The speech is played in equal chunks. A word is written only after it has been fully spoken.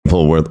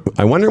people were.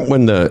 I wonder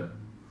when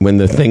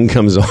the thing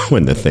comes on,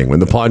 when the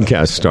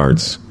podcast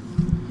starts.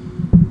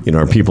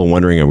 Are people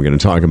wondering, are we going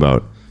to talk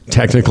about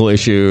technical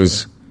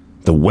issues,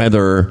 the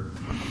weather,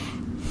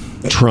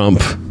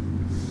 Trump,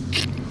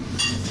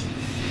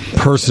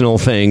 personal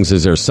things?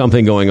 Is there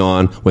something going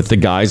on with the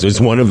guys?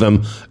 Is one of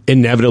them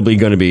inevitably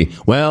going to be,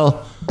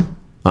 well,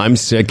 I'm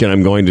sick and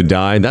I'm going to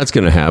die? That's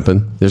going to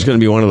happen. There's going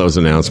to be one of those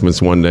announcements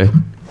one day.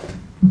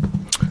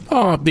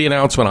 The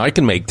announcement I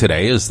can make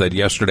today is that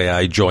yesterday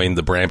I joined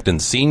the Brampton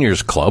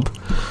Seniors Club.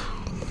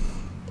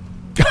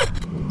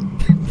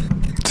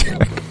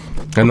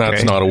 And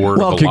that's not a word.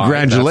 Well,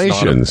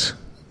 congratulations.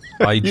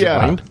 I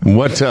joined. Yeah.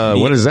 What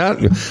is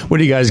that? What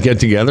do you guys get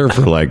together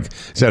for?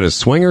 Is that a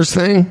swingers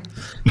thing?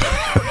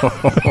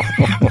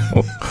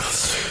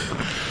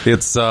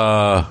 It's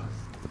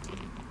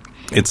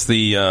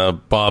the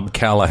Bob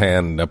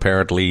Callahan,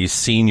 apparently,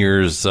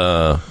 seniors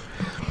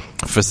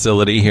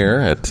facility here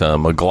at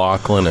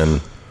McLaughlin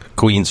and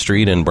Queen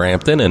Street in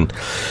Brampton, and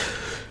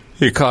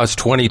it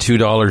costs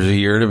 $22 a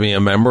year to be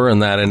a member,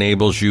 and that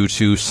enables you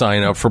to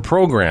sign up for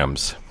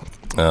programs.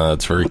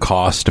 It's very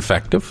cost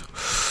effective,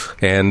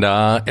 and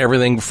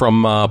everything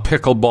from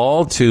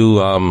pickleball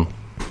to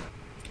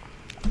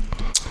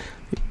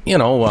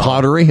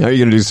pottery. Are you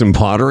going to do some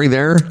pottery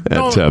there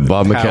at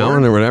Bob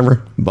McCowan or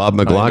whatever? Bob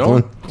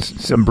McLaughlin?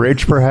 Some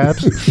bridge,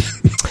 perhaps?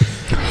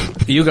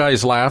 You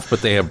guys laugh,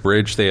 but they have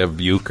bridge, they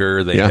have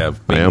euchre, they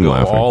have bingo, I am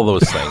laughing. all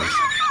those things.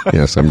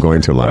 Yes, I'm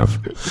going to laugh.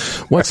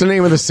 What's the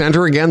name of the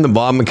center again? The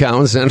Bob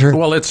McCowan Center?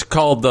 Well, it's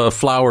called the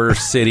Flower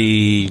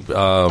City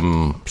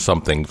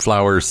something.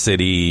 Flower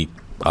City,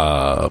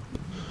 I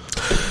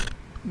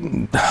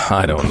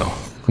don't know.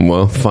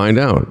 Well, find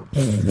out.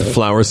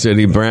 Flower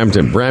City,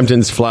 Brampton.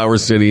 Brampton's Flower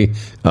City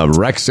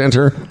Rec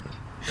Center?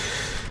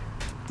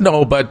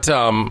 No, but...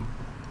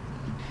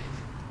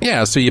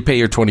 so you pay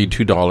your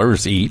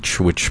 $22 each,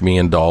 which me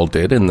and Dahl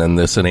did, and then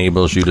this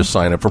enables you to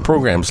sign up for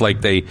programs.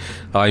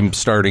 I'm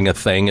starting a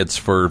thing. It's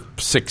for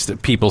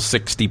people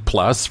 60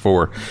 plus.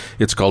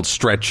 It's called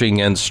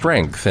Stretching and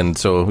Strength, and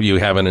so you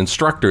have an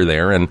instructor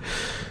there, and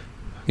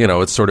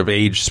it's sort of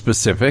age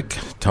specific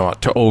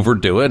to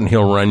overdo it, and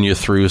he'll run you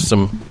through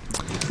some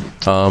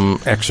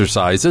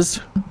exercises,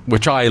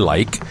 which I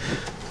like.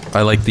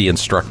 I like the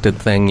instructed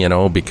thing,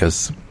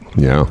 because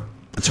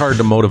it's hard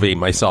to motivate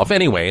myself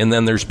anyway. And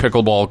then there's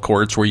pickleball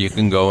courts where you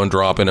can go and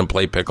drop in and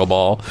play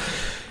pickleball.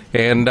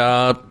 And,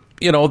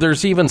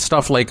 there's even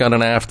stuff like on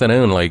an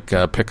afternoon, like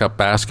pick up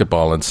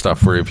basketball and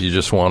stuff, where if you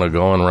just want to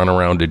go and run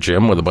around a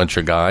gym with a bunch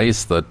of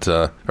guys that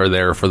are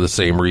there for the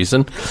same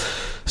reason.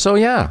 So,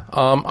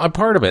 I'm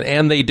part of it.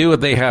 And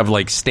they have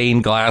like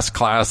stained glass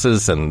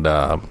classes and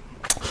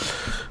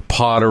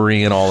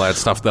pottery and all that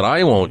stuff that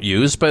I won't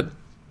use, but...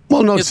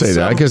 Well, don't say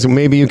that, because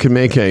maybe you could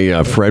make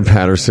a Fred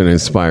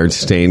Patterson-inspired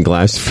stained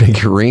glass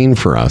figurine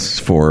for us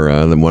for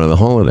one of the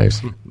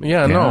holidays.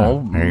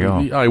 No, there you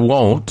go. I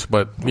won't,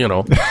 but, they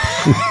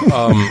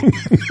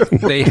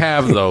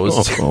have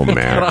those. Oh,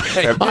 man.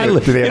 What I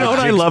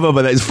love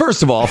about that is,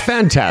 first of all,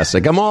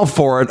 fantastic. I'm all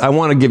for it. I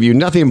want to give you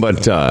nothing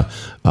but to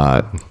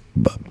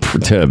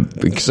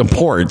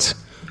support.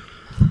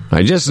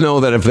 I just know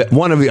that if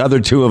one of the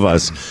other two of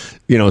us...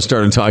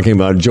 started talking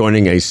about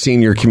joining a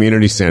senior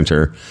community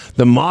center,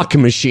 the mock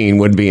machine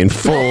would be in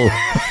full,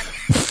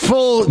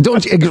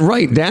 don't you,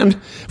 right, Dan?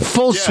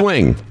 Full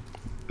swing.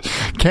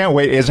 Can't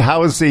wait.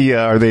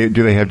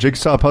 Do they have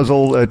jigsaw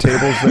puzzle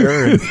tables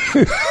there?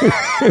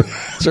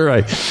 That's all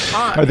right.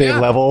 Are they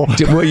level?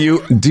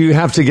 Do you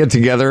have to get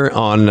together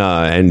on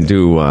and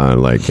do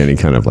any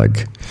kind of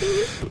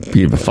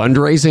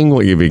fundraising?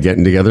 Will you be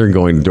getting together and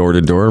going door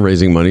to door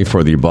raising money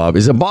for the Bob?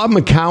 Is it Bob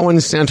McCowan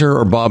Center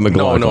or Bob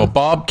McLaughlin? No,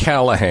 Bob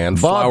Callahan.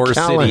 Flower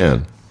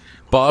City.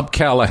 Bob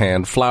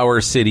Callahan, Flower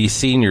City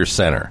Senior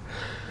Center.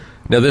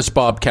 Now, this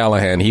Bob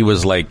Callahan, he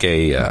was like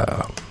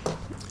a,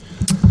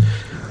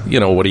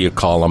 what do you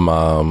call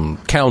him?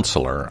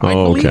 Counselor. I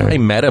believe I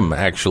met him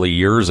actually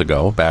years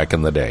ago, back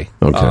in the day.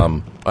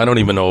 Okay. I don't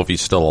even know if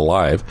he's still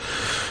alive.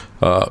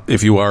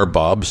 If you are,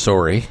 Bob,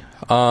 sorry.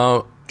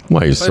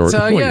 Why are you sorry?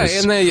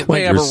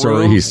 They have a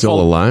sorry room. He's still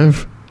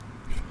alive?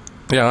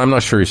 Yeah, I'm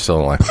not sure he's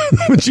still alive.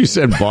 But you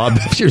said, Bob,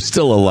 if you're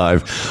still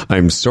alive,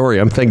 I'm sorry.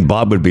 I'm thinking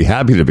Bob would be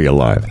happy to be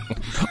alive.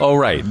 Oh,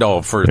 right.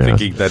 No,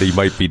 thinking that he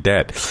might be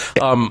dead.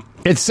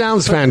 It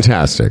sounds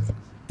fantastic.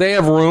 They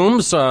have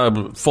rooms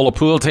full of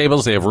pool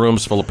tables. They have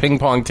rooms full of ping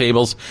pong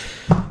tables.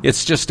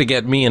 It's just to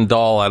get me and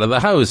Dahl out of the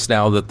house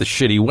now that the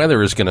shitty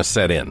weather is going to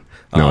set in.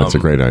 No, it's a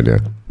great idea.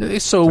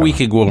 So we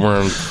could go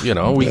over and,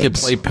 we could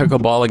play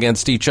pickleball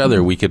against each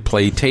other. We could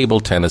play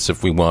table tennis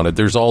if we wanted.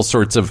 There's all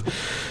sorts of,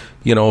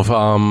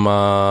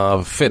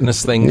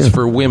 fitness things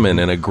for women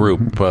in a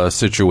group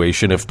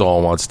situation if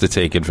Dahl wants to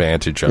take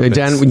advantage of it.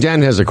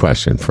 Dan has a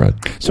question, Fred.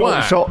 So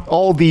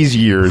all these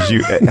years,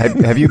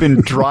 have you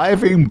been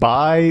driving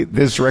by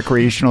this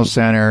recreational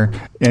center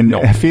and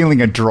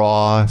feeling a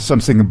draw,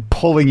 something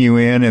pulling you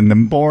in, and the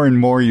more and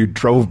more you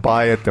drove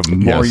by it, the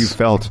more you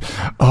felt,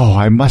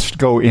 I must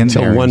go in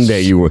there. Until one day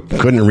you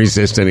couldn't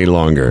resist any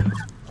longer.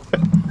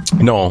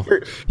 No.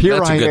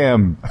 Here I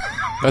am.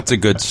 That's a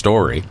good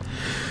story.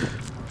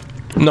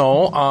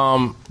 No,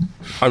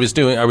 I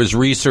was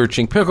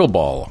researching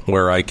pickleball,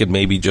 where I could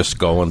maybe just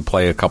go and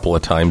play a couple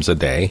of times a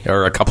day,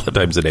 a couple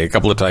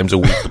of times a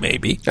week,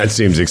 maybe. That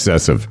seems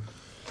excessive.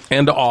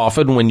 And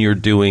often when you're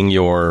doing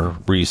your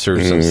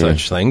research and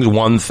such things,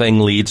 one thing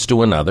leads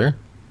to another,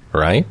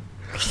 right?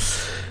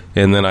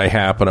 And then I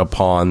happen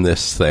upon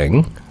this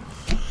thing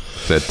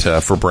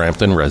that for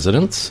Brampton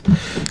residents,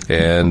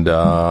 and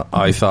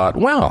I thought,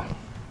 well,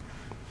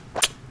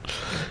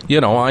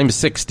 I'm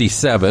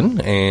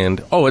 67,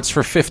 and, it's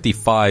for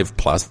 55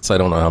 plus. I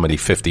don't know how many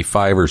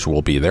 55ers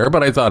will be there,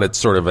 but I thought it's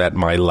sort of at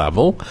my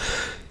level.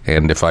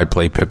 And if I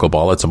play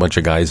pickleball, it's a bunch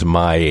of guys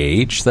my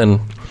age, then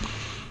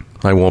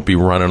I won't be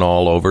running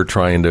all over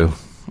trying to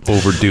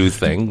overdo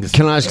things.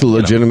 Can I ask a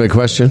legitimate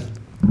question?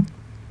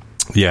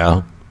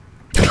 Yeah.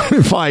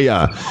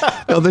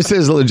 This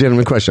is a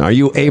legitimate question. Are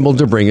you able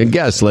to bring a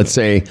guest? Let's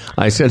say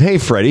I said, hey,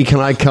 Freddie, can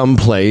I come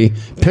play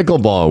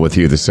pickleball with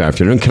you this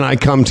afternoon? Can I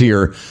come to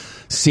your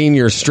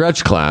senior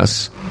stretch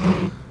class?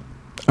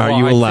 Are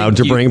you allowed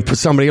to bring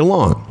somebody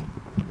along?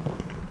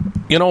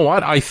 You know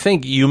what? I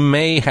think you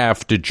may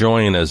have to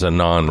join as a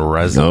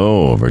non-resident.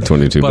 Oh, over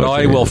 22 But bucks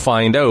I will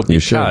find out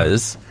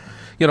because,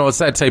 it's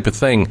that type of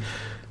thing.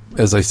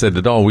 As I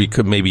said, we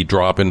could maybe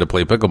drop in to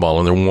play pickleball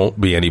and there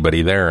won't be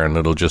anybody there and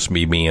it'll just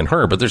be me and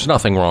her. But there's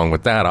nothing wrong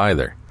with that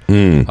either.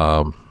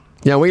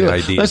 Yeah,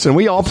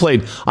 we all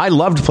played. I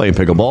loved playing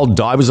pickleball.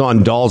 I was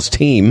on Dahl's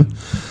team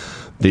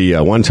the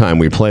one time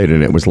we played,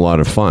 and it was a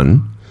lot of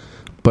fun.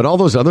 But all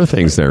those other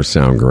things there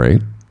sound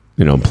great.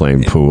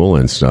 Playing pool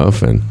and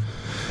stuff, and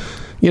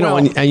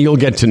and you'll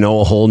get to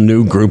know a whole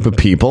new group of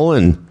people,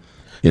 and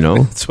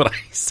that's what I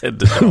said.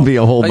 To be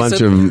a whole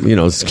bunch of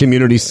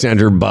community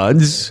center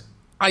buds.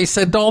 I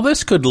said, all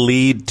this could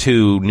lead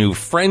to new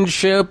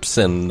friendships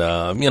and,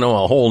 a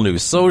whole new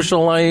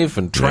social life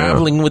and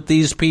traveling with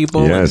these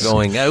people and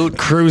going out.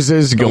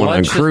 Cruises, going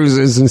on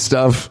cruises and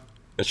stuff.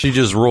 She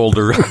just rolled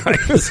her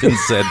eyes and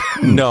said,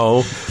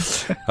 no.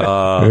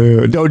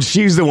 No,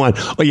 she's the one.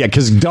 Oh, yeah,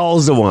 because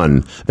Dahl's the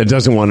one that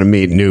doesn't want to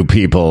meet new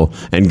people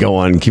and go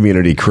on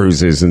community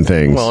cruises and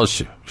things. Well,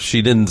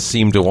 she didn't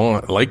seem to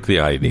like the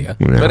idea.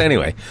 Yeah. But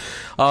anyway,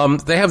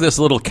 they have this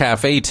little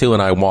cafe, too,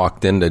 and I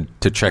walked in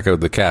to check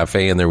out the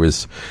cafe, and there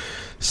was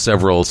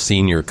several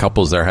senior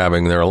couples there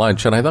having their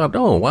lunch, and I thought,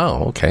 oh,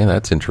 wow, okay,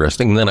 that's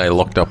interesting. And then I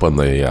looked up on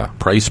the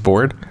price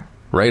board.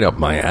 Right up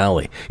my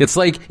alley. It's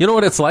like, you know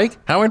what it's like,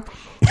 Howard?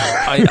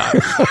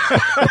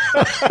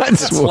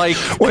 What's it like?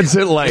 What's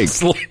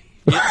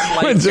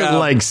it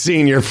like,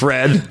 Senior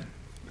Fred?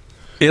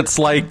 It's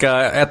like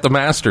at the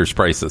Masters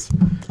prices.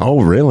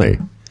 Oh, really?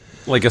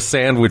 Like a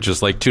sandwich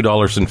is like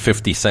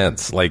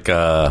 $2.50. Like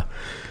a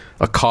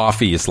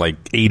coffee is like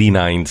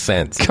 89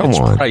 cents. It's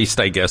priced,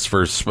 I guess,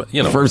 for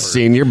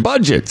senior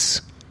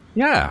budgets.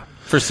 Yeah.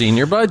 For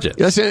senior budget.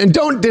 Yes, and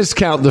don't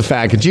discount the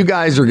fact that you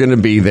guys are going to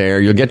be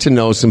there. You'll get to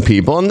know some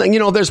people. And,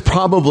 there's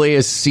probably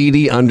a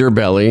seedy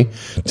underbelly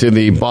to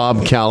the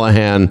Bob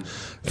Callahan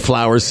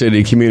Flower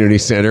City Community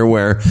Center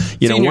where,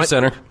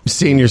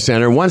 Senior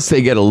Center. Once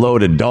they get a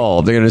load of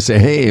Dahl, they're going to say,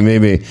 hey,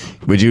 maybe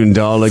would you and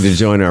Dahl like to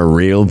join our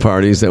real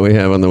parties that we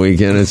have on the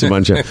weekend? It's a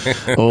bunch of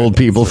old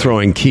people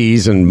throwing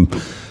keys and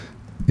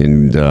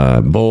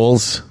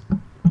bowls.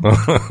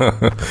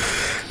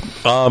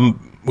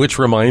 Which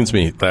reminds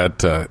me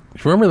that,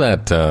 remember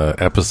that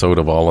episode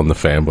of All in the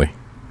Family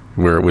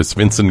where it was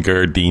Vincent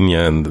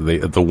Gardenia and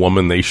the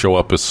woman, they show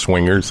up as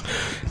swingers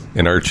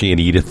and Archie and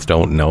Edith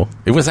don't know?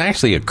 It was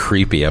actually a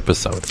creepy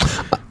episode.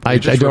 I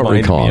don't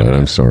recall it.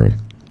 I'm sorry.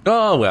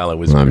 Oh, well, it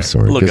was. I'm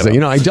sorry. Because,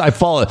 I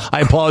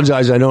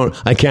apologize.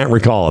 I can't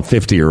recall a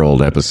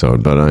 50-year-old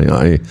episode, but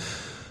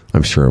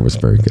I'm sure it was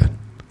very good.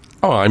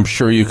 Oh, I'm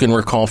sure you can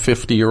recall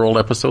 50-year-old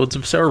episodes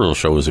of several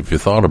shows if you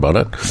thought about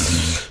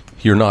it.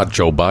 You're not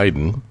Joe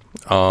Biden.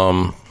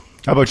 How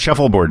about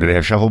shuffleboard? Do they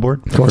have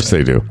shuffleboard? Of course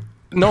they do.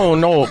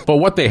 No. But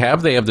what they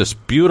have this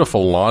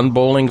beautiful lawn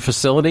bowling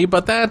facility,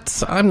 but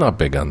I'm not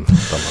big on the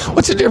lawn.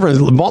 What's the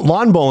difference?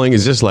 Lawn bowling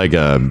is just like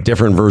a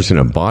different version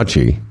of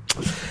bocce.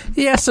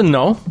 Yes and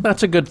no.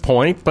 That's a good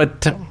point,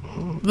 but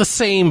the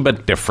same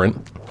but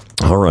different.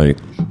 All right.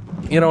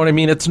 You know what I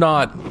mean? It's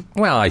not,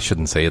 well, I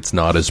shouldn't say it's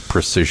not as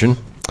precision.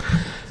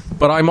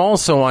 But I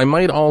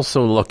might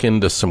also look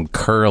into some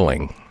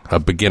curling. A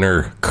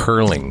beginner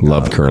curling.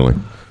 Love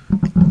curling.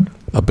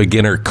 A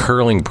beginner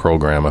curling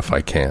program, if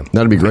I can.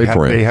 That'd be great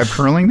for you. They have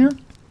curling there?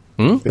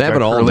 They have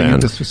it all there.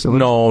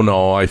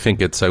 No. I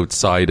think it's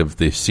outside of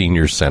the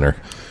senior center.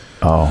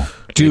 Oh.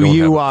 Do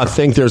you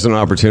think there's an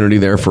opportunity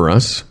there for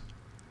us?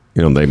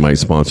 They might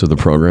sponsor the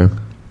program.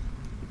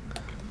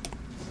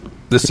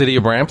 The city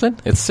of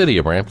Brampton? It's city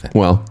of Brampton.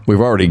 Well, we've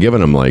already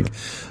given them like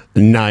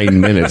 9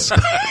 minutes.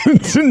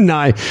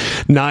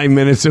 9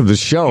 minutes of the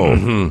show.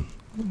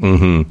 Mm-hmm.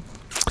 Mm-hmm.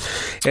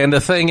 And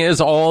the thing is,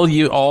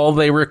 all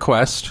they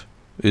request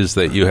is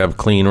that you have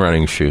clean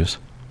running shoes.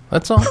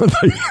 That's all. What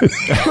did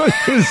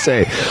you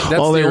say?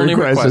 All they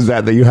request is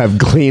that you have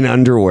clean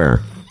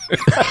underwear.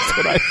 That's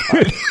what I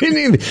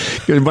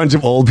thought. A bunch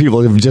of old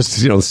people have just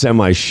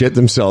semi shit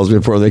themselves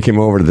before they came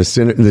over to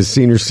the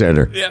senior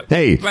center. Yeah,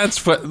 hey,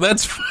 that's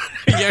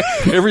yeah.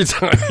 Every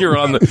time you're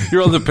on the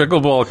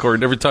pickleball court,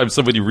 and every time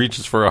somebody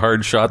reaches for a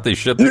hard shot, they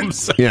shit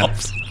themselves. Yeah.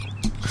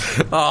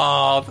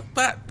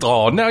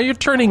 Now you're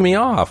turning me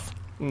off.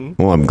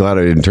 Well, I'm glad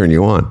I didn't turn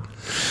you on.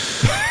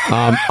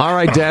 All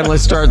right, Dan,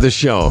 let's start the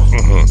show.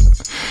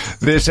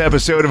 This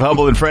episode of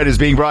Humble and Fred is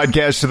being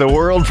broadcast to the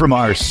world from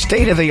our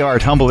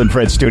state-of-the-art Humble and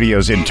Fred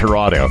studios in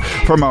Toronto,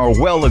 from our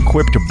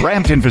well-equipped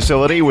Brampton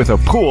facility with a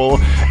pool,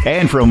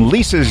 and from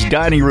Lisa's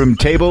dining room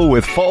table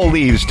with fall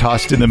leaves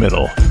tossed in the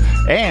middle.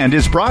 And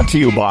is brought to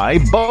you by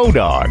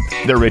Bodog,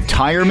 the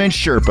Retirement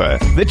Sherpa,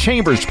 the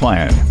Chambers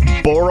Plan,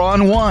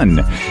 Boron One,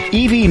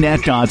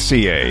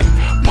 EVNet.ca,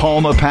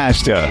 Palma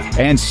Pasta,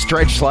 and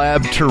Stretch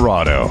Lab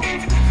Toronto.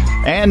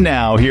 And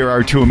now, here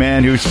are two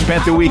men who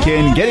spent the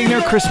weekend getting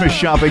their Christmas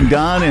shopping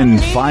done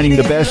and finding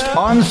the best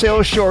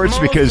on-sale shorts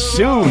because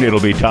soon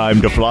it'll be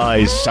time to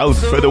fly south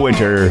for the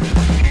winter.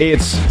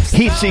 It's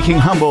heat-seeking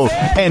Humble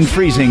and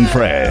freezing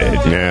Fred.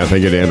 Yeah,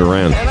 thank you, Dan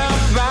Duran.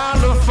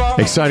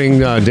 Exciting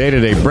day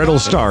today.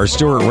 Brittlestar,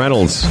 Stuart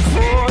Reynolds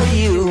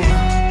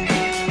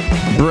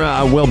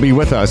will be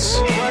with us.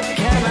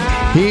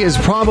 He is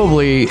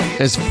probably,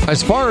 as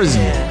far as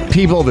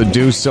people that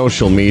do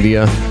social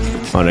media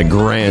on a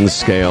grand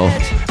scale,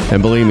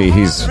 and believe me,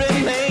 he's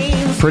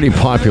pretty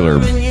popular.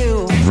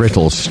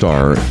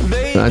 Brittlestar,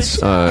 that's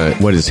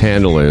what his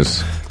handle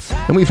is,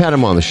 and we've had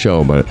him on the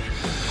show, but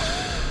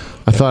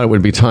I thought it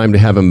would be time to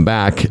have him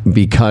back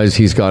because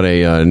he's got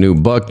a new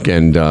book,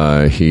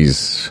 and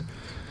he's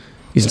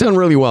done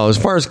really well as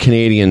far as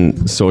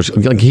Canadian social.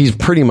 Like, he's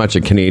pretty much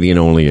a Canadian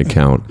only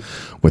account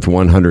with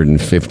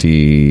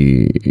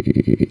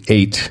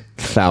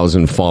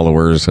 158,000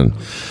 followers, and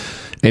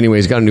anyway,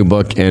 he's got a new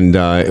book, and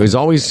it was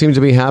always seemed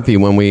to be happy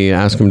when we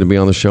ask him to be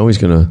on the show.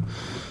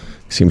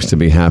 Seems to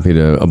be happy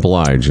to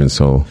oblige, and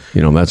so,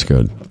 that's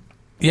good.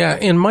 Yeah,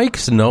 in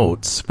Mike's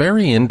notes,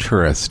 very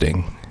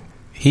interesting.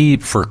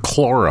 For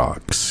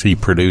Clorox, he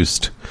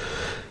produced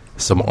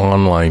some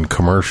online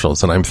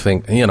commercials, and I'm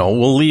thinking,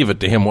 we'll leave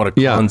it to him what a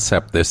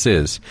concept this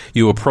is.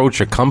 You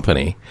approach a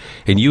company,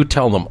 and you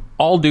tell them,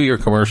 I'll do your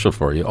commercial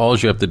for you. All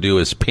you have to do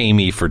is pay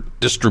me for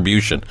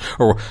distribution,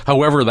 or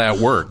however that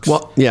works.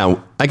 Well, yeah,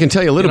 I can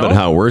tell you a little bit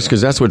how it works,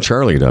 because that's what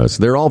Charlie does.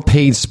 They're all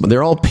paid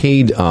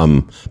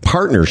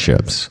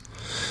partnerships.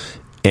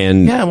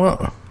 And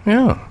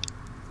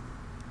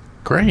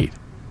great.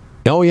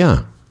 Oh,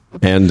 yeah.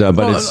 And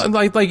but it's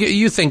like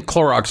you think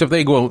Clorox, if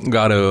they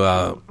got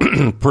to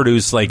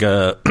produce like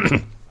a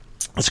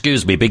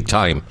big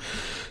time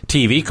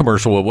TV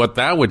commercial, with what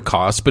that would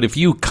cost. But if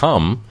you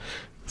come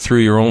through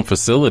your own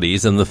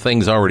facilities and the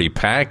thing's already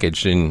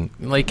packaged, and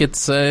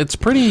it's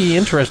pretty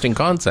interesting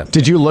concept.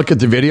 Did you look at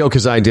the video?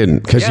 Because I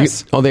didn't.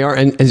 Yes. They are.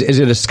 And is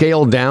it a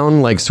scaled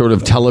down, like sort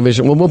of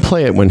television? Well, we'll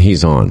play it when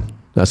he's on.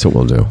 That's what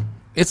we'll do.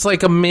 It's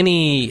like a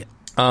mini,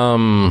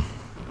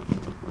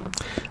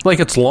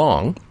 it's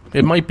long.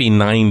 It might be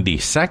 90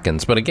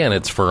 seconds, but again,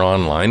 it's for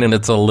online, and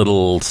it's a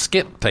little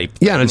skit type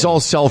thing. Yeah, and it's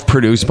all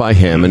self-produced by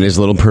him and his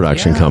little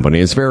production company.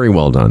 It's very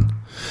well done.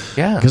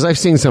 Yeah. Because I've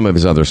seen some of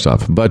his other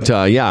stuff. But,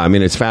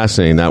 it's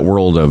fascinating, that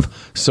world of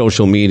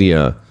social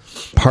media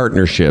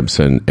partnerships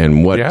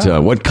and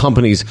what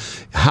companies,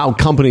 how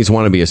companies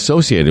want to be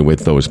associated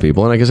with those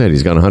people. And like I said,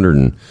 he's got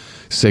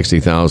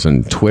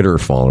 160,000 Twitter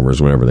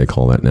followers, whatever they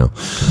call that now.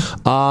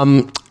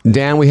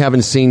 Dan, we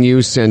haven't seen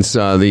you since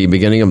the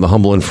beginning of the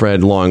Humble and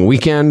Fred long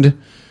weekend.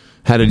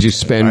 How did you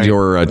spend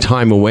your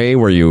time away?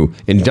 Were you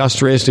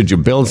industrious? Did you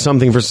build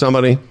something for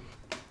somebody?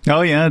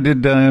 Oh, yeah, I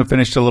did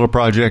finish a little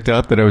project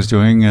up that I was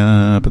doing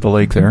up at the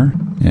lake there,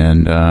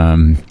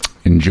 and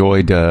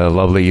enjoyed a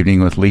lovely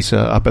evening with Lisa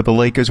up at the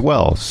lake as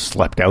well.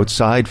 Slept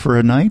outside for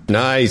a night.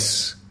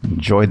 Nice.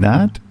 Enjoyed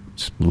that.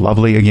 It's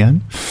lovely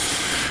again.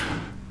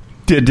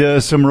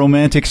 Did some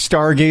romantic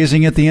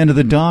stargazing at the end of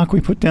the dock. We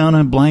put down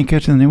a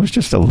blanket, and it was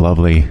just a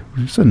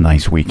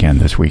nice weekend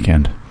this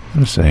weekend, I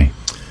would say.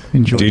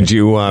 Enjoyed Did it.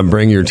 you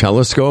bring your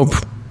telescope?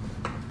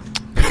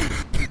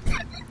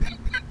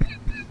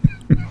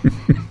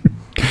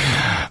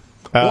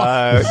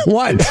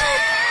 What?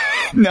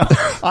 No,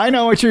 I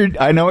know what you're doing.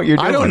 I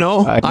don't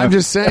know. I'm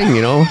just saying,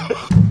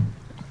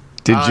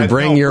 Did you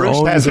bring your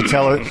own?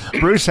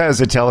 Bruce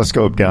has a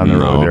telescope down the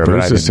road there.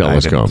 Bruce's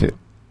telescope.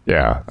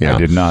 Yeah, I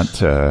did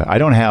not. I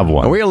don't have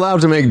one. Are we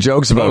allowed to make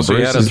jokes about so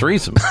Bruce's? You had a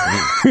threesome.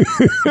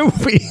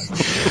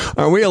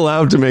 Are we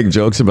allowed to make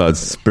jokes about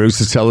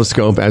Bruce's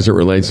telescope as it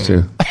relates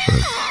to?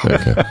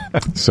 Okay.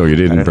 So you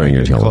didn't bring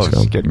your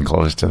telescope. Getting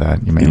close to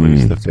that. You may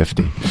lose the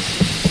 50.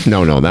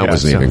 No, that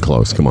wasn't even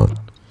close. Come on.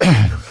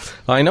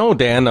 I know,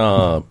 Dan.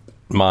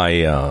 My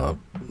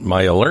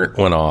alert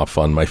went off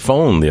on my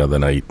phone the other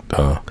night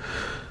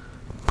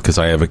because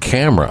I have a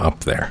camera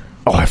up there.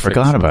 Oh, I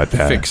forgot about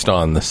that. Fixed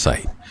on the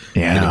site.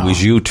 Yeah. And it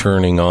was you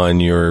turning on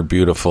your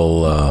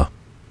beautiful,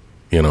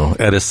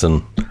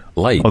 Edison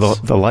lights. Oh,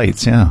 the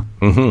lights, yeah.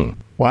 Mm-hmm.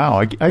 Wow,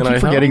 I keep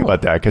forgetting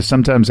about that because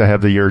sometimes I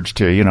have the urge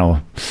to,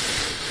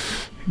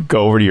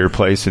 go over to your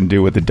place and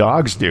do what the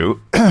dogs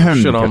do.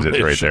 Shit on it's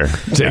right there.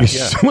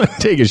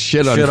 Take a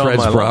shit on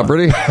Fred's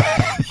property.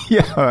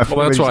 Yeah.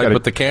 Well, that's why I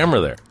put the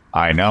camera there.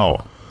 I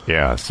know.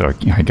 Yeah, so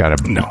I got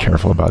to be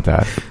careful about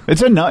that.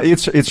 It's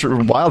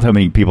wild how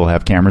many people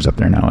have cameras up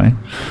there now, eh?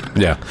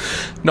 Yeah.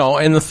 No,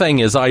 and the thing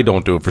is, I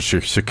don't do it for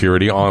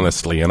security,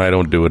 honestly, and I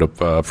don't do it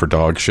for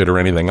dog shit or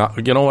anything.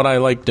 You know what I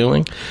like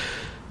doing?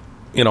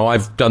 You know,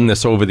 I've done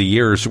this over the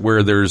years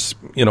where there's,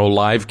 you know,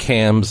 live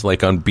cams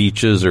like on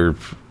beaches or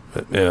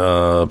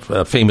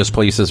famous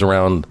places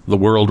around the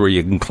world where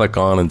you can click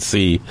on and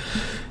see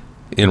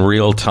in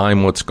real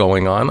time what's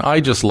going on.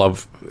 I just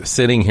love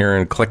sitting here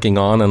and clicking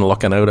on and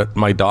looking out at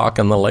my dock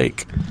and the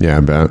lake. Yeah, I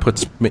bet.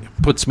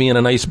 Puts me in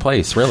a nice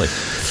place, really.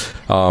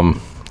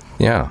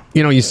 Yeah.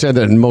 You know, you said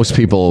that most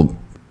people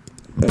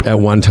at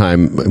one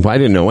time, I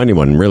didn't know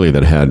anyone really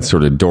that had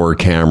sort of door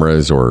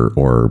cameras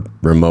or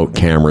remote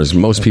cameras.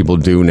 Most people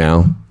do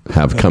now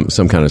have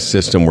some kind of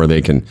system where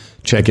they can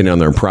check in on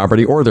their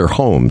property or their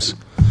homes.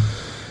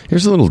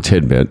 Here's a little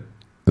tidbit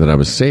that I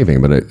was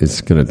saving, but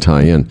it's going to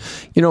tie in.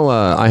 You know,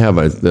 I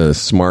have the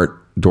smart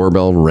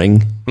doorbell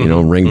Ring, you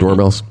know, Ring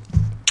doorbells.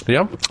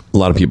 Yep. A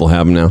lot of people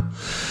have them now.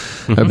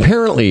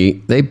 Apparently,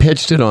 they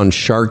pitched it on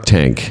Shark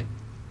Tank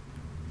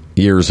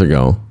years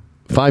ago,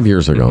 5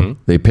 years ago.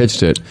 They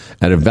pitched it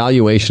at a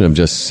valuation of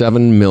just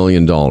 $7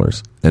 million,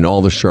 and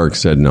all the sharks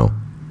said no.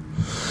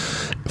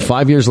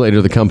 5 years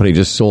later, the company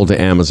just sold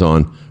to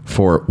Amazon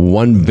for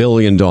 $1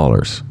 billion.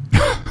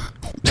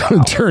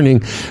 turning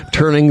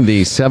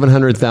the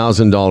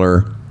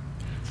 $700,000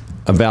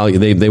 value.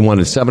 They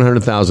wanted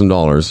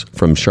 $700,000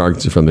 from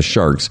the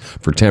sharks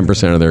for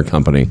 10% of their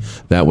company.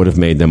 That would have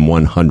made them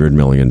 $100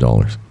 million.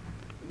 Oh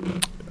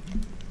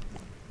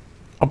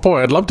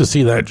boy, I'd love to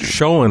see that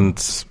show and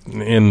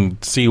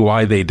see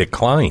why they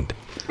declined.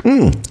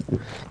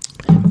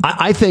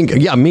 I think,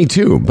 yeah, me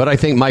too. But I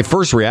think my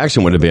first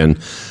reaction would have been,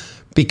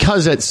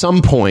 because at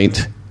some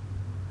point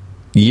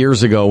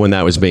years ago when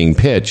that was being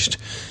pitched,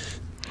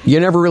 you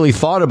never really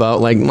thought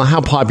about, like, how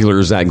popular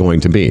is that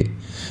going to be?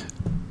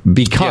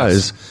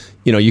 Because,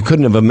 you know, you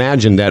couldn't have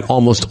imagined that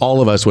almost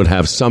all of us would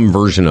have some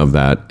version of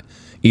that,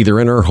 either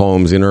in our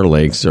homes, in our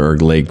lakes, or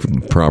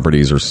lake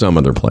properties, or some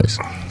other place.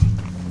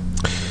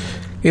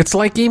 It's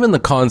like even the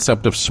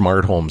concept of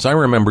smart homes. I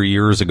remember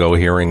years ago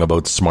hearing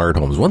about smart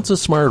homes. What's a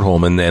smart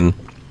home? And then,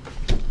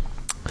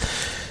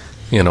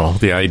 you know,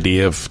 the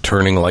idea of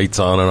turning lights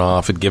on and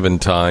off at given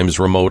times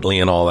remotely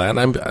and all that.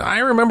 I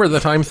remember the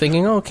time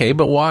thinking, okay,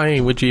 but why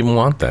would you even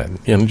want that?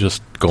 You know,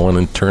 just go in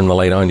and turn the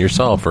light on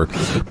yourself, or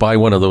buy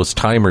one of those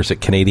timers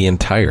at Canadian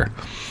Tire.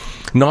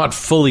 Not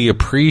fully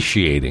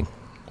appreciating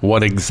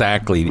what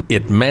exactly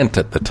it meant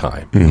at the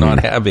time. Not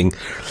having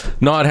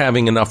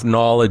enough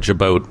knowledge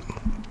about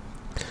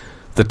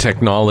the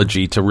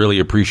technology to really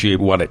appreciate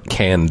what it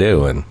can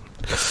do. And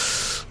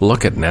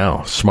look at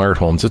now, smart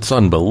homes. It's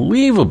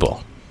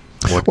unbelievable.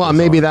 Well,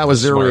 maybe that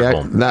was their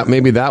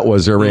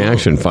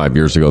reaction 5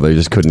 years ago. They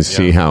just couldn't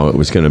see how it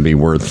was going to be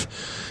worth,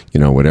 you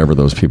know, whatever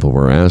those people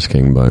were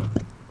asking. But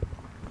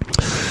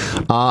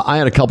I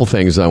had a couple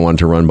things I wanted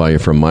to run by you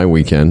from my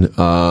weekend.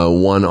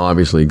 One,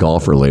 obviously,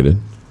 golf related.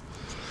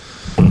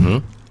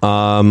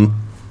 Because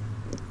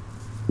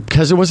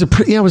it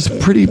was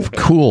pretty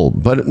cool,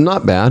 but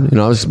not bad. You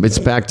know, it's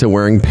back to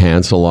wearing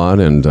pants a lot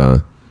and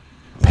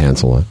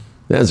pants a lot.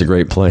 That's a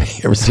great play.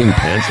 You ever seen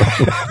Pants a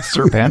Lot?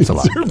 Sir Pants a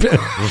Lot.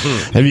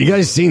 Have you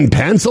guys seen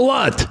Pants a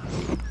Lot?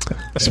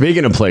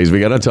 Speaking of plays, we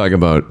got to talk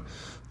about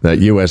that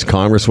U.S.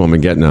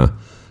 Congresswoman getting a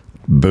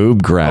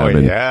boob grab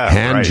and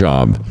hand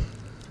job.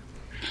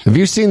 Have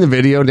you seen the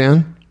video,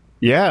 Dan?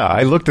 Yeah,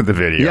 I looked at the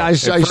video. Yeah, I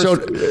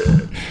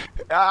showed.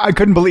 I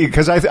couldn't believe it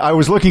because I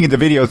was looking at the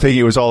video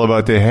thinking it was all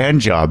about the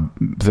hand job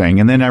thing,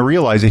 and then I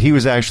realized that he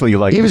was actually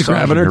like he was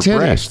grabbing her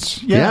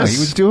breasts. Yeah, he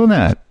was doing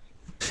that.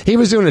 He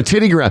was doing a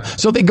titty grab.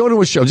 So they go to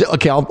a show.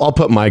 Okay, I'll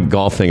put my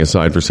golf thing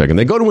aside for a second.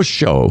 They go to a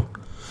show.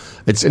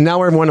 And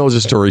now everyone knows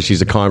the story.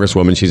 She's a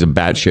congresswoman. She's a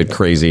batshit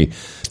crazy.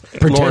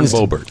 Pretends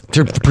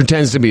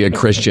to be a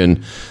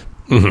Christian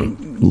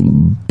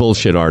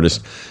bullshit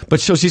artist. But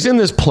so she's in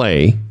this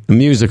play, a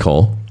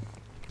musical.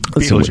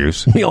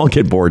 Beetlejuice. We all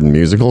get bored in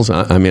musicals.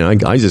 I mean,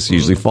 I just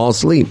usually fall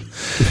asleep.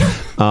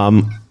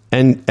 And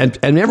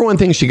everyone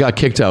thinks she got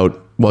kicked out.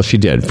 Well, she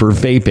did, for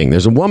vaping.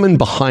 There's a woman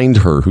behind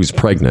her who's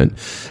pregnant,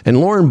 and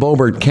Lauren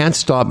Boebert can't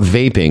stop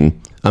vaping.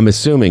 I'm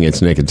assuming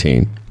it's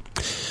nicotine.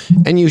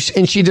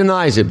 And she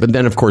denies it, but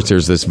then, of course,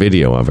 there's this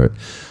video of it.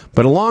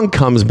 But along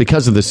comes,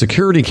 because of the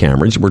security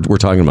cameras, we're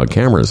talking about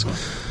cameras,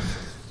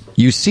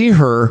 you see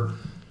her,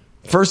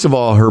 first of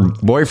all, her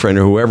boyfriend,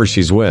 or whoever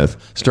she's with,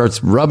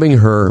 starts rubbing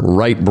her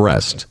right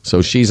breast.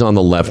 So she's on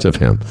the left of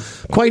him.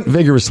 Quite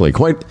vigorously,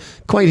 quite.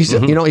 He's,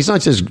 you know, he's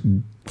not just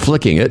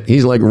flicking it.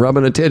 He's like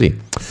rubbing a titty.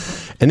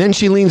 And then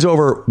she leans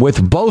over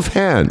with both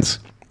hands.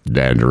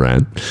 Dan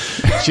Duran.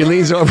 She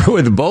leans over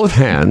with both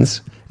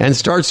hands and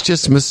starts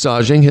just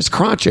massaging his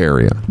crotch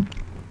area.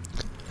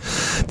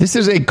 This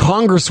is a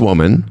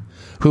congresswoman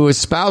who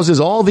espouses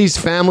all these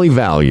family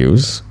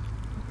values,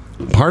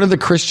 part of the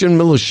Christian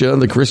militia,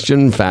 the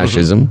Christian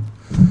fascism,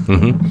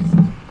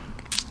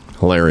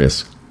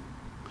 Hilarious.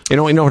 You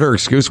know what her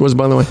excuse was,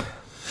 by the way?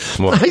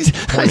 Well,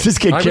 I just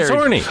get carried.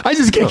 horny. I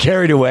just get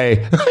carried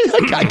away.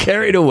 I got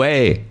carried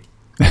away.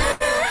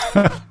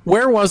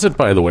 Where was it,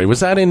 by the way? Was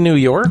that in New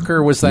York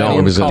or was that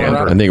in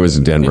Colorado? I think it was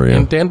in Denver.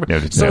 In Denver.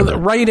 Yeah, so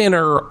right in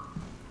her,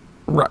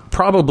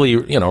 probably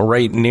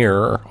right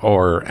near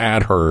or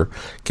at her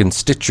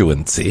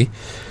constituency.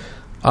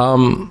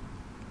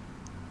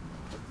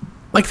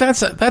 Like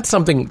that's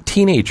something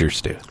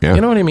teenagers do. Yeah.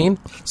 You know what I mean?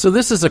 So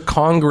this is a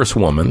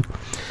congresswoman.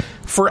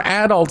 For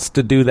adults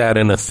to do that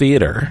in a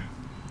theater,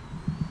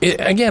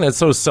 again, it's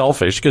so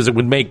selfish because it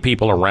would make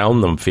people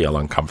around them feel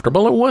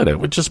uncomfortable. It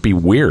would just be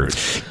weird.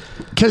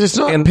 Because it's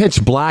not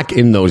pitch black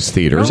in those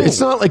theaters. No. It's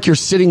not like you're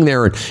sitting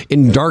there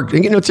in dark.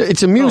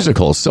 It's a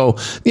musical, no. So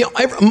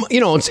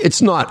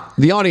it's not.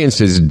 The audience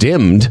is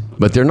dimmed,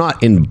 but they're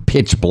not in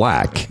pitch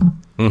black.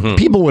 Mm-hmm.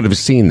 People would have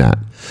seen that.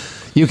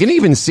 You can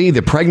even see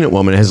the pregnant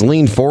woman has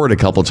leaned forward a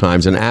couple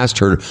times and asked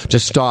her to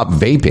stop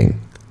vaping.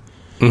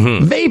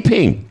 Mm-hmm.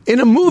 Vaping in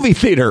a movie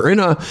theater, in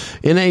a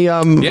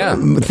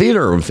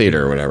theater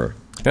or whatever.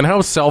 And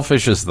how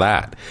selfish is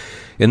that?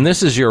 And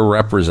this is your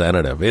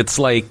representative. It's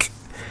like,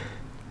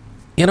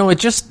 it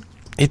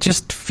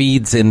just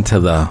feeds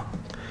into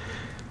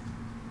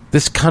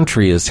this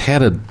country is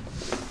headed.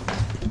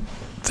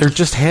 They're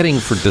just heading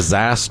for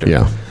disaster.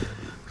 Yeah.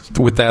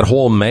 With that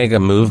whole mega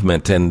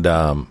movement, and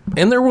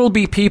there will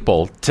be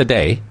people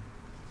today,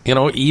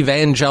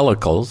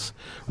 evangelicals,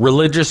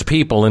 religious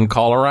people in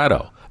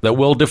Colorado that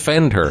will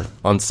defend her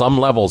on some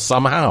level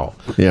somehow.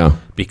 Yeah.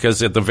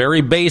 Because at the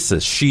very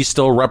basis, she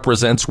still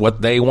represents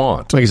what they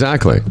want.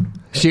 Exactly.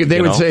 They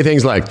would say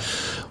things like,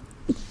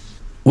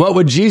 what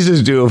would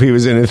Jesus do if he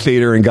was in a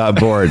theater and got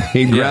bored?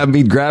 He'd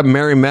grab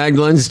Mary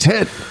Magdalene's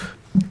tit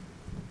and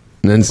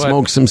then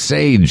smoke some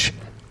sage.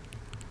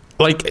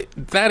 Like,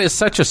 that is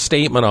such a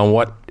statement on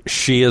what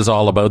she is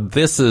all about.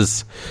 This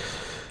is,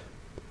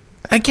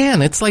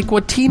 again, it's like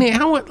what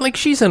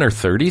she's in her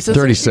 30s,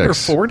 36. Or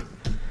 40?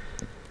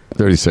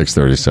 36,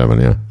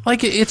 37, yeah.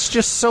 Like, it's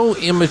just so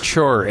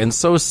immature and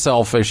so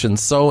selfish and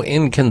so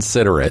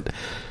inconsiderate.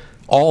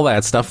 All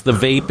that stuff, the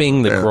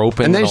vaping, the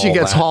groping. And then she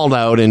gets hauled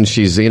out and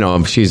she's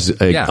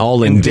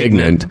all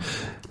indignant.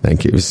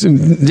 Thank you.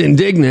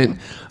 Indignant.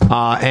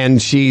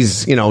 And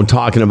she's,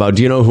 talking about,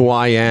 do you know who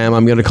I am?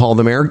 I'm going to call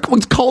the mayor.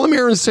 Call the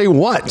mayor and say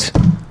what?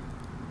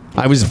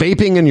 I was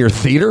vaping in your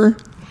theater?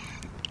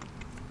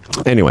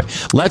 Anyway,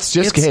 let's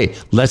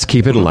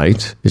keep it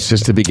light. It's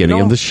just the beginning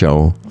of the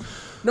show.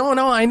 No,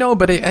 I know.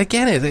 But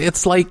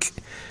it's like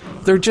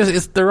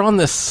they're on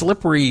this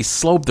slippery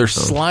slope. They're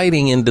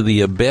sliding into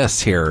the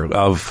abyss here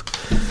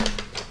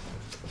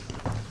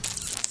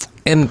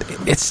and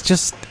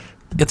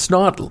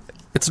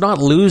it's not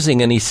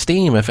losing any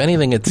steam. If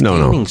anything, it's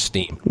gaining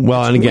steam.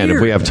 Well, and again,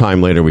 if we have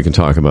time later, we can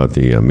talk about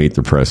the Meet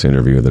the Press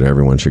interview that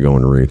everyone should go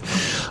and read.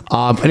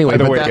 Anyway,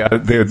 by the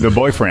way, the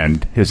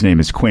boyfriend, his name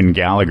is Quinn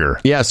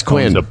Gallagher. Yes,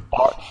 Quinn.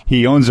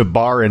 He owns a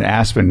bar in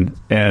Aspen,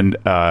 and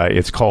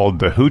it's called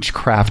the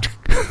Hoochcraft.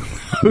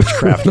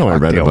 No, I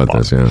read about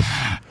this. Yeah.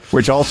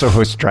 Which also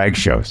hosts drag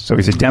shows. So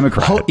he's a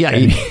Democrat.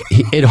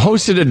 It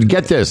hosted.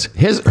 Get this,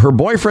 her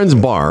boyfriend's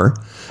bar,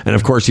 and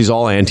of course he's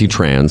all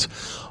anti-trans.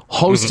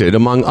 Hosted,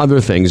 among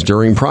other things,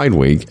 during Pride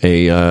Week,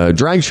 a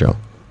drag show.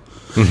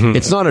 Mm-hmm.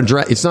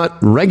 It's not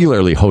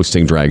regularly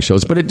hosting drag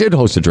shows, but it did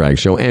host a drag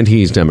show, and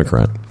he's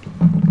Democrat.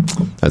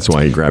 That's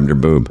why he grabbed her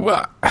boob.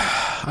 Well,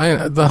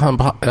 I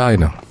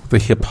know the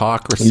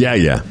hypocrisy.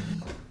 Yeah.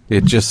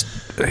 It's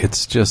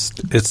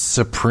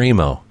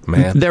supremo,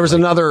 man. There was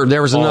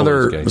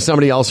another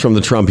somebody else from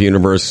the Trump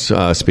universe.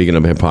 Speaking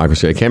of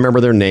hypocrisy, I can't remember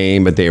their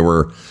name, but they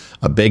were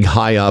a big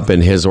high up in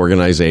his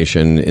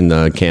organization in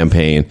the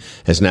campaign,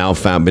 has now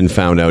been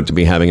found out to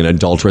be having an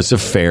adulterous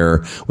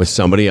affair with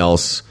somebody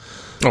else.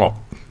 Oh,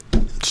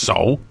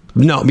 so?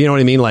 No, you know what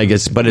I mean?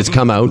 But it's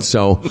come out,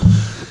 so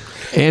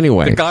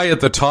anyway. The guy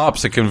at the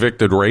top's a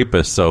convicted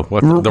rapist, so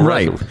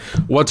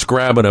what's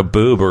grabbing a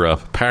boob or a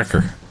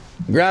pecker?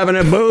 Grabbing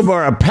a boob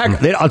or a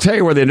pecker. I'll tell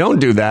you where they don't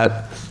do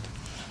that.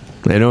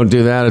 They don't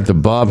do that at the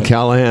Bob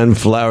Callahan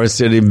Flower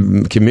City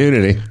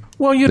community.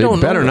 Well, you don't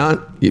better know.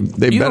 Not. You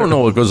don't know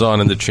what goes on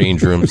in the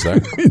change rooms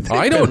there.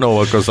 I don't know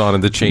what goes on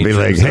in the change rooms.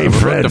 Be like, hey,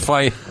 Fred.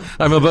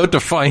 I'm about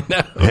to find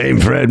out. Hey,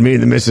 Fred, me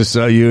and the missus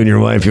saw you and your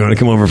wife. You want to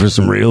come over for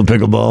some real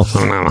pickleball?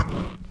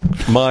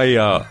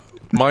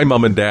 My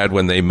mom and dad,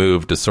 when they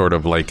moved to sort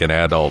of like an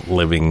adult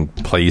living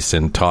place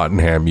in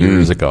Tottenham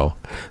years ago,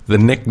 the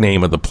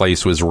nickname of the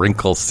place was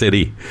Wrinkle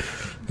City.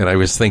 And I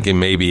was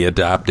thinking maybe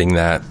adopting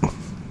that.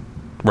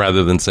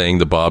 Rather than saying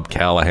the Bob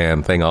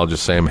Callahan thing, I'll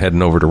just say I'm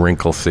heading over to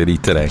Wrinkle City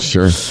today.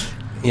 Sure.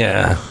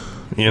 Yeah.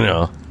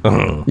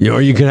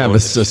 Or you could have a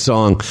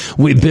song,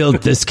 we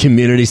built this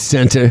community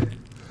center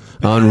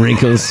on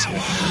Wrinkles.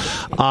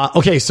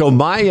 Okay, so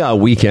my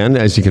weekend,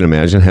 as you can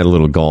imagine, had a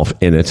little golf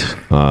in it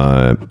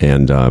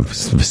and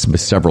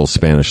several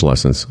Spanish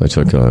lessons. I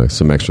took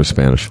some extra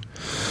Spanish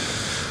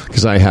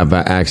because I have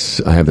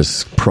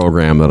this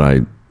program that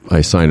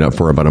I signed up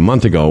for about a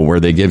month ago where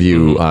they give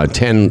you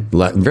 10,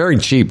 very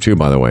cheap too,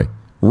 by the way,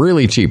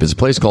 Really cheap. It's a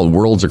place called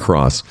Worlds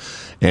Across.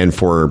 And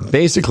for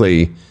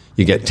basically,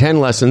 you get 10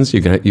 lessons.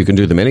 You can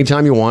do them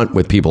anytime you want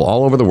with people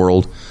all over the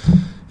world.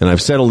 And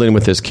I've settled in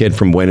with this kid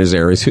from Buenos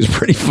Aires who's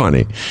pretty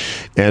funny.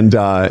 And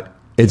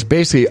it's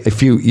basically,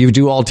 if you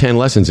do all 10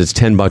 lessons, it's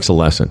 $10 a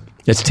lesson.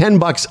 It's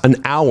 $10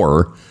 an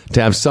hour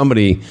to have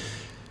somebody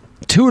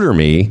tutor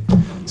me.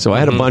 So I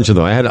had a bunch of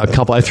them.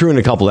 I threw in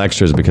a couple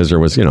extras because there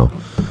was,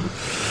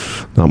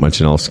 not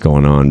much else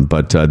going on.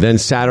 But then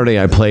Saturday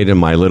I played in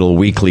my little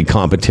weekly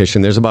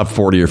competition. There's about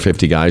 40 or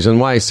 50 guys.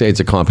 And why I say it's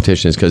a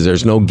competition is because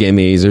there's no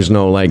gimmies. There's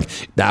no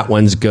that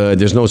one's good.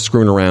 There's no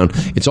screwing around.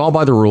 It's all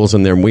by the rules,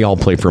 and then we all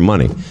play for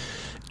money.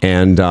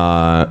 And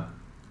I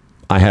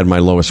had my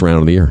lowest round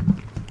of the year.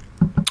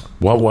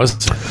 What was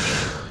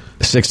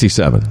it?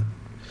 67.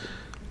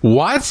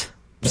 What?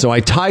 So I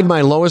tied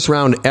my lowest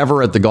round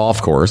ever at the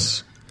golf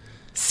course.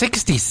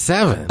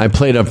 67? I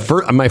played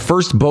my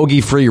first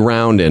bogey-free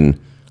round in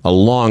a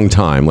long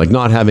time,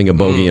 not having a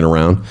bogey in a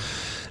round,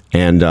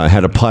 and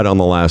had a putt on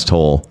the last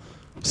hole.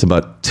 It's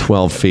about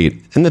 12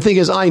 feet. And the thing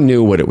is, I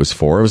knew what it was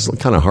for. It was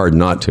kind of hard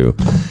not to.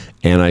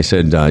 And I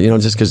said,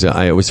 just because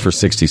it was for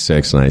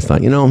 66, and I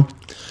thought,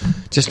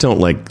 just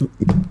don't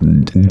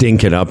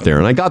dink it up there.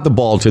 And I got the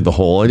ball to the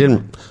hole. I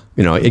didn't,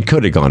 it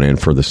could have gone in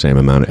for the same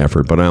amount of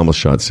effort, but I almost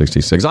shot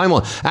 66.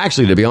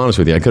 Actually, to be honest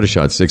with you, I could have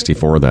shot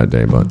 64 that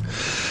day, but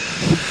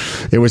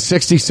it was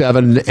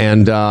 67,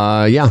 and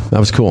that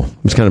was cool.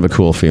 It was kind of a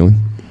cool feeling.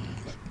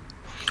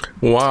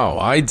 Wow,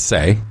 I'd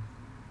say.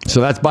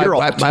 So that's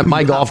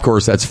my golf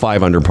course. That's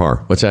 5 under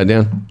par. What's that,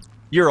 Dan?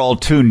 You're all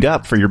tuned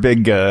up for your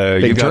big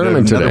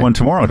tournament today. Another one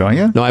tomorrow, don't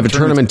you? No, I have a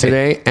tournament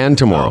today and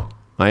tomorrow. Oh.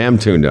 I am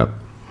tuned up.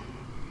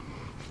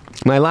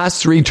 My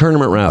last three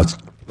tournament rounds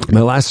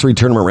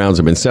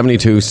have been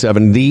 72,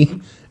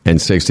 70,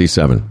 and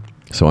 67.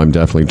 So I'm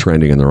definitely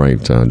trending in the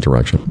right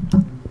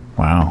direction.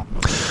 Wow.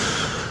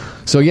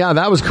 So yeah,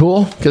 that was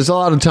cool, because a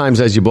lot of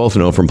times, as you both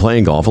know from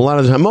playing golf,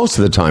 most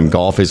of the time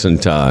golf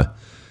isn't,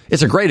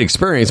 it's a great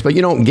experience, but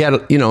you don't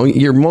get,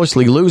 you're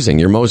mostly losing.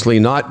 You're mostly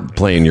not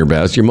playing your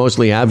best. You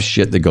mostly have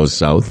shit that goes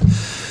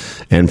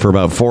south. And for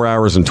about 4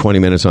 hours and 20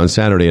 minutes on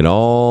Saturday, it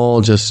all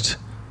just,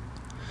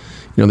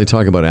 they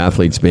talk about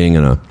athletes being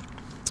in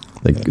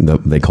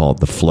they call it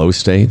the flow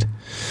state.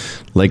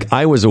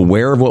 I was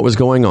aware of what was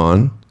going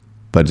on,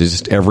 but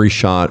just every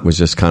shot was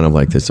just kind of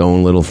like its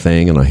own little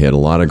thing, and I hit a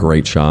lot of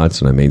great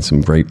shots, and I made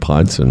some great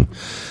putts, and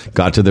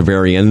got to the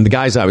very end. And the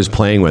guys I was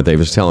playing with, they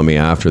was telling me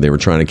after, they were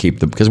trying to keep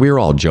because we were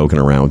all joking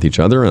around with each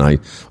other, and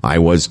I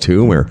was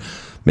too. We're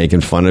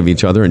making fun of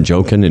each other and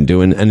joking and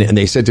doing, and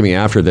they said to me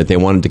after that they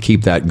wanted to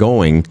keep that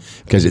going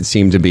because it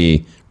seemed to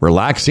be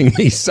relaxing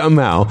me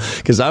somehow,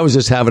 because I was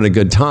just having a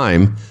good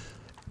time.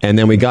 And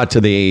then we got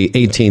to the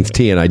 18th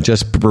tee, and I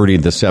just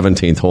birdied the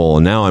 17th hole,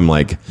 and now I'm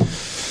like,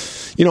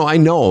 I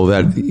know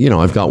that,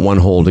 I've got one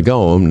hole to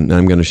go, and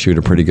I'm going to shoot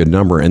a pretty good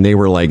number. And they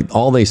were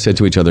all they said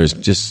to each other is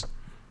just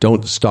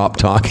don't stop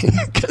talking,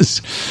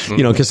 because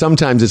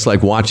sometimes it's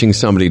like watching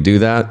somebody do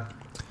that.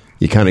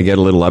 You kind of get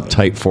a little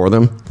uptight for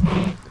them.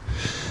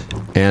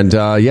 And,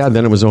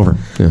 then it was over.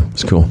 Yeah, it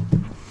was cool.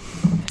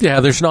 Yeah,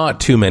 there's not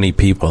too many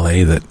people,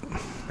 that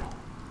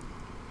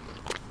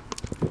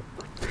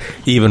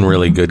even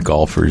really good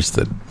golfers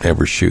that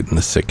ever shoot in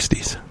the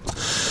 60s.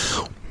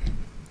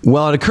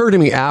 Well, it occurred to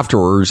me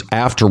afterwards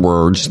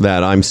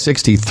that I'm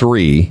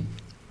 63,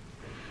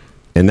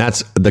 and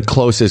that's the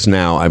closest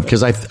now.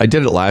 Because I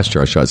did it last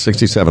year. I shot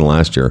 67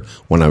 last year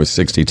when I was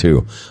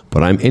 62,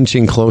 but I'm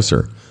inching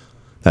closer.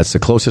 That's the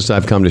closest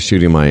I've come to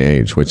shooting my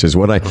age, which is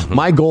what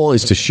my goal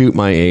is to shoot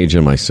my age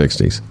in my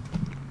 60s.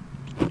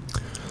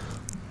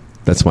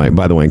 That's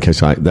by the way, in case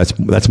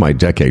that's my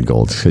decade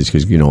goal,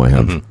 because I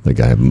have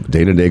I have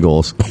day-to-day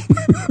goals.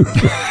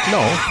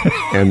 No,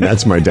 and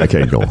that's my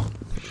decade goal.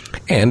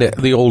 And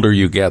the older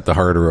you get, the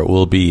harder it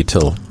will be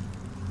to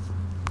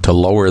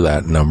lower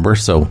that number.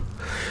 So,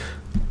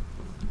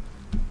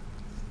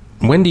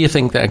 when do you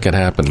think that could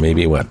happen?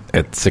 Maybe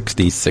at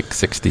 66,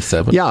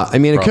 67? Yeah, I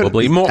mean,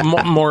 probably it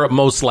could more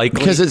most likely,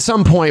 because at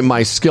some point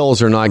my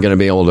skills are not going to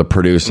be able to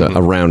produce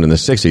a round in the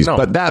 60s. No.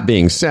 But that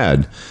being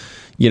said,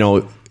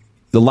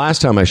 the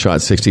last time I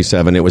shot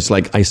 67, it was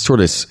not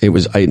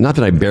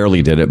that I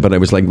barely did it, but it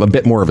was a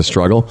bit more of a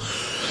struggle.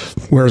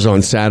 Whereas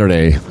on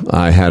Saturday,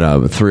 I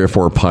had 3 or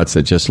 4 putts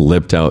that just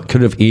lipped out.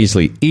 Could have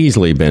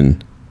easily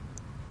been,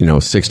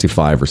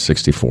 65 or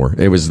 64.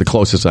 It was the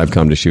closest I've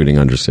come to shooting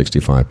under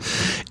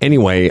 65.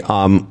 Anyway,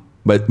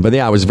 but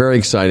yeah, it was very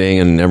exciting,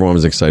 and everyone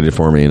was excited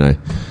for me,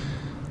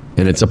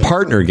 and it's a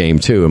partner game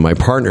too. And my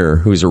partner,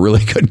 who's a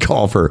really good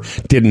golfer,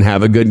 didn't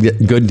have a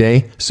good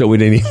day, so we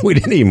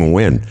didn't even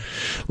win.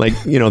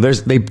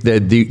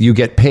 You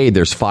get paid.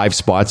 There's 5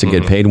 spots that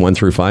get paid, 1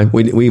 through 5.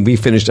 We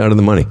finished out of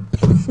the money.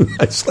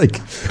 It's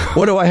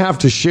what do I have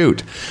to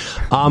shoot?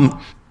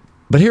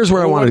 But here's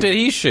where I wanted. What did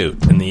he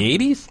shoot in the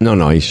 80s?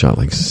 No, he shot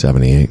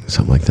 78,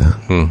 something like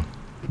that.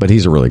 But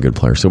he's a really good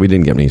player, so we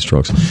didn't get any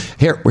strokes.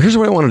 Here's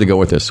where I wanted to go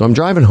with this. So I'm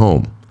driving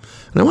home,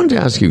 and I wanted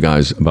to ask you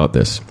guys about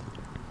this,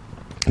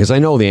 because I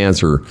know the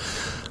answer,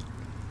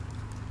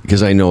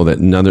 because I know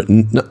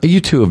that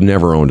you two have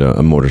never owned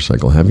a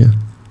motorcycle, have you?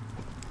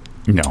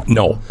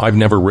 No, I've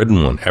never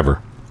ridden one ever.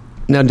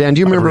 Now, Dan, do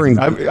you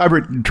remember? I've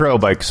ridden trail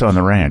bikes on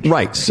the ranch.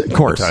 Right, of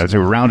course. I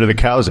were rounded the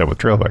cows out with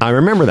trail bikes. I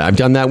remember that. I've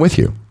done that with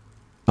you.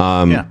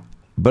 Yeah.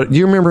 But do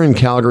you remember in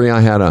Calgary,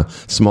 I had a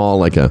small,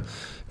 like a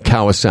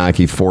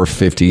Kawasaki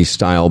 450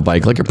 style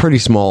bike, like a pretty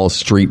small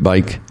street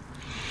bike.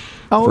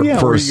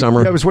 For a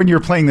summer. That was when you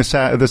were playing the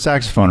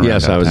saxophone.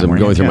 Yes, I was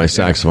going through my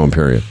saxophone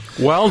period.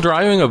 While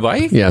driving a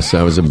bike? Yes,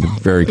 that was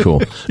very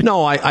cool.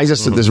 No, I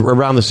just did this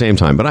around the same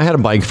time. But I had a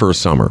bike for a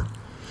summer.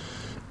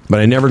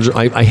 But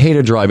I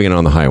hated driving it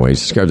on the highway. It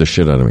scared the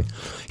shit out of me.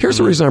 Here's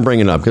the reason I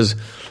bring it up, because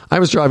I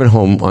was driving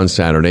home on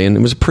Saturday, and it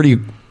was pretty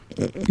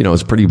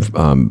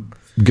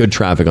good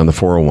traffic on the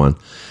 401.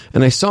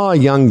 And I saw a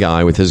young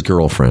guy with his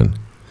girlfriend.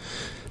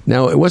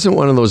 Now, it wasn't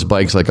one of those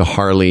bikes like a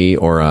Harley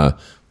or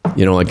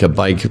like a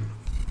bike.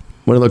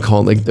 What are they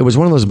called? Like, it was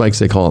one of those bikes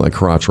they call it a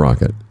crotch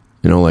rocket.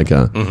 Like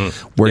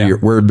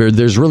where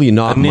there's really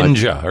not a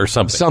ninja much, or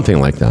something. Something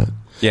like that.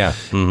 Yeah.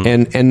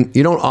 Mm-hmm. And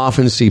you don't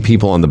often see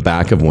people on the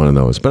back of one of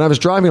those. But I was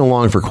driving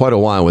along for quite a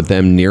while with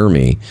them near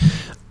me.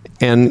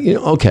 And,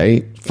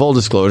 okay, full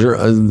disclosure,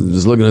 I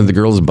was looking at the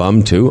girl's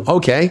bum too.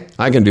 Okay,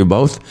 I can do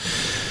both.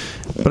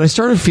 But I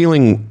started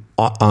feeling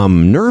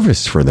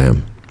nervous for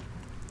them.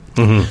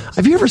 Mm-hmm.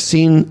 Have you ever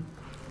seen,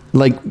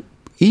 like,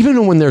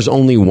 even when there's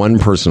only one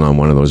person on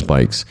one of those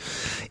bikes,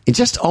 it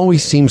just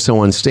always seems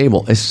so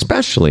unstable,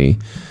 especially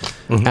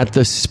at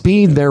the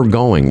speed they're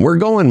going. We're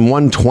going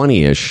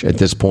 120-ish at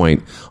this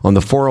point on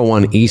the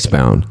 401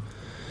 eastbound.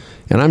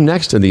 And I'm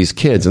next to these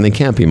kids, and they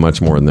can't be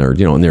much more than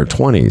in their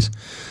 20s.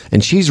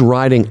 And she's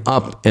riding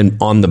up and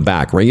on the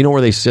back, right? You know where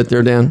they sit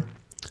there, Dan?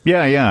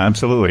 Yeah,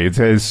 absolutely. It's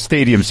a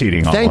stadium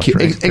seating. Thank you.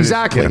 Right?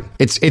 Exactly.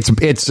 It's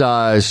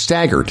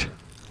staggered.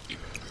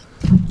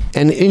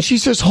 And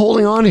she's just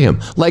holding on to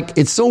him. Like,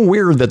 it's so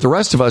weird that the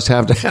rest of us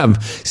have to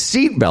have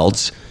seat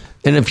belts,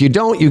 and if you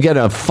don't, you get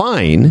a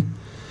fine.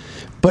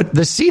 But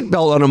the seat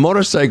belt on a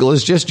motorcycle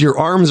is just your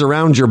arms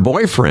around your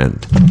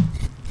boyfriend.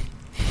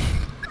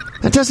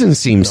 That doesn't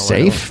seem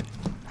safe.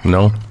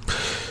 No.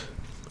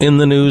 In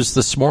the news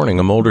this morning,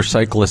 a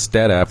motorcyclist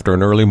dead after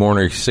an early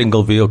morning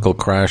single vehicle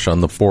crash on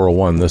the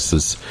 401. This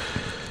is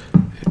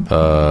in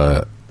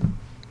the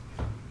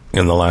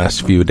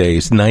last few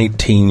days.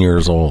 19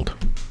 years old.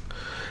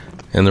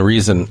 And the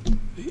reason,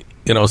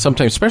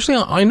 sometimes, especially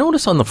I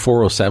notice on the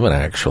 407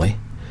 actually,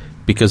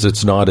 because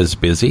it's not as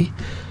busy,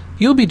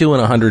 you'll be doing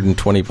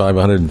 125,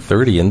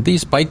 130, and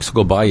these bikes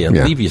go by you and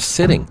leave you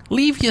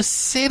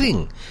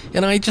sitting.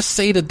 And I just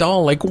say to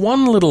Dahl, like,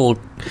 one little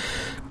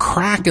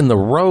crack in the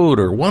road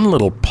or one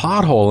little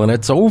pothole and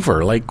it's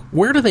over. Like,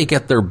 where do they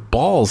get their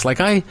balls? Like,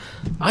 I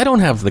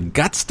don't have the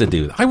guts to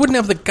do that. I wouldn't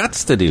have the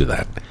guts to do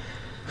that.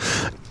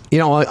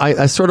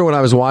 I sort of, when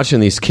I was watching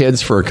these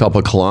kids for a couple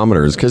of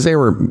kilometers, because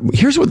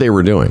here's what they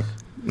were doing.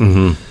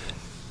 Mm-hmm.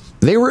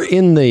 They were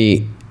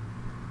the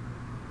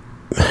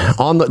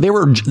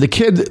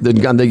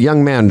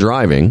young man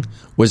driving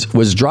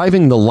was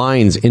driving the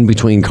lines in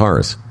between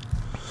cars.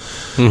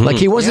 Mm-hmm. Like,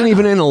 he wasn't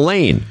even in a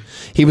lane.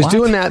 He was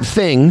doing that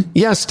thing.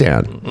 Yes,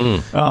 Dad.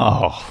 Mm.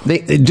 Oh. They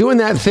doing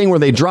that thing where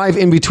they drive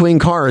in between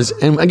cars.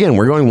 And again,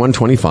 we're going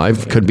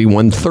 125, could be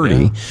 130.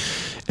 Yeah.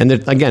 And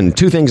again,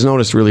 two things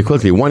noticed really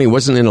quickly. One, he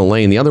wasn't in a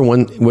lane. The other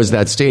one was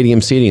that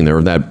stadium seating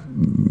there,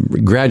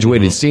 that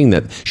graduated seating,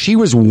 that she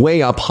was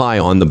way up high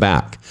on the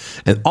back.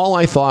 And all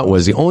I thought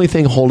was the only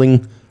thing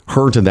holding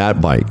her to that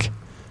bike.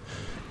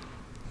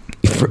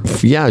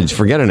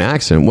 Forget an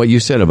accident. What you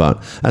said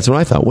about, that's what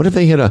I thought. What if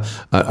they hit a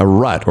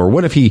rut? Or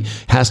what if he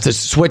has to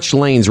switch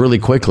lanes really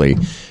quickly?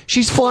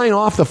 She's flying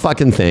off the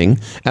fucking thing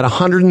at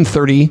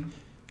 130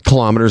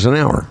 kilometers an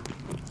hour.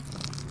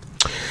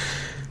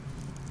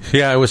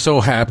 Yeah, I was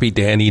so happy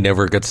Danny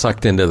never got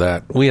sucked into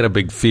that. We had a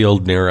big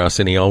field near us,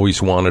 and he always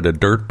wanted a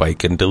dirt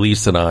bike. And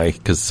Delise and I,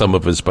 because some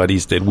of his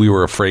buddies did, we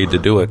were afraid to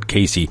do it.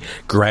 Casey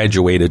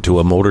graduated to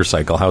a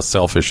motorcycle. How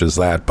selfish is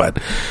that? But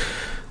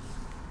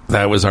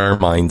that was our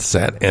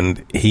mindset,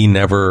 and he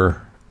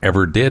never,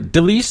 ever did.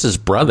 Delise's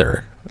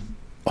brother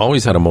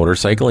always had a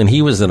motorcycle, and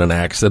he was in an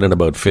accident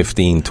about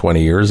 15,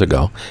 20 years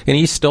ago, and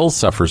he still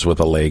suffers with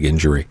a leg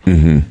injury.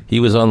 Mm-hmm. He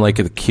was on like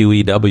a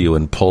QEW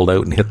and pulled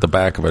out and hit the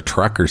back of a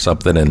truck or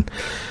something, and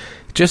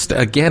just,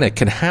 again, it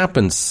can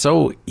happen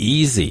so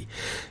easy.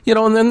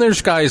 And then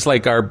there's guys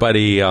like our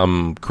buddy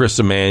Chris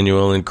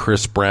Emmanuel and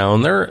Chris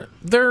Brown.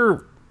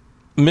 They're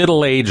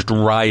middle-aged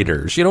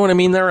riders. You know what I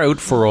mean? They're out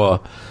for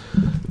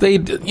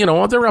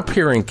they're up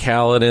here in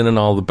Caledon and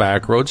all the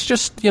back roads,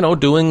 just,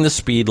 doing the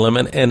speed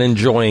limit and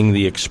enjoying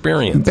the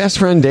experience. Best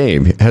friend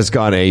Dave has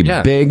got a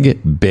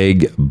big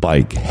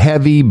bike,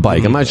 heavy bike.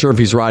 Mm-hmm. I'm not sure if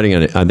he's riding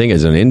I think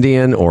it's an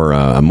Indian or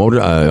a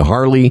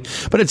Harley,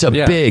 but it's a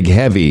big,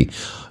 heavy,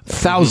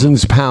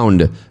 thousands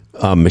pound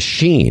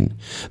machine.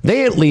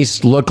 They at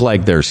least look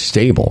like they're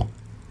stable.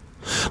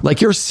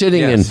 Like, you're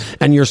sitting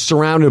and you're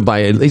surrounded by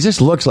it. It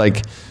just looks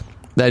like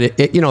that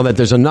that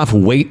there's enough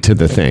weight to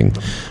the thing.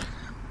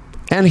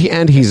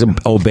 And he's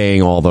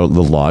obeying all the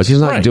laws.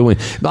 He's not doing.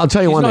 I'll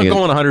tell you one thing. He's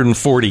not going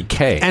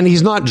 140K. And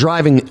he's not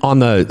driving on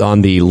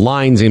the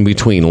lines in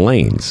between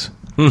lanes.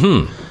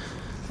 Mm-hmm.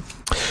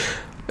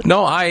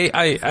 No,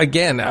 I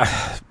again,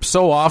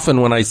 so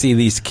often when I see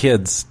these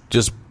kids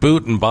just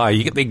booting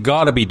by, they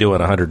got to be doing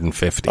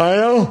 150. I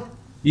know.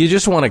 You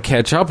just want to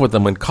catch up with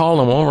them and call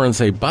them over and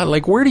say, "But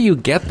like, where do you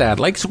get that?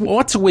 Like,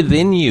 what's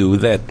within you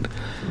that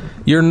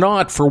you're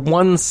not for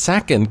 1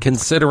 second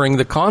considering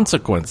the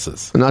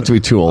consequences?" Not to be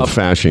too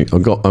old-fashioned.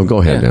 Go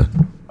ahead, yeah.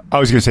 Dan. I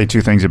was going to say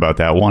two things about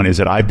that. One is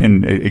that I've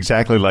been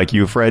exactly like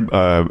you, Fred,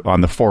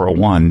 on the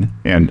 401,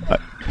 and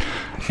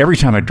every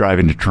time I drive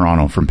into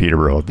Toronto from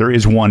Peterborough, there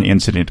is one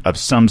incident of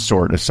some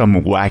sort, of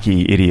some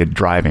wacky idiot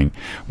driving.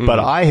 Mm-hmm. But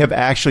I have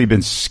actually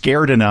been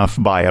scared enough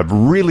by a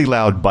really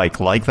loud bike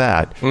like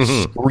that,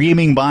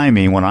 screaming by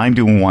me when I'm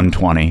doing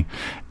 120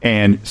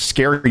 and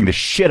scaring the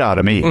shit out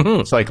of me.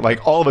 Mm-hmm. It's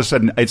like all of a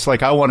sudden, it's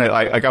like I want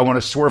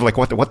to swerve, like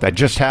what that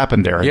just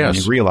happened there. Yes.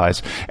 And you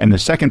realize. And the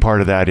second part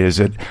of that is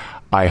that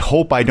I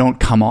hope I don't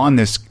come on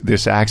this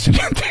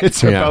accident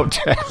that's about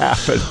to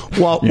happen.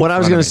 Well, what I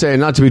was going to say,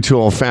 not to be too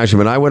old-fashioned,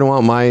 but I wouldn't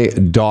want my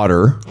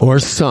daughter or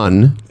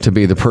son to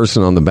be the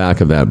person on the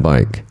back of that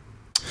bike.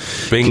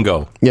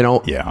 Bingo.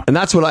 Yeah. And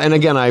that's what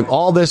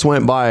all this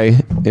went by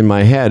in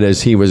my head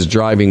as he was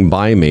driving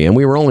by me, and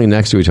we were only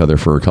next to each other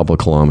for a couple of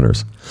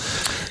kilometers.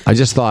 I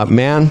just thought,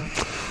 man,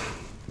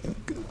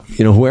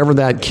 whoever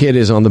that kid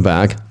is on the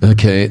back,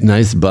 okay,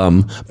 nice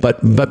bum, but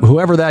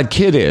whoever that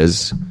kid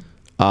is,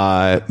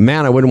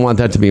 man, I wouldn't want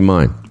that to be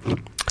mine.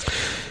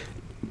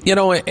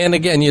 And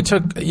again,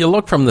 you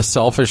look from the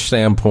selfish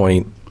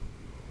standpoint.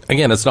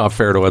 Again, it's not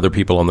fair to other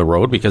people on the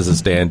road because,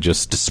 as Dan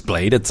just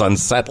displayed, it's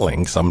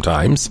unsettling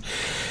sometimes.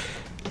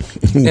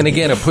 And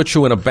again, it puts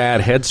you in a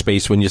bad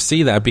headspace when you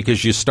see that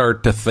because you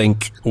start to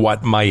think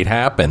what might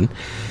happen.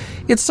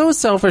 It's so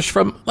selfish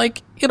from,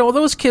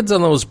 those kids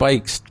on those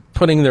bikes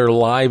putting their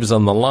lives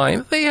on the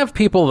line. They have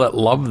people that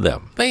love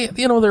them. They,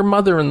 their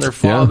mother and their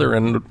father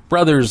and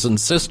brothers and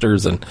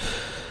sisters. And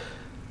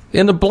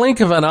in the blink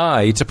of an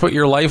eye, to put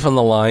your life on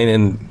the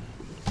line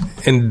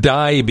and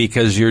die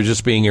because you're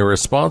just being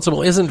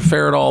irresponsible isn't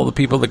fair to all the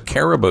people that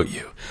care about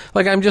you.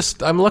 Like, I'm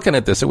looking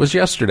at this. It was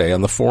yesterday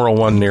on the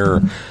 401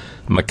 near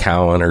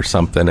McCowan or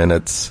something,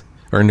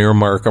 or near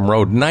Markham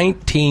Road.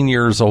 19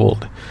 years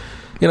old.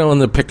 In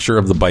the picture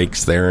of the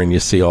bikes there, and you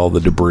see all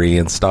the debris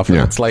and stuff, and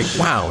it's like,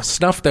 wow,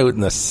 snuffed out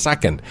in a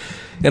second.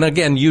 And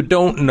again, you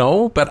don't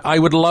know, but I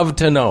would love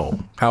to know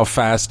how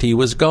fast he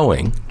was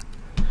going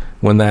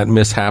when that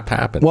mishap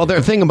happened. Well,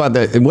 the thing about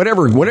that,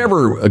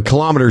 whatever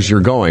kilometers you're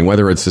going,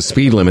 whether it's the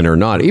speed limit or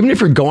not, even if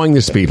you're going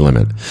the speed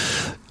limit,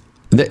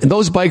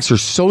 those bikes are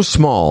so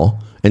small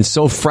and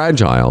so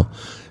fragile.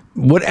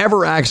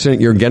 Whatever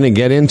accident you're going to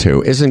get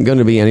into isn't going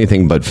to be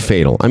anything but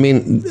fatal. I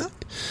mean,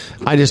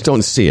 I just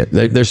don't see it.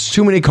 There's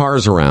too many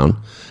cars around,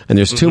 and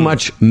there's too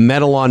much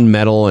metal on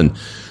metal and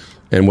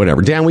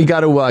whatever. Dan, we got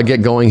to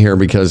get going here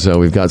because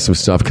we've got some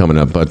stuff coming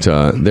up. But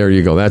there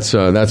you go.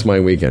 That's my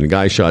weekend. A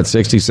guy shot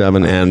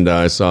 67, and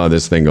I saw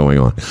this thing going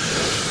on.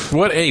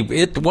 What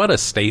a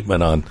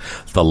statement on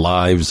the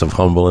lives of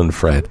Humble and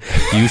Fred.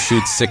 You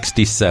shoot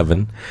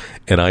 67,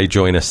 and I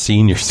join a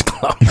seniors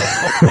club.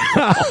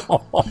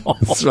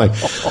 That's right.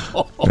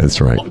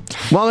 That's right.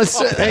 Well,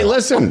 hey,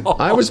 listen.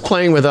 I was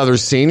playing with other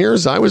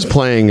seniors. I was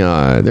playing.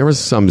 There was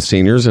some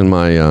seniors in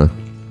my.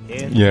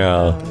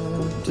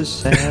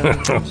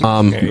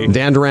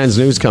 Dan Duran's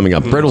news coming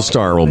up.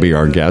 Brittlestar will be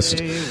our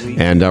guest,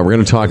 and we're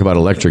going to talk about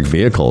electric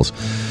vehicles.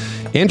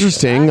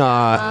 Interesting,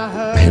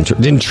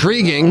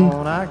 intriguing.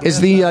 Is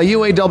the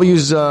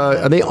UAWs,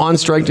 are they on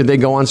strike? Did they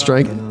go on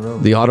strike?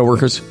 The auto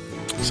workers?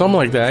 Something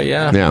like that,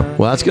 yeah. Yeah,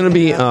 well, that's going to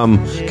be,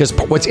 because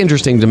what's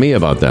interesting to me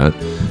about that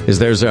is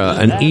there's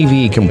an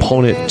EV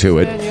component to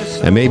it,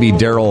 and maybe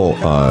Daryl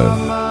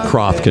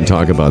Croft can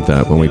talk about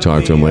that when we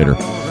talk to him later.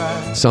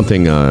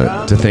 Something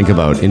to think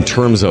about in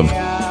terms of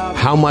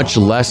how much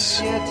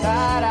less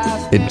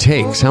it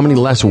takes, how many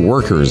less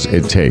workers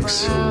it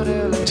takes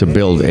to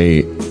build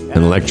an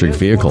electric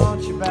vehicle.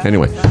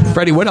 Anyway,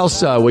 Freddie, what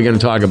else are we going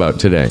to talk about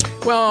today?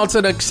 Well, it's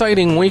an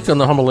exciting week on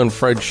the Humble and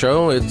Fred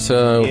Show. It's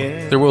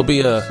there will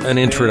be an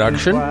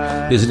introduction.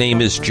 His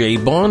name is Jay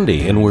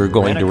Bondi, and we're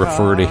going to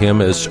refer to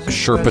him as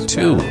Sherpa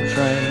 2.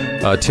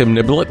 Tim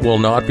Niblett will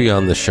not be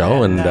on the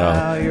show, and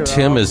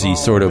Tim, as he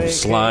sort of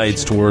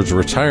slides towards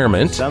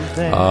retirement,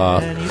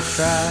 that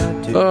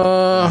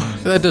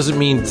doesn't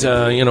mean,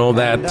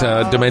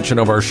 that dimension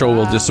of our show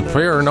will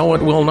disappear. No,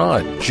 it will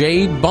not.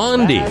 Jay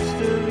Bondi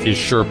is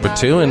Sherpa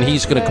 2, and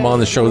he's going to come on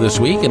the show this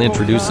week and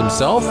introduce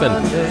himself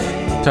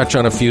and touch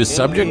on a few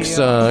subjects,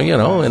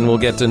 and we'll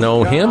get to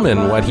know him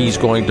and what he's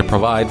going to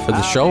provide for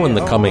the show in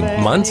the coming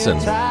months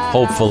and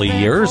hopefully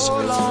years.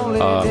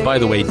 By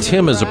the way,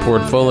 Tim is a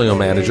portfolio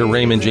manager.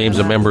 Raymond James,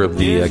 a member of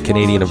the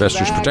Canadian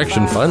Investors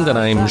Protection Fund, and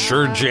I'm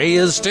sure Jay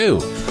is too.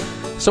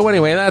 So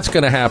anyway, that's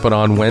going to happen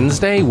on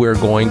Wednesday. We're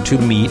going to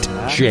meet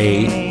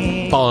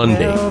Jay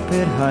Bondi,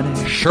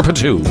 Sherpa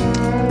 2.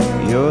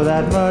 You're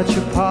that much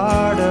a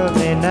part of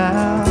me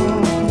now.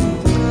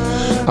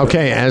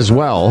 Okay, as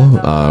well,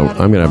 I'm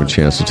going to have a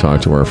chance to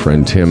talk to our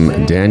friend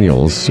Tim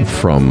Daniels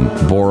from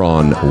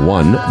Boron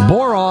 1.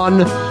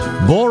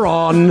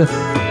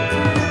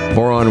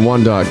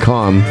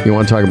 Boron1.com. You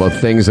want to talk about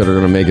things that are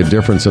going to make a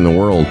difference in the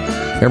world.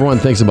 Everyone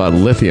thinks about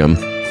lithium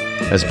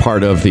as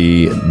part of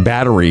the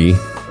battery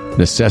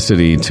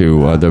necessity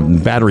to the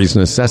batteries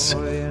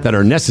that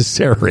are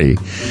necessary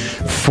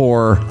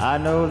for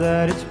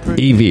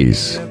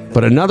EVs.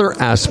 But another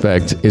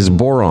aspect is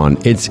boron.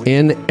 It's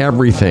in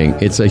everything.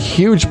 It's a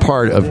huge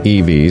part of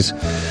EVs.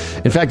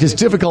 In fact, it's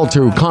difficult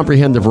to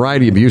comprehend the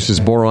variety of uses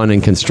boron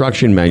in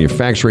construction,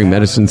 manufacturing,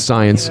 medicine,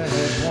 science,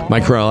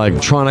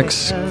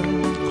 microelectronics.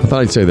 I thought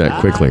I'd say that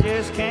quickly.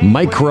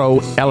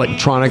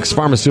 Microelectronics,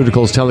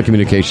 pharmaceuticals,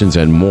 telecommunications,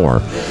 and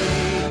more.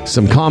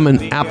 Some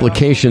common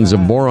applications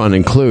of boron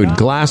include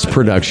glass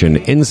production,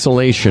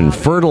 insulation,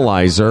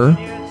 fertilizer,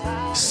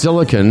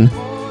 silicon,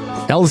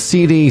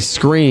 LCD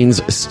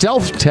screens,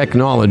 stealth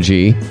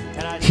technology,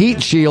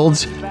 heat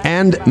shields,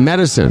 and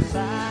medicine.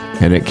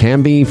 And it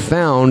can be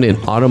found in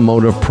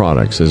automotive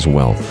products as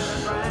well.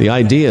 The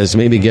idea is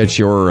maybe get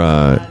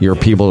your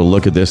people to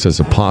look at this as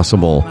a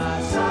possible,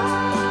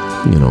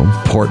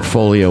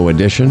 portfolio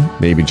addition.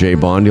 Maybe Jay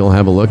Bond, you'll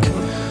have a look.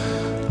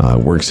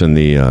 Works in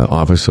the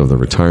office of the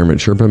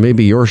retirement Sherpa.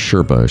 Maybe your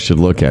Sherpa should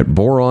look at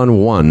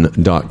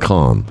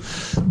boron1.com.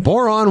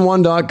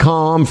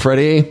 Boron1.com,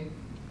 Freddie.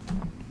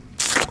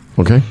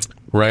 Okay.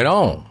 Right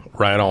on.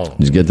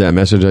 Did you get that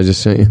message I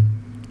just sent you?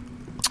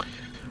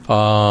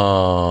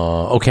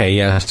 Okay,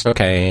 yes,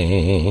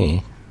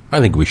 okay. I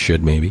think we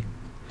should, maybe.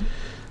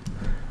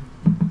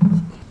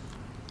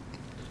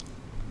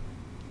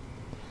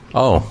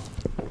 Oh.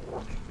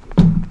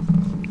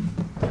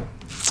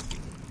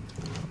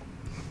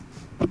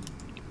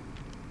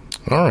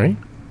 All right.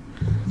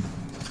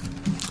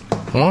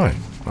 Why?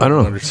 I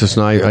don't know. It's just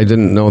I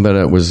didn't know that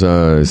it was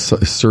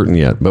certain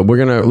yet. But we're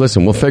going to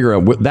listen. We'll figure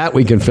out that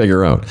we can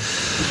figure out.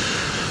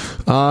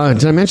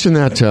 Did I mention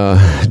that?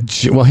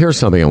 Well, here's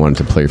something I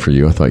wanted to play for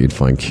you. I thought you'd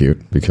find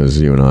cute because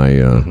you and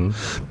I.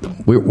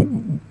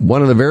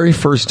 One of the very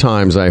first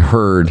times I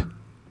heard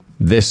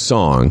this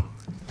song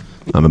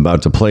I'm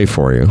about to play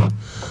for you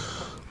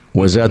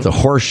was at the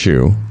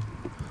Horseshoe.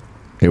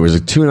 It was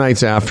 2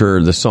 nights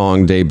after the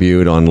song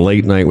debuted on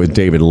Late Night with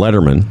David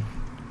Letterman.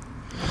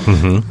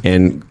 Mm-hmm.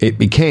 And it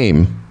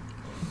became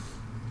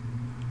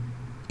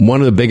one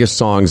of the biggest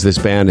songs this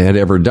band had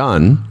ever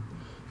done,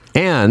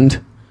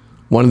 and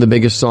one of the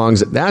biggest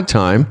songs at that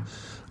time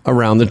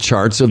around the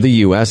charts of the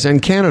U.S.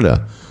 and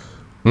Canada.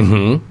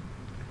 Mm-hmm.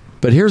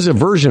 But here's a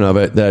version of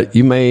it that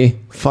you may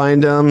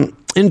find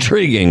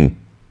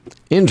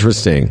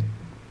interesting.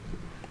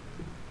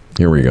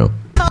 Here we go.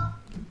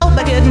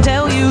 I couldn't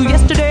tell you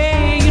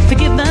yesterday you'd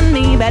forgiven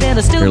me, but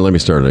it'll still. Here, let me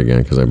start it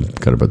again because I've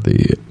got about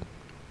the.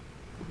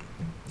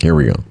 Here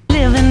we go.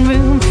 Living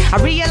room.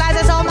 I realize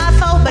it's all my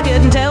fault, but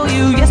couldn't tell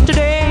you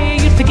yesterday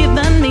you'd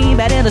forgiven me,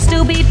 but it'll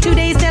still be 2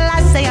 days till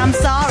I say I'm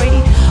sorry.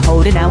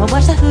 Hold it now and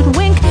watch the hood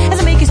wink as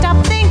I make you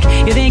stop think.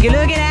 You think you're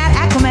looking at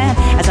Aquaman.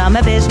 I saw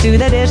my bitch do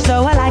the dish,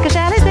 so I like a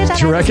Shelley's bitch.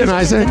 Do you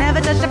recognize it? I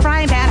never touched a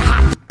frying pan.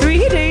 Hot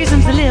 3 days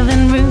since the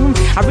living room.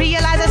 I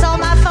realize it's all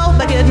my fault,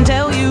 but couldn't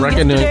tell you.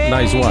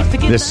 Recognize what?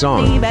 This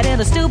song. But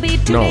it'll still be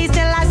 2 days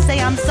till I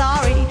say I'm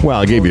sorry. Well,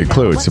 I gave you a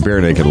clue. It's the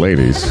Bare Naked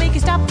Ladies. Make you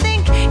stop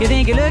think. You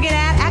think you're looking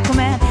at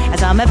Aquaman. I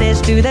saw my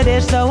bitch do the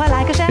dish, so I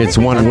like a Shelley's. It's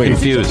 1 week.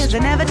 Confused. I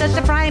never touched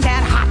a frying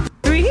pan. Hot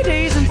 3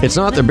 days. It's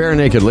not the Bare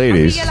Naked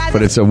Ladies,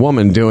 but it's a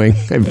woman doing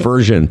a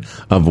version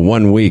of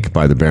 1 Week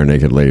by the Bare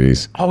Naked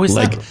Ladies. Oh, is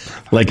like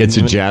it's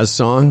a jazz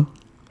song?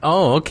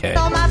 Oh, okay.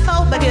 All my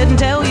fault, but couldn't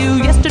tell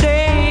you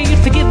yesterday you'd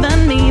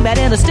forgiven me, but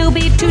it'll still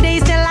be 2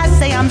 days till I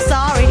say I'm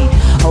sorry.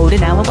 Hold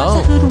it now and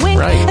watch the hood wink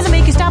as I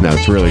make you stop.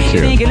 That's really cute.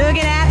 You think you're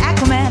looking at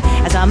Aquaman.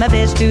 I saw my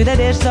bitch do the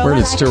dish, so where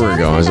did Stuart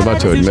go? I was about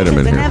to admit him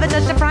in here. Never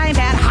touched a frying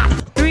pan. Hot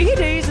 3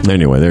 days.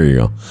 Anyway, there you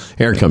go.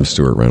 Here comes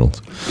Stuart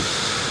Reynolds.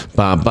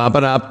 Bop, bop,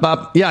 bop,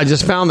 bop. Yeah, I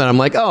just found that. I'm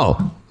like,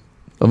 oh,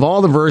 of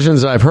all the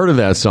versions I've heard of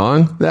that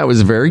song, that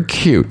was very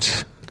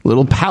cute.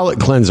 Little palate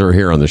cleanser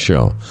here on the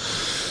show.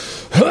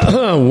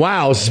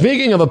 Wow.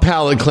 Speaking of a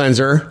palate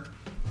cleanser,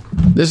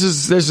 this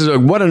is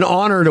what an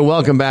honor to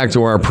welcome back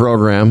to our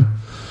program.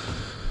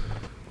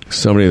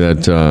 Somebody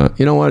that,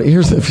 you know what,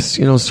 here's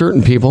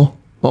certain people,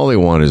 all they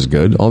want is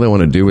good. All they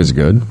want to do is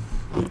good.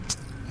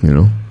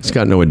 It's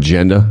got no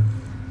agenda.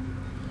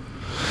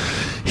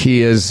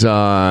 He is,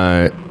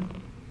 I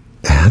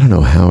don't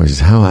know how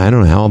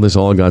this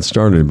all got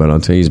started, but I'll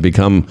tell you, he's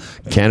become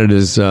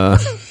Canada's,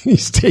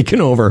 he's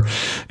taken over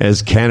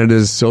as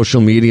Canada's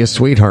social media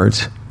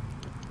sweetheart.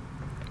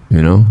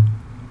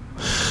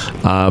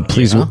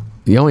 Please,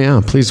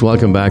 please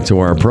welcome back to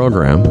our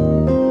program.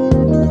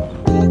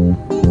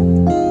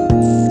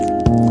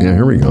 Yeah,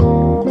 here we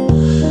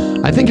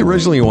go. I think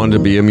originally he wanted to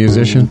be a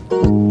musician.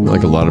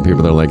 Like a lot of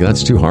people, they're like,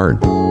 that's too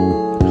hard.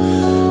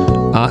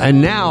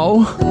 And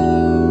now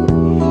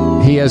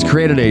He has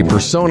created a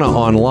persona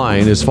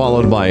online, is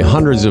followed by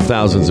hundreds of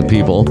thousands of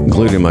people,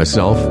 including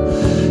myself,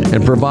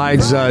 and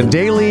provides a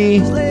daily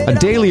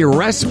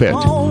respite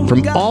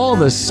from all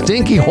the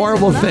stinky,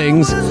 horrible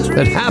things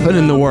that happen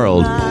in the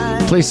world.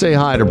 Please say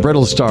hi to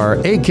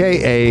Brittlestar,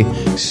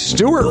 a.k.a.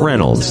 Stuart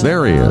Reynolds.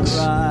 There he is.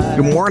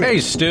 Good morning. Hey,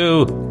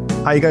 Stu.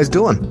 How you guys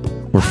doing?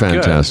 We're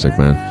fantastic,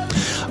 man.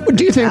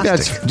 Do you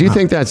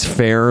think that's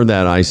fair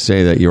that I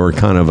say that you're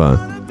kind of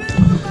a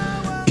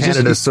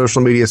Canada's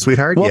social media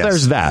sweetheart? Well, yes.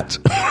 There's that.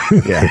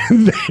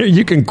 Yeah.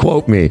 You can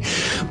quote me.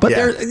 But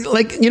there,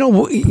 like,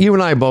 you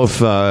and I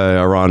both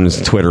are on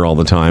Twitter all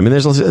the time, and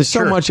there's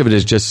so much of it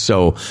is just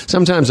so.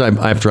 Sometimes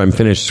after I'm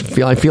finished,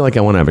 I feel like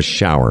I want to have a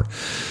shower.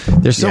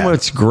 There's so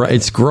much.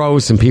 It's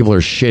gross, and people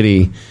are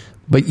shitty.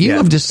 But you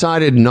have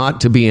decided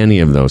not to be any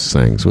of those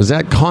things. Was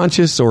that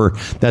conscious, or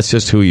that's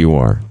just who you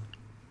are?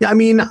 Yeah, I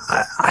mean,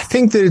 I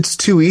think that it's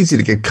too easy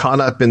to get caught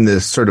up in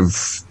this sort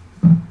of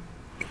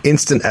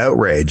instant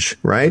outrage,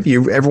 right?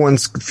 Everyone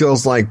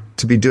feels like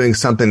to be doing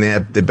something,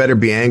 they better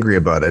be angry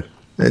about it.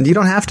 And you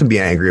don't have to be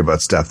angry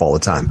about stuff all the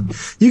time.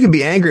 You can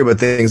be angry about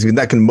things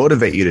that can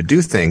motivate you to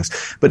do things.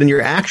 But in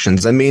your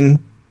actions, I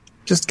mean,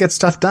 just get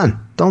stuff done.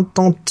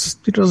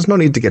 There's no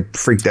need to get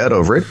freaked out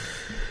over it.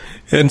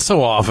 And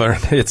so often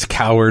it's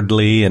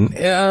cowardly. And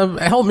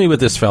help me with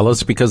this,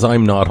 fellas, because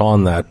I'm not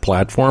on that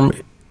platform.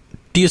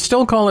 Do you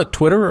still call it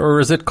Twitter, or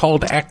is it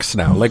called X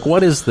now? Like,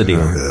 what is the deal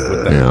with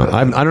that? Yeah,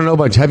 I don't know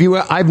about you. Have you?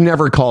 I've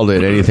never called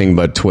it anything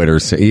but Twitter,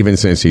 even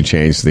since he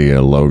changed the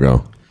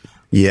logo.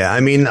 Yeah, I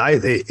mean, I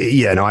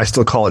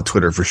still call it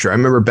Twitter for sure. I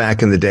remember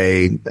back in the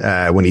day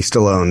when he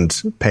still owned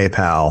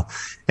PayPal,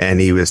 and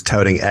he was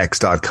touting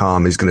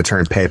X.com. He's going to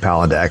turn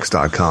PayPal into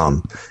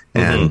X.com.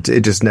 And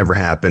it just never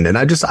happened. And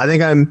I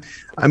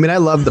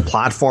love the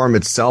platform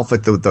itself.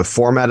 Like the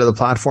format of the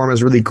platform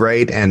is really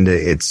great. And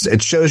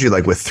it shows you,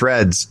 like with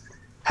Threads,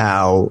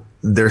 how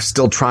they're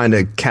still trying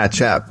to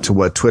catch up to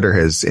what Twitter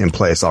has in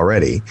place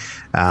already.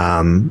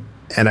 And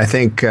I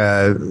think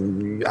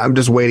I'm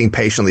just waiting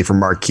patiently for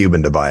Mark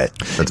Cuban to buy it.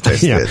 That's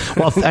basically it.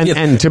 Well,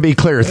 and to be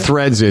clear,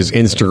 Threads is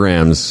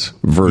Instagram's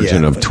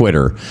version of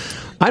Twitter.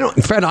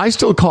 Fred, I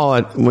still call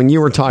it, when you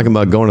were talking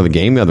about going to the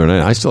game the other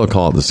night, I still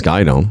call it the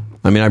Sky Dome.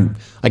 I mean,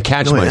 I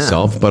catch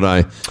myself, but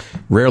I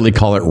rarely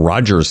call it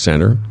Rogers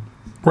Center.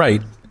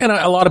 Right. And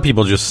a lot of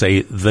people just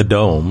say the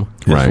Dome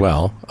as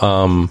well.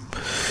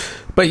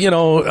 But,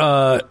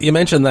 you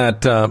mentioned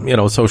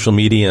that, social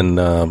media and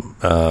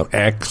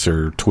X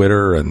or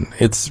Twitter, and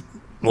it's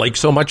like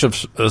so much of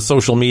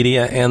social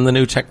media and the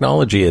new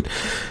technology.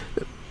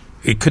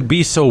 It could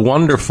be so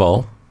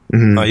wonderful,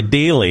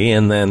 ideally,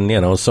 and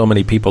then, so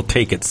many people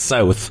take it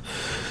south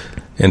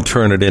and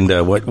turn it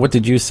into, what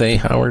did you say,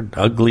 Howard?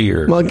 Ugly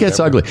or... Well, it gets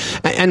ugly.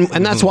 And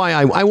that's why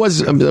I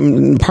was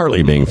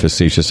partly being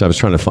facetious. I was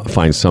trying to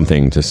find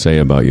something to say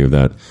about you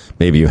that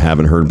maybe you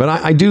haven't heard. But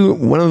I do...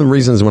 One of the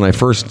reasons when I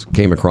first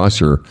came across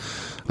your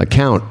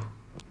account,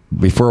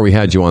 before we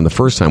had you on the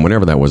first time,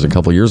 whenever that was, a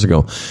couple of years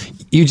ago,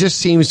 you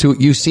seem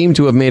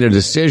to have made a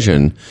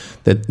decision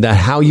that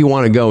how you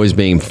want to go is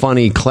being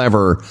funny,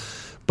 clever,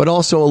 but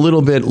also a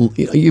little bit,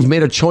 you've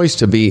made a choice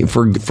to be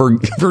for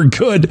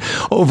good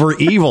over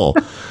evil.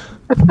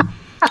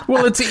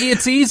 Well,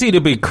 it's easy to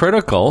be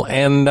critical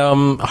and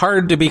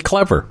hard to be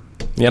clever,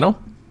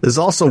 There's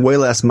also way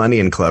less money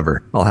in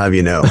clever, I'll have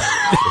you know.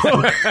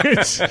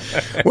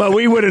 Well,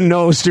 we wouldn't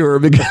know, Stuart,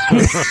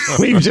 because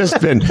we've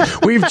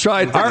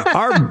tried.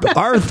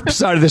 Our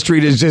side of the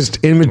street is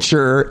just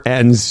immature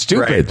and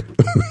stupid.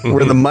 Right.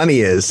 Where the money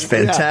is,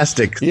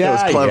 fantastic. Yeah.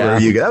 That was clever.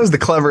 Yeah. That was the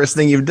cleverest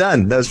thing you've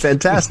done. That was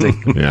fantastic.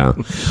 Yeah.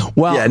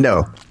 Well, yeah,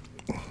 no.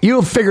 You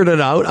have figured it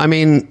out. I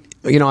mean,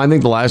 I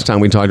think the last time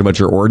we talked about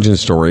your origin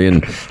story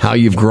and how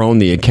you've grown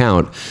the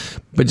account.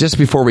 But just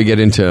before we get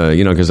into,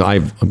 because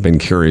I've been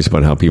curious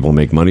about how people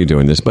make money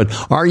doing this, but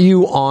are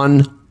you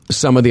on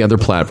some of the other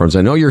platforms?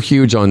 I know you're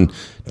huge on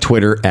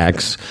Twitter,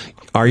 X.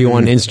 Are you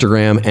on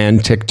Instagram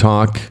and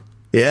TikTok?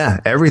 Yeah,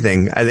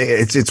 everything. I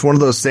think it's one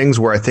of those things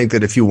where I think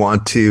that if you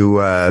want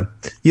to,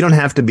 you don't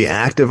have to be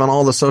active on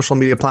all the social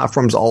media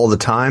platforms all the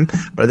time,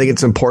 but I think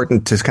it's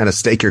important to kind of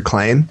stake your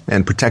claim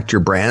and protect your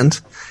brand.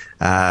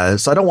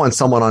 So I don't want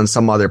someone on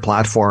some other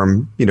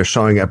platform,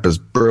 showing up as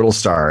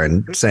Brittlestar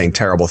and saying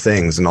terrible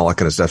things and all that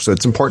kind of stuff. So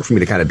it's important for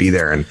me to kind of be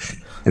there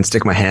and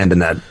stick my hand in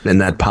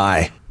that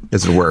pie,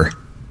 as it were.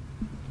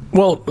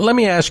 Well, let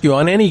me ask you,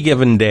 on any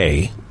given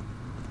day,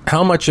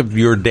 how much of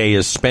your day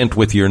is spent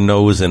with your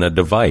nose in a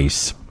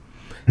device?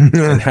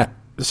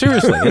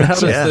 Seriously,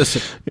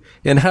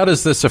 and how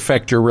does this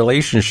affect your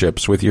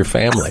relationships with your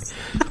family?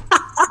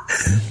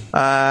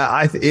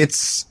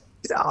 It's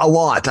a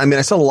lot. I mean,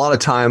 I spend a lot of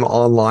time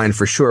online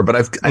for sure, but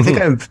I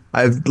think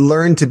I've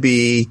learned to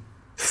be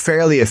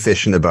fairly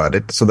efficient about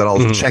it, so that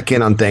I'll check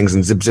in on things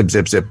and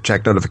zip,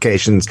 check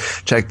notifications,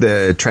 check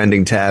the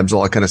trending tabs,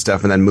 all that kind of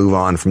stuff, and then move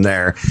on from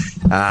there.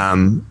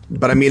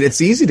 But I mean,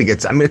 it's easy to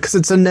get. Because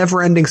it's a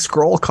never-ending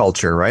scroll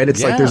culture, right?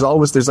 It's like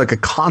there's like a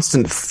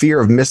constant fear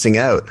of missing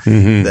out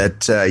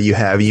that you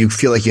have. You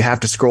feel like you have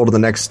to scroll to the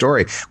next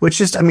story, which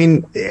just, I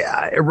mean,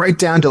 right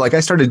down to like I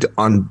started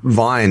on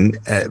Vine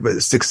at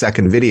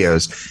 6-second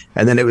videos,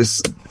 and then it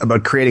was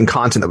about creating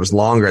content that was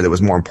longer, that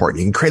was more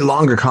important. You can create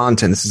longer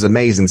content. This is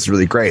amazing. This is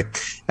really great.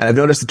 And I've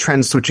noticed the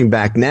trend switching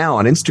back now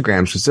on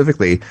Instagram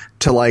specifically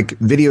to like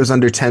videos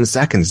under 10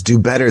 seconds do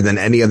better than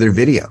any other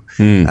video.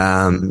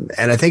 And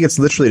I think it's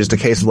literally just a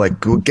case of like,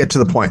 get to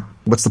the point.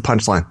 What's the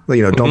punchline?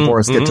 You know, don't bore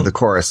us, get to the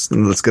chorus,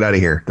 and let's get out of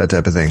here. That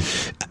type of thing.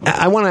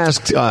 I want to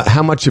ask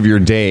how much of your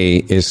day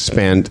is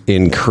spent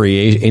in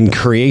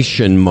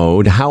creation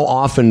mode? How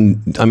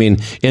often, I mean,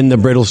 in the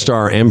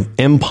Brittlestar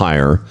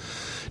empire,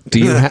 do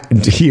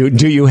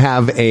you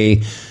have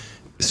a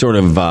sort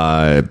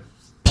of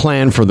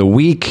plan for the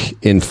week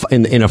in a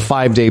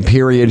 5-day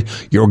period?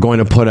 You're going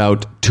to put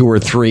out 2 or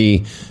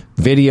 3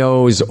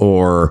 videos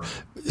or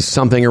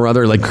something or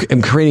other, like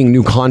creating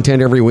new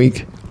content every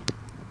week?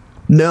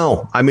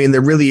 No, I mean, there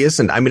really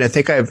isn't. I mean, I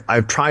think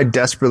I've tried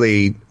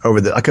desperately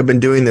I've been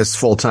doing this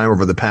full time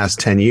over the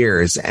past 10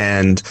 years,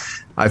 and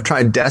I've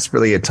tried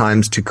desperately at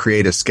times to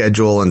create a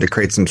schedule and to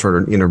create some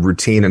sort of, you know,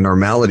 routine and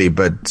normalcy,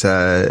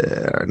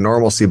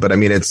 but I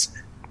mean,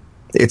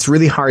 it's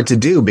really hard to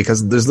do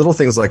because there's little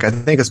things like, I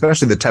think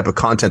especially the type of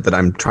content that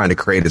I'm trying to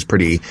create is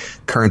pretty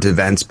current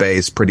events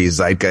based, pretty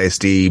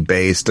zeitgeisty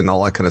based and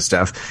all that kind of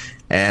stuff.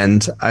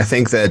 And I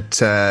think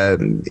that,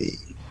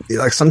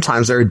 like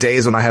sometimes there are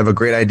days when I have a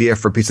great idea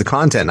for a piece of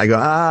content and I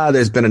go,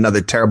 there's been another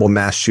terrible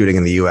mass shooting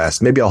in the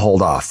US. Maybe I'll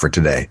hold off for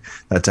today.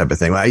 That type of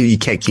thing. Well, you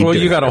can't keep. Well,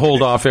 you got to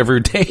hold off every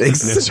day.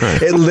 That's right.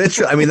 It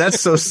literally, I mean, that's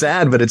so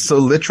sad, but it's so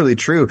literally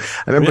true.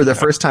 I remember the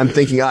first time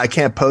thinking, I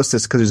can't post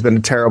this because there's been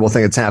a terrible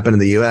thing that's happened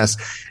in the US.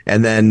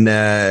 And then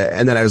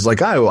I was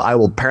like, I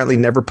will apparently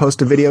never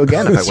post a video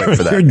again if I wait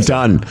for that. You're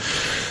done.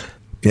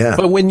 Yeah.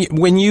 But when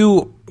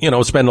you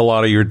spend a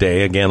lot of your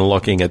day again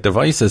looking at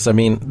devices, I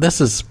mean,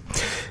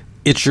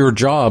 it's your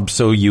job,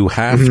 so you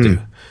have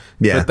to.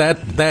 Yeah.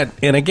 But that,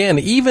 and again,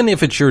 even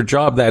if it's your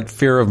job, that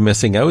fear of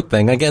missing out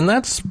thing, again,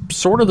 that's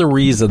sort of the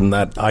reason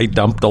that I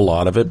dumped a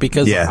lot of it,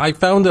 because I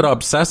found it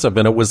obsessive,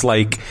 and it was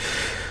like,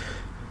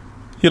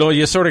 you know,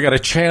 you sort of got to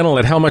channel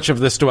it. How much of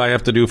this do I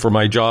have to do for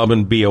my job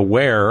and be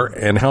aware?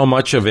 And how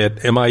much of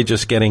it am I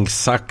just getting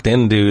sucked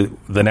into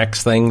the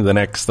next thing, the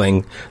next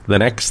thing, the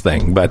next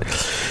thing? But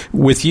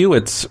with you,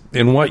 it's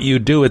in what you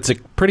do, it's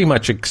pretty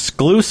much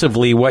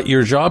exclusively what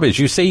your job is.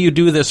 You say you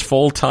do this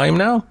full time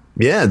now?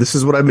 Yeah, this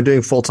is what I've been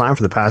doing full time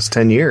for the past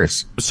 10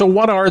 years. So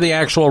what are the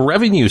actual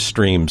revenue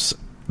streams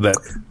that?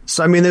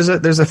 So, I mean,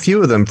 there's a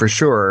few of them for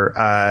sure.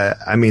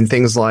 I mean,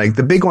 things like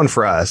the big one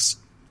for us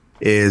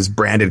is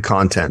branded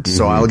content.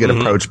 So I'll get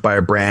approached by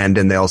a brand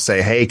and they'll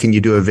say, hey, can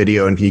you do a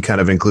video and can you kind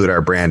of include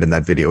our brand in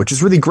that video, which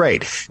is really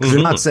great because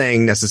they're not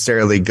saying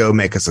necessarily go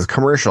make us a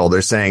commercial.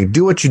 They're saying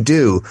do what you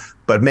do,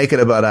 but make it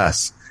about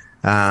us.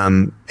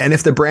 And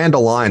if the brand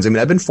aligns, I mean,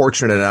 I've been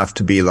fortunate enough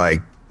to be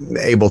like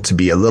able to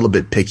be a little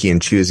bit picky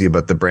and choosy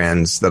about the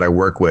brands that I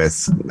work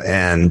with.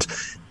 And,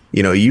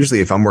 you know, usually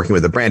if I'm working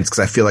with a brand, it's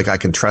because I feel like I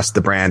can trust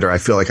the brand or I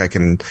feel like I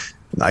can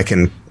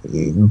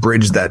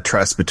bridge that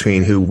trust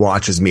between who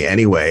watches me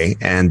anyway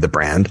and the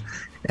brand.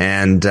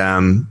 And,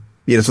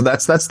 you know, so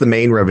that's the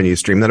main revenue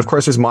stream. Then of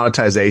course there's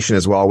monetization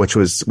as well, which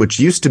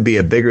used to be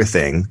a bigger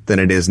thing than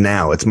it is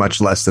now. It's much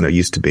less than it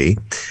used to be.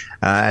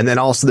 And then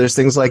also there's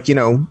things like, you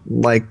know,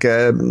 like,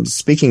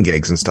 speaking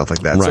gigs and stuff like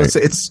that. Right. So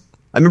it's,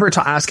 I remember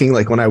asking,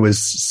 like, when I was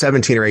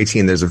 17 or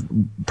 18, there's a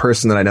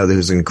person that I know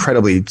who's an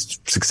incredibly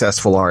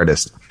successful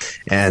artist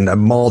and a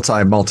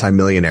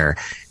multi-millionaire.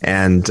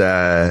 And,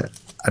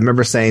 I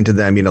remember saying to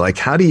them, you know, like,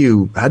 how do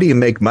you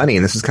make money?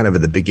 And this is kind of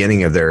at the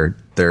beginning of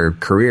their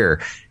career.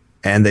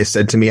 And they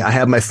said to me, I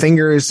have my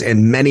fingers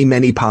in many,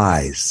 many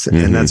pies.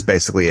 And that's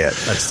basically it.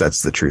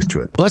 That's the truth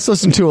to it. Let's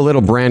listen to a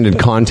little branded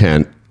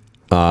content.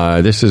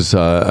 This is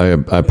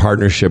a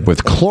partnership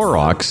with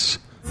Clorox.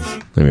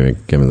 Let me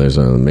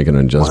make an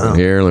adjustment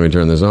here. Let me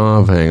turn this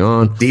off. Hang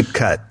on. Deep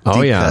cut.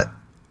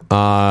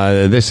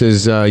 This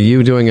is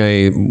you doing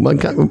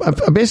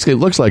basically it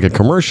looks like a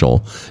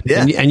commercial.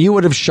 Yeah. And you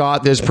would have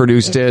shot this,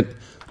 produced it,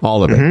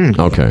 all of it.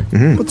 Okay.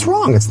 What's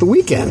wrong? It's the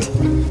weekend.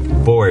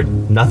 Bored.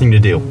 Nothing to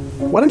do.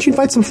 Why don't you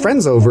invite some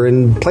friends over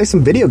and play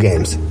some video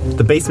games?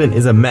 The basement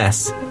is a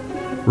mess.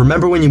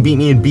 Remember when you beat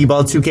me in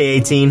B-Ball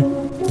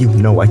 2K18? You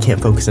know I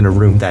can't focus in a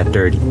room that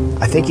dirty.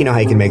 I think you know how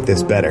you can make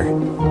this better.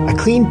 A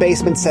clean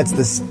basement sets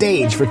the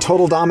stage for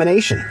total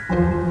domination.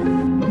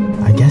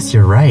 I guess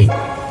you're right.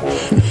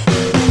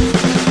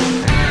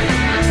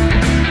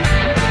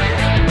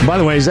 By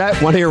the way, is that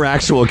one of your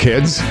actual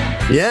kids?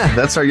 Yeah,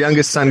 that's our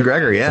youngest son,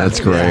 Gregor. Yeah, that's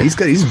great. Yeah,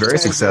 he's very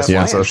successful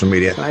on social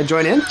media. Can I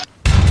join in?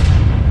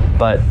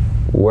 But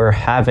we're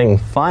having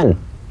fun.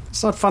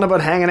 It's not fun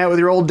about hanging out with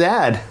your old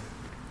dad.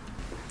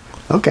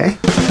 Okay.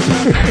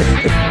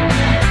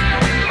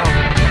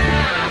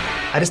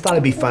 I just thought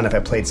it'd be fun if I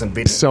played some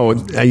video. So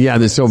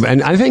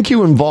and I think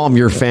you involve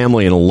your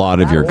family in a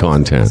lot of your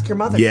content. Ask your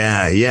mother.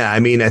 Yeah. I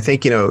mean, I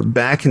think,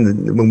 back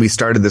when we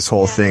started this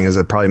whole thing, as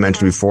I probably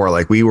mentioned before,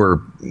 like we were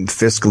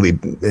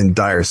fiscally in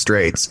dire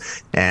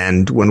straits.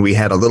 And when we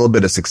had a little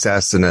bit of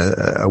success and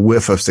a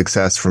whiff of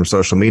success from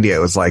social media, it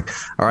was like,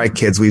 all right,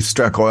 kids, we've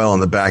struck oil in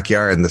the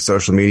backyard in the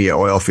social media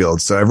oil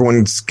fields. So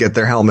everyone get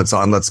their helmets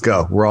on. Let's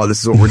go.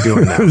 This is what we're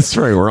doing now. That's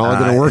right. We're all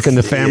going to work in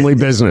the family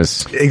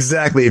business.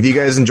 Exactly. If you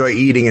guys enjoy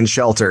eating and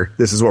shelter,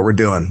 this is what we're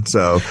doing.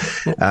 So,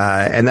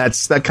 and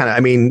that's that kind of, I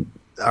mean,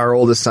 our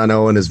oldest son,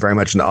 Owen, is very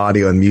much into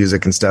audio and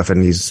music and stuff.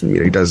 And he's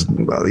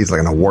like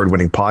an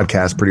award-winning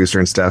podcast producer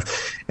and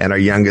stuff. And our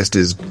youngest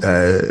is,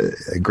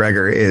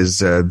 Gregor,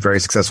 is very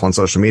successful on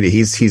social media.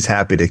 He's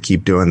happy to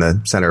keep doing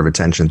the center of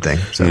attention thing.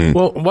 So,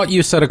 Well, what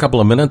you said a couple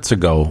of minutes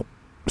ago,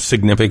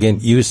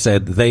 significant, you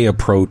said they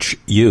approach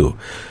you.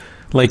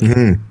 Like,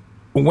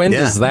 when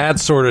does that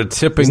sort of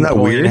tipping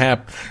point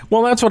happen?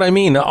 Well, that's what I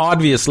mean.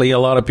 Obviously, a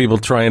lot of people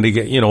trying to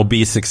get,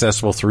 be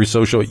successful through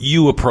social.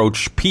 You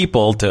approach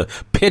people to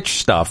pitch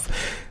stuff.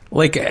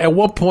 Like, at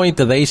what point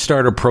do they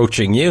start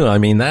approaching you? I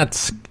mean,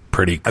 that's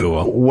pretty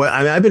cool.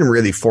 I've been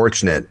really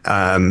fortunate.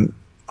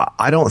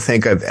 I don't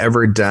think I've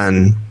ever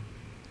done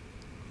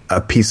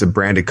a piece of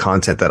branded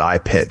content that I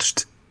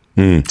pitched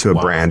to a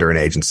brand or an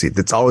agency.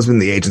 That's always been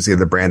the agency or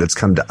the brand that's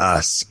come to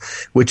us,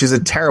 which is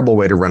a terrible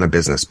way to run a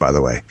business, by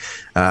the way,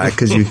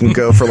 because you can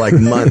go for like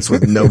months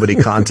with nobody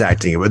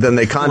contacting you, but then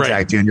they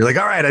contact you and you're like,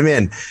 all right, I'm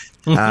in.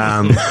 But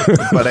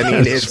I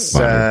mean,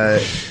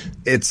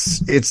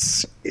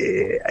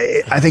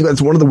 I think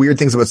that's one of the weird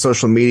things about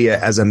social media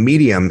as a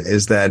medium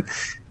is that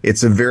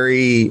it's a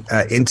very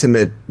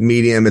intimate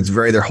medium.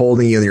 They're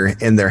holding you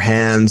in their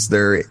hands.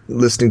 They're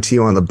listening to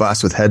you on the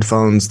bus with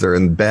headphones. They're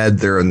in bed.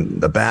 They're in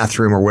the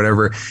bathroom or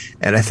whatever.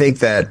 And I think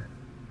that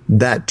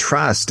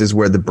trust is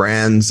where the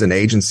brands and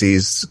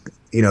agencies,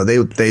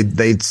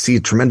 they see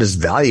tremendous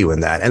value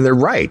in that. And they're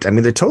right. I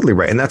mean, they're totally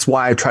right. And that's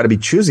why I try to be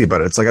choosy about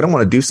it. It's like, I don't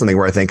want to do something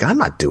where I think I'm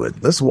not doing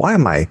this. Why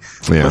am I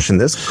pushing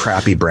this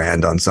crappy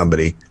brand on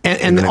somebody?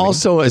 And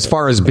also, as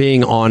far as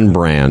being on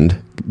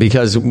brand,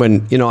 because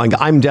when,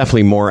 I'm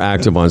definitely more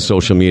active on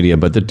social media,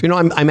 but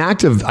I'm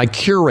active. I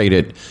curate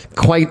it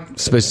quite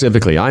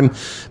specifically. I'm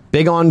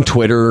big on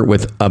Twitter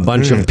with a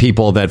bunch of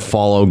people that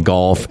follow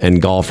golf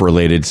and golf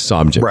related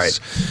subjects. Right.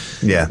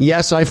 Yeah.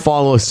 Yes, I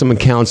follow some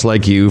accounts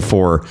like you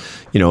for,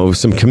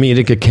 some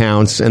comedic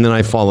accounts, and then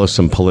I follow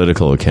some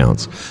political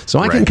accounts. So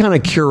I can kind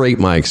of curate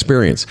my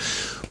experience.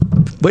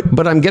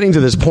 But I'm getting to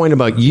this point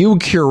about you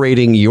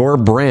curating your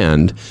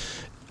brand.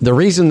 The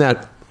reason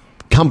that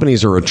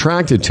companies are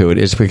attracted to it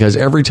is because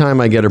every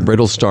time I get a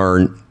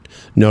Brittlestar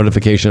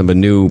notification of a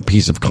new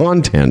piece of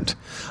content,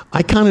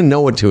 I kind of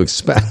know what to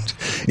expect.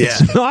 Yeah.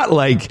 It's not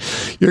like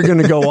you're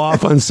going to go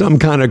off on some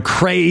kind of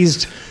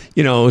crazed,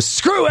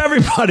 screw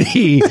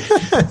everybody.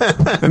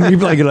 And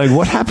people are like,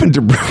 what happened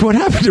to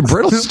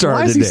Brittlestar?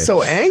 Why is he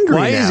so angry?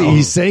 Why is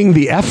he saying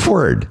the F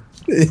word?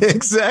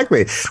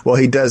 Exactly. Well,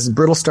 he does.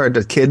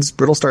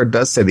 Brittlestar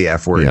does say the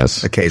F word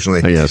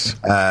occasionally. Yes.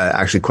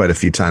 Actually quite a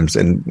few times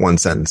in one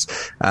sentence.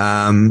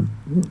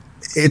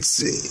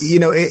 It's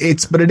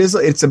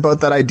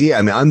about that idea.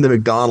 I mean, I'm the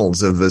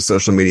McDonald's of the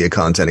social media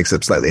content,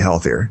 except slightly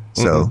healthier.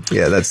 So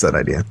that's that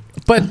idea.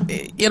 But,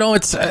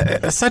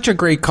 it's such a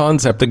great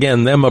concept.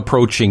 Again, them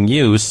approaching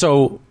you.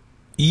 So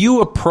you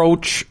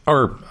approach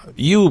or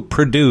you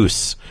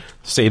produce,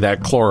 say, that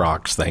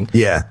Clorox thing.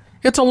 Yeah.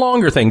 It's a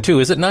longer thing, too.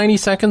 Is it 90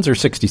 seconds or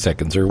 60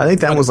 seconds? I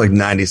think that was like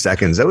 90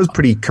 seconds. That was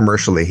pretty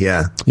commercially,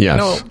 yeah.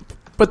 Yes.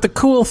 But the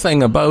cool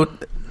thing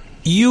about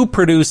you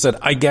produce it,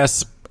 I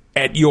guess,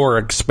 at your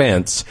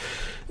expense.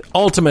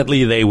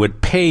 Ultimately, they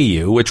would pay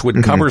you, which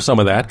would cover some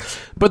of that.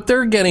 But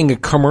they're getting a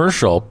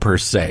commercial, per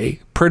se,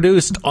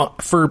 produced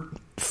for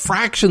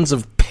fractions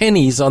of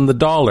pennies on the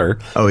dollar.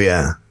 Oh,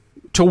 yeah.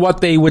 To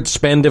what they would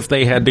spend if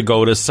they had to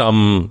go to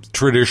some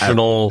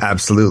traditional...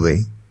 Absolutely.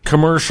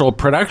 Commercial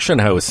production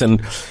house.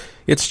 And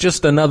it's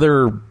just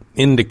another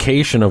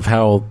indication of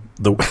how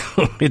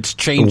it's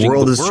changing. The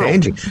world is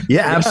changing.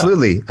 Yeah,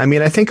 absolutely. I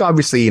mean, I think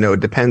obviously, it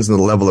depends on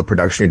the level of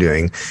production you're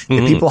doing.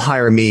 If people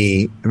hire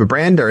me, if a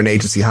brand or an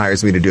agency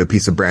hires me to do a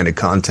piece of branded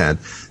content,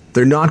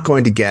 they're not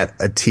going to get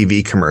a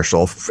TV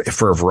commercial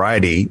for a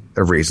variety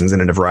of reasons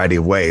and in a variety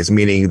of ways.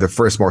 Meaning the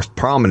first most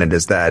prominent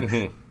is that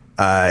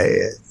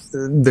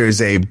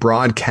there's a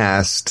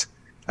broadcast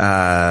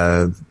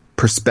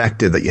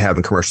perspective that you have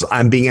in commercials.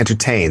 I'm being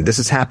entertained. This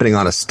is happening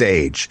on a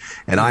stage,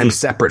 and I'm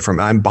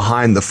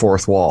behind the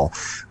fourth wall.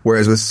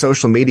 Whereas with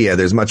social media,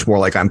 there's much more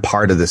like I'm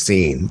part of the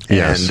scene,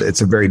 and it's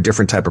a very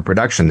different type of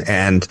production.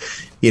 And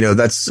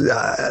that's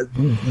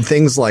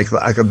things like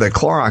the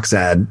Clorox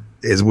ad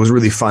was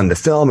really fun to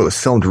film. It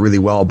was filmed really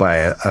well by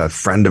a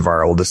friend of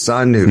our oldest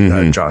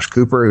son, Josh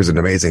Cooper, who's an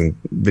amazing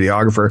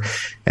videographer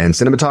and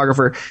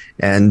cinematographer,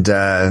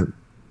 and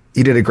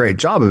he did a great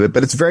job of it,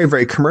 but it's very,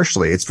 very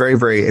commercially. It's very,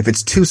 very, if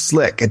it's too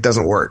slick, it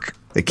doesn't work.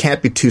 It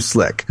can't be too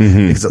slick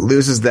because it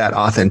loses that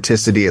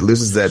authenticity. It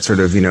loses that sort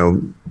of,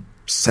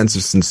 sense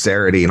of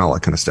sincerity and all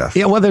that kind of stuff.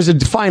 Yeah, well, there's a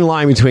defined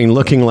line between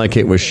looking like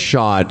it was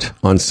shot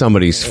on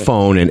somebody's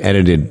phone and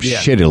edited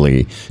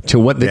shittily to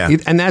what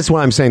and that's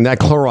what I'm saying. That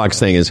Clorox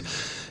thing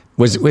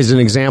was an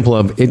example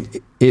of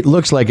it. It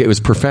looks like it was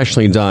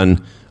professionally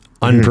done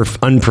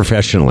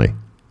unprofessionally.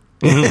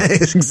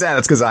 Exactly.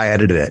 That's because I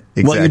edited it.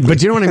 Exactly. Well,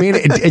 but you know what I mean?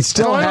 It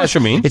still has.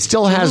 It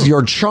still has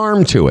your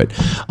charm to it.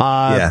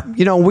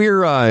 You know,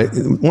 we're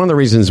one of the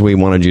reasons we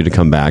wanted you to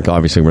come back.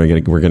 Obviously, we're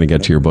going to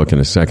get to your book in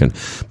a second.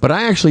 But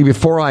I actually,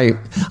 before I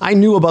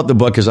knew about the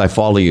book as I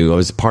follow you. I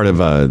was part of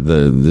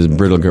the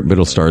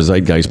Brittlestar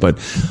Zeitgeist. But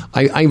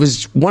I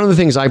was one of the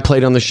things I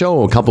played on the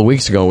show a couple of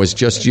weeks ago was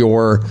just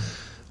your.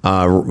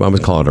 I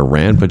would call it a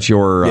rant, but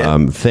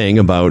your thing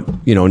about,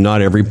 you know,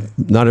 not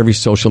every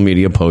social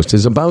media post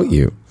is about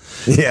you.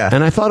 Yeah.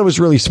 And I thought it was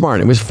really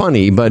smart. It was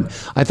funny, but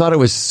I thought it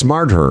was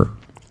smarter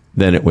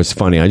than it was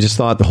funny. I just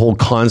thought the whole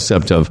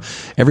concept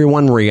of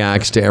everyone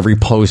reacts to every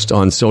post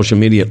on social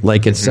media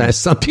like it has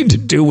something to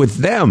do with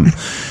them.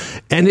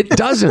 And it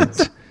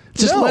doesn't.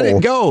 Just let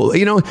it go.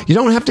 You know, you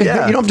don't have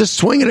to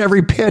swing at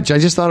every pitch. I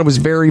just thought it was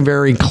very,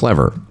 very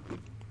clever.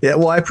 Yeah,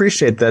 well, I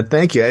appreciate that.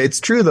 Thank you. It's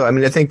true, though. I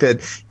mean, I think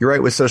that you're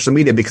right with social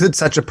media because it's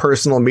such a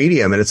personal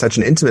medium and it's such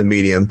an intimate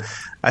medium.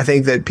 I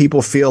think that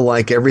people feel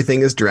like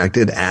everything is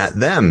directed at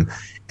them.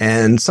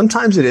 And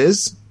sometimes it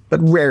is, but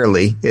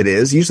rarely it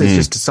is. Usually it's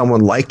just to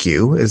someone like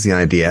you is the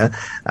idea.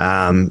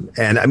 And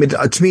I mean,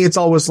 to me, it's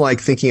always like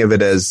thinking of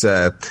it as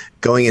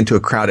going into a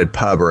crowded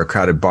pub or a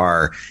crowded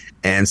bar.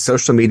 And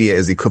social media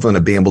is the equivalent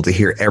of being able to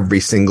hear every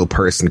single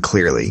person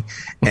clearly.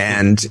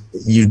 And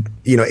you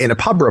know, in a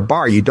pub or a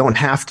bar, you don't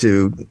have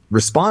to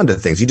respond to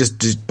things. You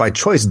just by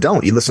choice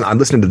don't. You listen, I'm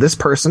listening to this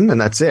person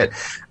and that's it.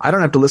 I don't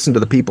have to listen to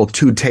the people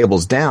 2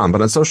 tables down.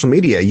 But on social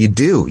media, you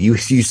do. You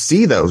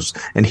see those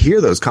and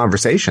hear those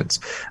conversations.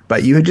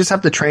 But you just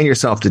have to train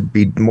yourself to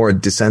be more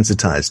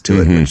desensitized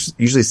to it, which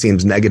usually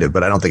seems negative,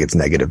 but I don't think it's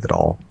negative at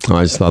all.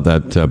 I just thought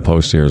that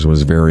post here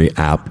was very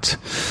apt.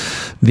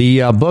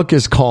 The book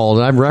is called,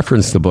 I've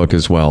referenced the book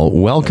as well,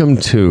 Welcome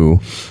to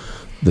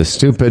the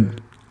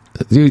Stupid...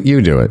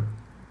 You do it.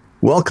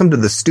 Welcome to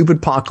the Stupid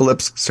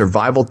Apocalypse,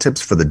 Survival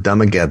Tips for the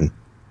Dummageddon.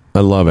 I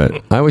love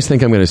it. I always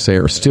think I'm going to say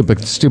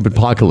stupid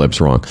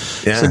apocalypse wrong.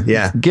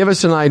 Yeah, so give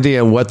us an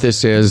idea what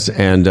this is,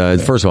 and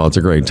first of all, it's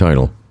a great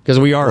title. Because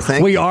we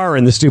are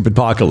in the stupid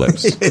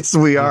apocalypse. Yes,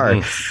 we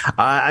are.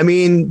 I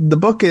mean, the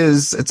book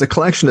it's a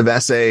collection of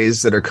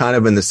essays that are kind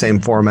of in the same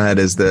format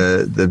as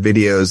the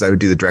videos I would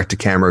do, the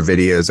direct-to-camera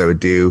videos I would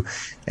do.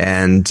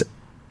 And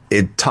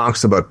it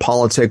talks about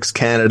politics,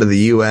 Canada, the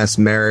U.S.,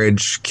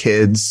 marriage,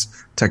 kids,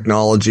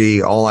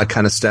 technology, all that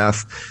kind of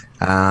stuff.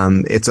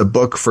 It's a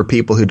book for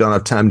people who don't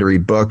have time to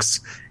read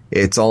books.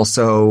 It's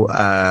also,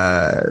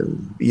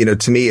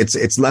 to me,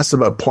 it's less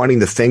about pointing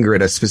the finger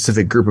at a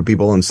specific group of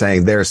people and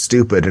saying they're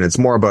stupid. And it's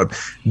more about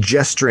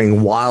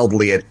gesturing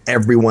wildly at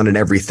everyone and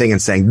everything and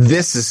saying,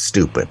 this is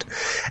stupid.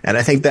 And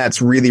I think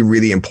that's really,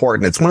 really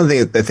important. It's one of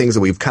the things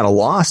that we've kind of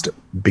lost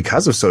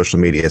because of social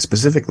media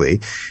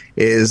specifically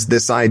is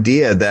this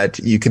idea that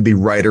you could be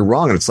right or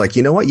wrong. And it's like,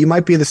 you know what? You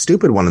might be the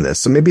stupid one in this.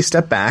 So maybe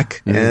step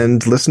back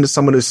and listen to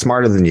someone who's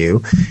smarter than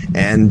you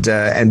and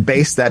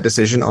base that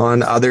decision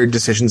on other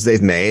decisions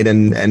they've made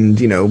and,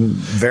 you know,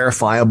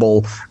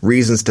 verifiable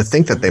reasons to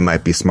think that they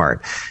might be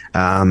smart.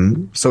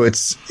 So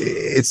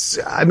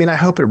I mean, I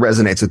hope it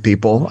resonates with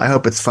people. I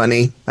hope it's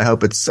funny. I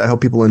hope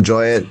people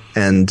enjoy it.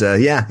 And,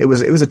 it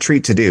was a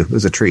treat to do. It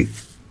was a treat.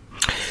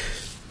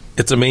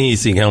 It's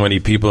amazing how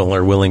many people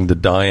are willing to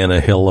die on a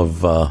hill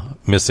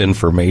of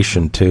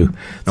misinformation too.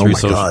 Oh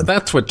my God.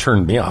 That's what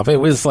turned me off. It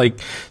was like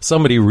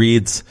somebody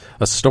reads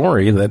a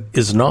story that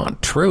is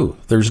not true.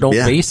 There's no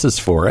basis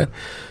for it,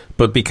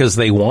 but because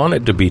they want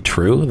it to be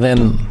true,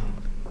 then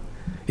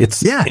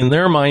it's in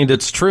their mind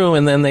it's true,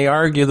 and then they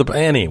argue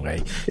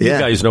anyway. You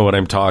guys know what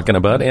I'm talking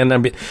about, and I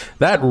mean,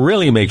 that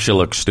really makes you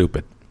look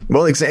stupid.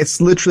 Well,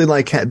 it's literally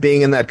like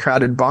being in that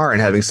crowded bar and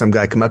having some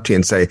guy come up to you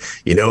and say,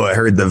 you know, I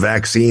heard the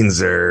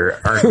vaccines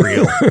aren't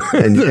real.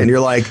 and you're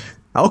like,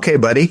 okay,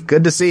 buddy,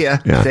 good to see you.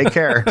 Yeah. Take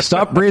care.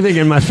 Stop breathing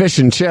in my fish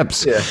and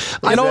chips. Yeah,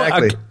 you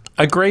know,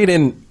 a great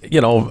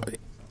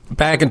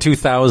back in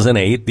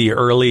 2008, the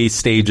early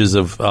stages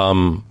of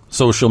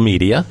social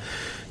media,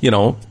 you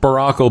know,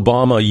 Barack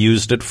Obama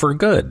used it for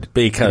good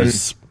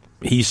because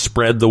he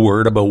spread the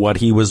word about what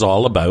he was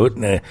all about.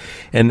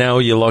 And now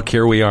you look,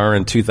 here we are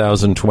in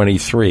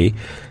 2023,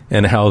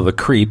 and how the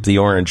creep, the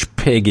orange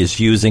pig, is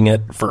using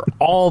it for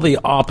all the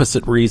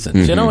opposite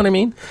reasons. You know what I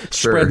mean?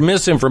 Sure. Spread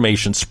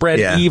misinformation,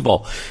 spread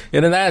evil.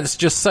 And that's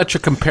just such a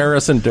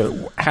comparison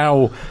to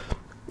how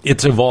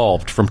it's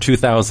evolved from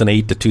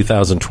 2008 to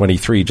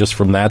 2023, just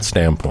from that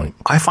standpoint.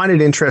 I find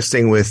it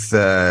interesting with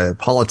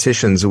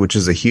politicians, which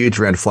is a huge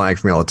red flag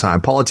for me all the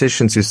time.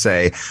 Politicians who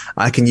say,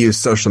 I can use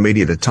social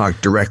media to talk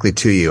directly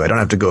to you. I don't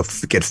have to go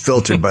get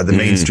filtered by the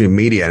mainstream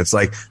media. And it's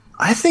like,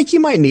 I think you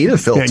might need a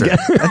filter.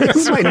 I think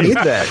you might need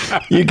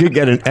that. You could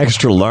get an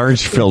extra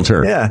large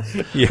filter. Yeah.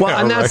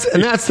 Well, and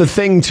that's the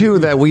thing too,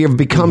 that we have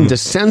become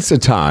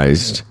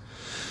desensitized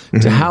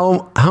to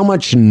how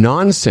much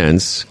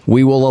nonsense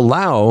we will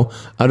allow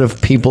out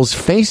of people's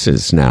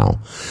faces now.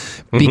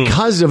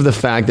 Because of the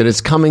fact that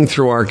it's coming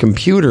through our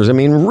computers. I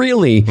mean,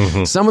 really,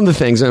 some of the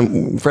things,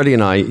 and Freddie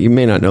and I, you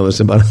may not know this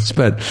about us,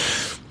 but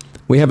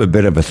we have a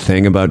bit of a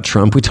thing about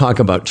Trump. We talk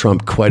about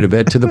Trump quite a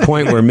bit, to the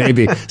point where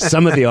maybe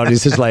some of the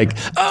audience is like,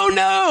 oh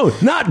no,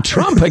 not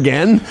Trump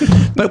again.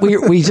 But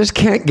we just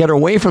can't get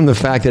away from the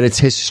fact that it's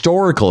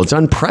historical. It's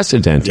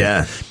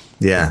unprecedented.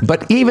 Yeah.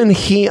 But even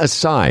he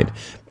aside,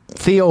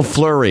 Theo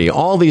Fleury,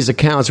 all these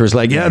accounts where it's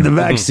like, the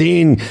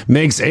vaccine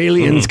makes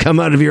aliens come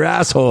out of your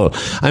asshole.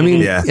 I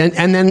mean,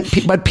 and then,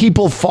 but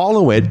people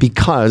follow it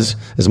because,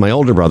 as my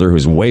older brother,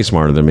 who's way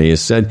smarter than me,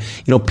 has said,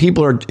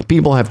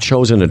 people have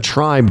chosen a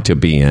tribe to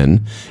be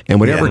in,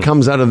 and whatever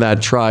comes out of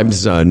that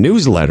tribe's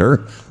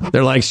newsletter,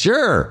 they're like,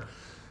 sure,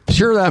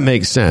 that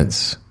makes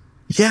sense.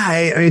 Yeah,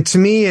 I mean, to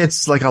me,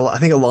 it's like I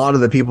think a lot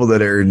of the people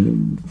that are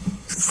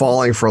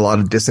falling for a lot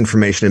of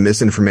disinformation and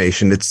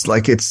misinformation, I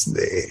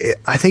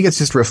think it's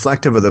just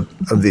reflective of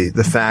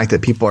the fact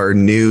that people are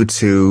new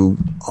to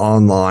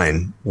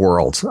online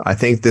world. I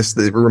think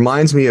it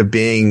reminds me of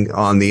being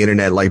on the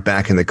internet like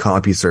back in the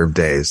CompuServe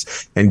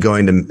days and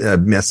going to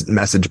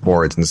message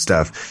boards and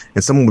stuff,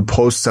 and someone would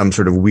post some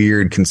sort of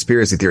weird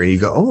conspiracy theory, and you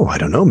go, oh, I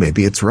don't know,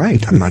 maybe it's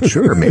right, I'm not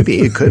sure, maybe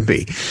it could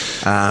be.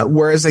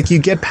 Whereas like you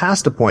get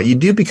past a point, you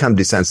do become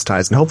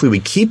desensitized, and hopefully we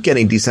keep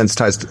getting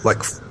desensitized,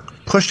 like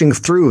pushing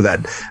through that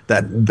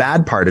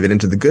bad part of it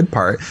into the good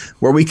part,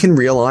 where we can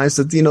realize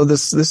that,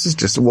 this is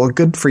just, well,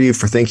 good for you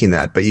for thinking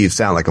that, but you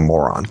sound like a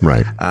moron.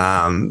 Right.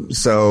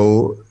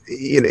 So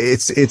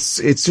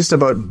it's just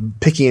about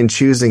picking and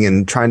choosing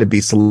and trying to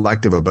be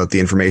selective about the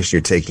information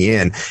you're taking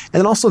in, and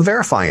then also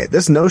verifying it.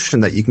 This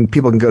notion that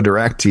people can go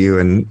direct to you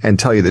and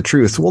tell you the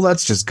truth, well,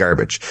 that's just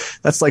garbage.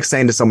 That's like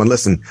saying to someone,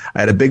 listen,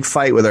 I had a big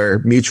fight with our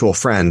mutual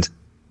friend.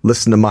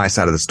 Listen to my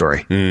side of the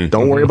story.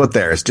 Don't worry about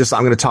theirs. Just,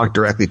 I'm going to talk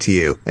directly to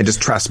you and just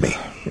trust me.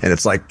 And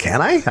it's like,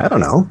 can I? I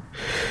don't know.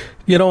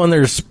 And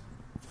there's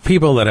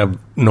people that have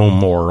no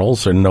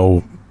morals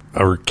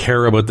or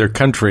care about their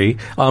country.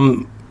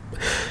 Some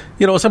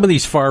of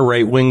these far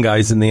right wing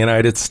guys in the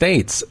United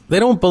States, they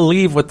don't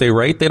believe what they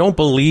write. They don't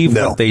believe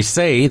what they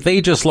say. They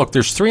just look,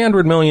 there's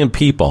 300 million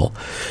people.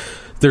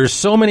 There's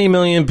so many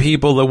million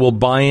people that will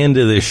buy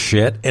into this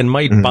shit and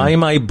might buy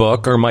my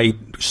book or might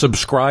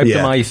subscribe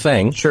to my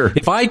thing. Sure.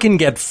 If I can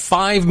get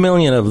 5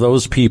 million of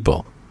those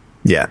people.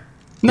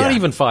 Not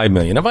even 5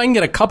 million. If I can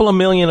get a couple of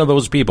million of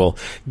those people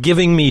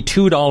giving me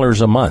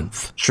 $2 a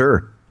month.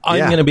 Sure. I'm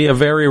going to be a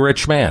very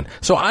rich man.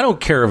 So I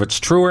don't care if it's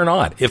true or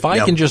not. If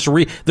I can just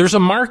there's a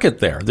market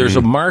there. There's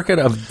a market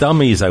of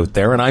dummies out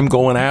there, and I'm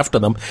going after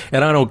them.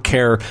 And I don't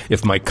care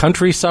if my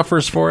country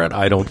suffers for it.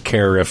 I don't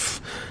care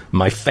if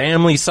my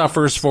family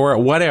suffers for it,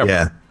 whatever.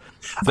 Yeah.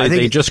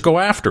 They just go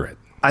after it.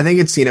 I think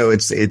it's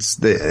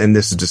and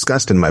this is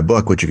discussed in my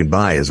book, which you can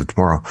buy as of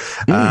tomorrow.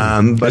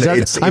 But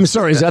I'm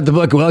sorry, is that the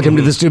book? Welcome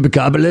to the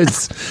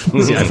Stupicopolis.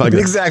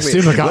 Exactly.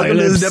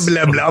 Stupicopolis.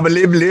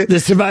 The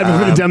survivor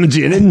for the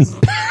Damaginin.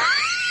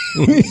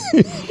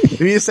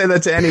 If you say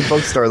that to any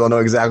bookstore, they'll know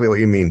exactly what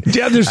you mean. Do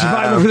you have the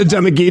survivor for the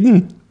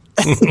Damaginin?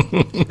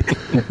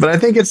 But I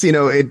think it's,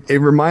 it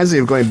reminds me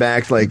of going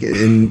back, like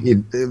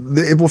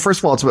well, first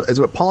of all, it's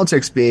what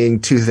politics being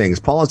two things.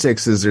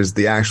 Politics is there's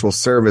the actual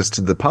service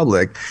to the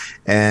public,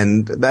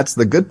 and that's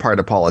the good part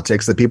of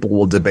politics, that people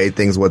will debate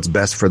things, what's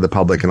best for the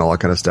public and all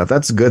that kind of stuff.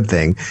 That's a good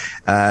thing.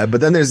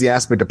 But then there's the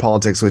aspect of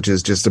politics, which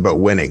is just about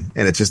winning,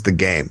 and it's just the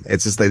game.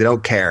 It's just they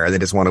don't care. They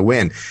just want to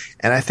win.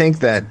 And I think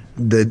that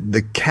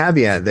the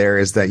caveat there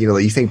is that,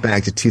 you think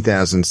back to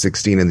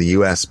 2016 in the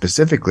U.S.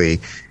 specifically,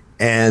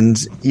 and,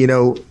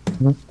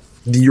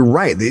 you're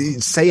right. They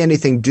say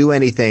anything, do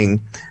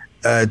anything,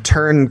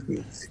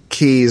 turn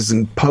keys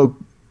and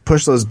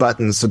push those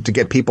buttons to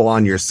get people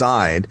on your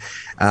side.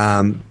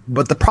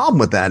 But the problem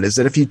with that is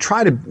that if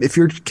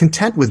you're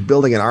content with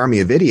building an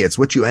army of idiots,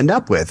 what you end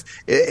up with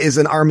is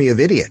an army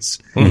of idiots.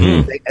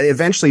 They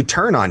eventually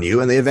turn on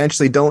you, and they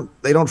eventually don't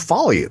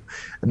follow you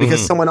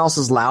because someone else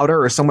is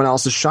louder or someone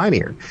else is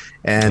shinier.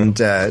 And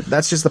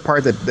that's just the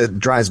part that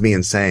drives me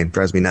insane,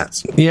 drives me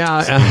nuts.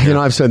 Yeah,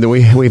 I've said that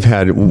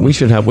we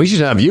should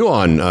have you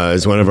on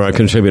as one of our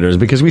contributors,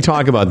 because we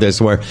talk about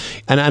this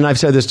and I've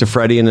said this to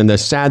Freddie, and then the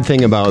sad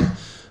thing about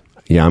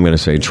I'm going to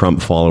say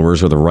Trump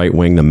followers or the right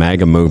wing, the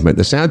MAGA movement.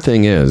 The sad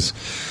thing is,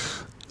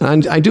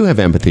 and I do have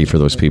empathy for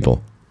those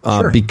people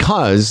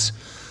because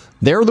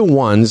they're the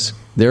ones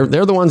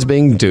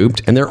being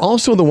duped, and they're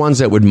also the ones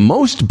that would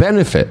most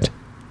benefit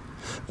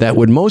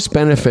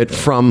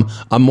from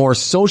a more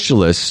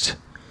socialist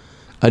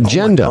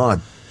agenda. Oh my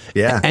God.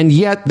 Yeah. And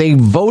yet they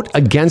vote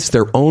against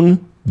their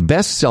own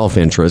best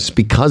self-interest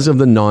because of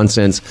the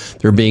nonsense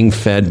they're being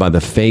fed by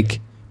the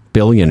fake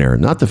billionaire,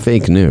 not the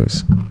fake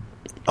news.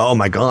 Oh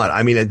my God.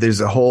 I mean, there's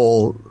a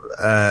whole,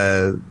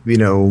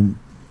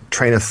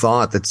 train of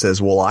thought that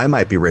says, well, I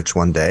might be rich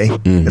one day.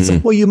 It's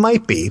like, well, you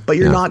might be, but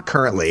you're not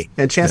currently.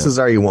 And chances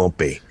are you won't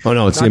be. Oh,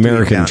 no, it's the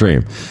American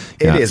dream.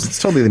 It is.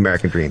 It's totally the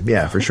American dream.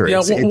 Yeah, for sure.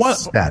 Yeah,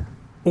 it's bad.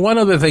 One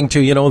other thing,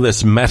 too,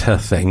 this Meta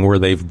thing where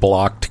they've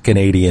blocked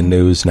Canadian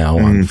news now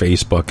on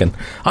Facebook, and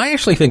I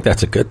actually think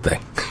that's a good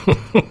thing.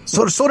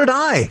 So did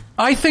I.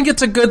 I think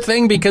it's a good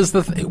thing because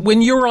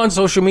when you're on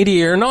social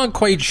media, you're not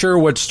quite sure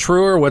what's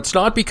true or what's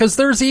not, because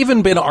there's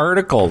even been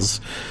articles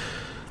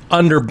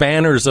under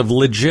banners of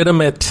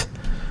legitimate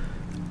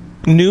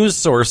news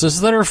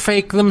sources that are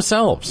fake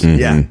themselves.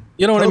 Yeah.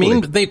 You know what I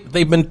mean?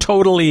 They've been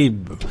totally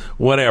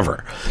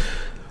whatever.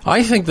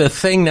 I think the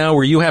thing now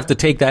where you have to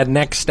take that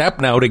next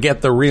step now to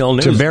get the real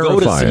news, to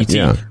verify it,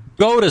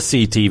 go to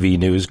CTV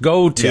News,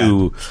 go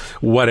to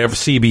whatever,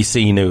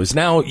 CBC News.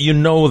 Now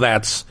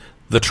that's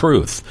the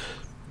truth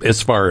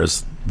as far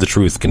as the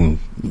truth can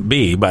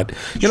be, but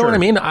you know what I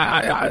mean? But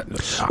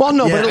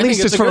at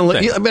least it's from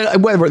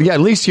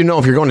at least if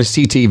you're going to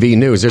CTV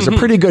News, there's a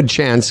pretty good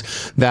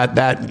chance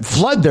that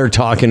flood they're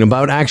talking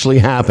about actually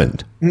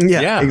happened.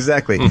 Yeah,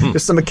 exactly.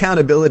 There's some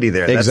accountability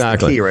there. That's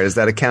the key, right? Is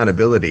that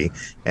accountability.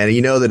 And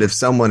you know that if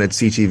someone at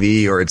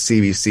CTV or at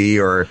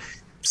CBC or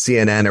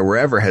CNN or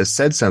wherever has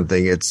said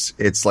something,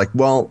 it's like,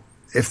 well,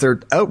 if they're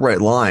outright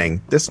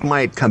lying, this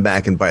might come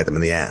back and bite them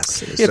in the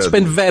ass. It's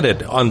been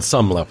vetted on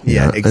some level.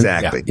 Yeah,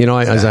 exactly.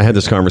 As I had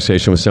this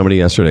conversation with somebody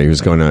yesterday who's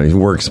he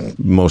works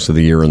most of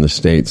the year in the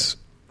States,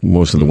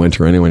 most of the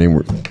winter anyway. He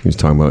was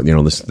talking about,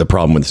 the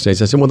problem with the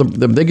States. I said, well,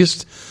 the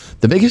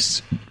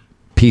biggest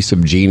piece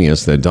of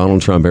genius that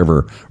Donald Trump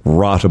ever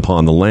wrought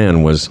upon the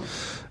land was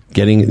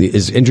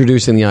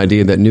introducing the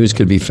idea that news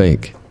could be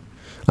fake.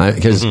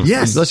 Because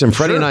listen,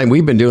 Freddie and I,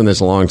 we've been doing this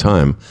a long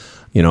time.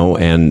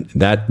 And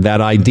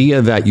that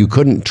idea that you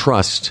couldn't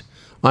trust.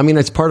 I mean,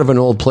 it's part of an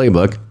old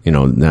playbook,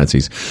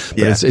 Nazis.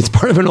 But it's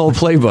part of an old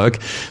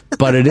playbook.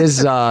 But it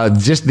is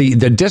just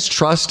the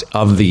distrust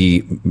of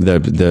the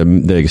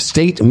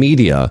state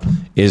media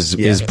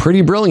is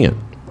pretty brilliant.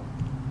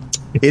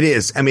 It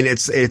is. I mean,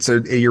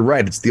 you're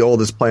right. It's the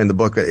oldest play in the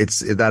book.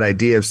 It's that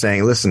idea of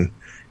saying, listen,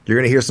 you're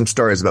going to hear some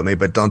stories about me,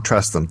 but don't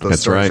trust them.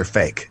 Those stories are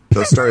fake.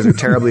 Those stories are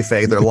terribly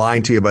fake. They're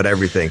lying to you about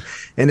everything.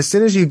 And as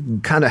soon as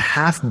you kind of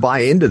half buy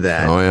into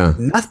that,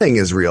 nothing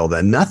is real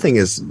then. Nothing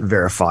is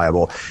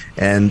verifiable.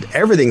 And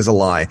everything's a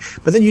lie.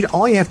 But then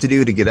all you have to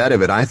do to get out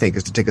of it, I think,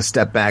 is to take a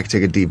step back,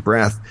 take a deep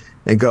breath,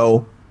 and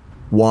go,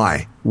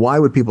 why? Why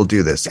would people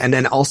do this? And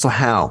then also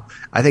how?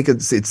 I think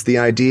it's the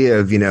idea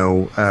of,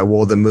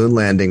 the moon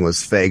landing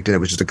was faked and it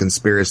was just a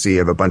conspiracy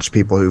of a bunch of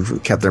people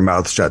who've kept their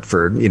mouths shut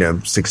for,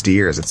 60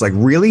 years. It's like,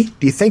 really?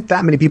 Do you think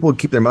that many people would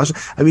keep their mouths shut?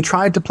 Have you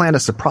tried to plan a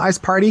surprise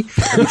party?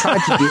 Have you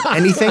tried to do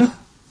anything?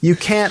 You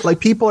can't,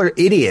 people are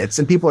idiots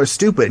and people are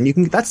stupid.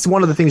 And that's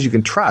one of the things you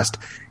can trust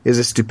is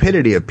the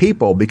stupidity of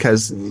people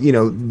because,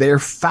 they're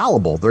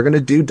fallible. They're going to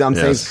do dumb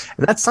things.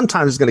 And that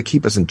sometimes is going to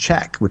keep us in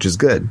check, which is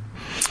good.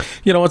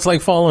 It's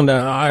like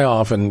I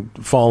often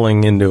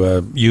falling into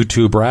a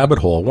YouTube rabbit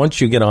hole.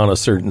 Once you get on a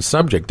certain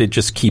subject, it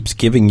just keeps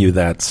giving you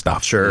that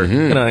stuff. Sure.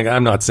 And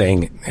I'm not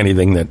saying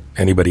anything that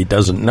anybody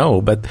doesn't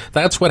know, but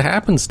that's what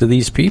happens to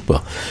these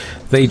people.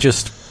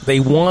 They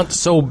want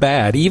so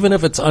bad, even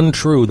if it's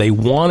untrue, they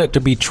want it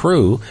to be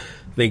true.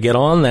 They get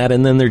on that,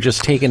 and then they're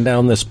just taken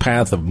down this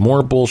path of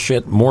more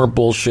bullshit, more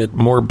bullshit,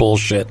 more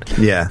bullshit.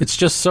 Yeah. It's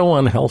just so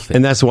unhealthy.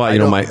 And that's why,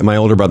 my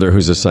older brother,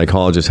 who's a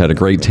psychologist, had a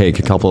great take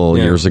a couple of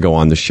years ago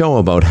on the show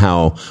about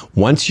how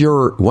once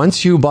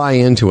you buy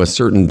into a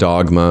certain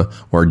dogma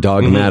or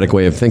dogmatic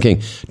way of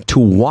thinking, to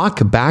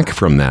walk back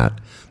from that.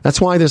 That's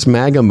why this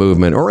MAGA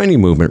movement, or any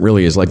movement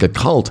really, is like a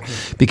cult.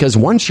 Because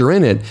once you're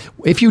in it,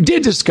 if you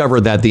did discover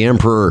that the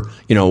emperor,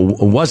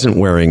 wasn't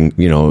wearing,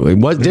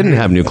 didn't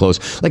have new clothes.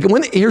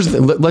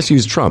 Let's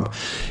use Trump.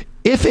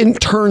 If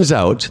it turns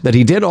out that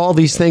he did all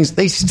these things,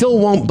 they still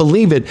won't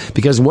believe it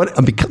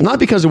not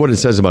because of what it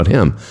says about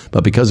him,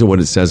 but because of what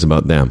it says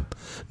about them.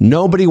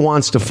 Nobody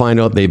wants to find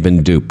out they've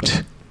been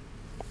duped.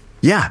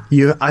 Yeah,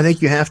 I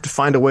think you have to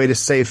find a way to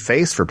save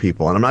face for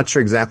people, and I'm not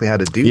sure exactly how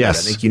to do that. I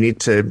think you need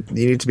to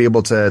be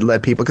able to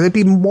let people, because it'd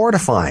be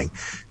mortifying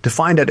to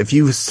find out if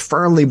you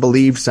firmly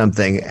believe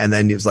something and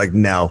then it's like,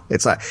 no,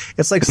 it's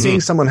like seeing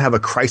someone have a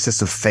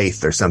crisis of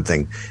faith or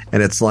something,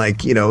 and it's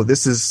like,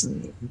 this is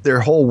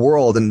their whole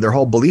world and their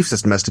whole belief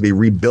system has to be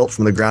rebuilt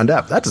from the ground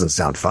up. That doesn't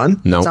sound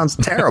fun. No, it sounds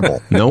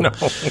terrible. No.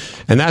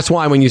 And that's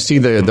why when you see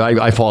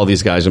I follow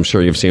these guys, I'm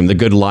sure you've seen them, the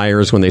good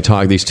liars, when they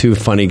talk, these two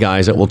funny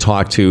guys that will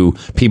talk to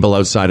people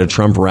outside a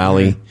Trump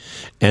rally,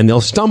 and they'll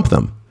stump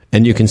them,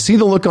 and you can see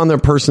the look on their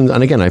person.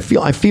 And again, I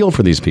feel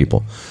for these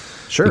people,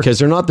 sure, because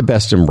they're not the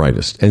best and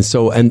brightest,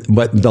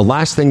 but the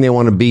last thing they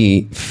want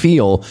to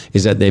feel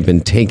is that they've been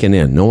taken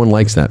in. No one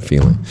likes that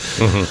feeling.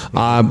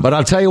 But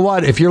I'll tell you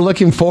what, if you're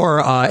looking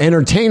for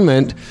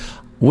entertainment,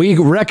 we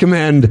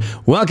recommend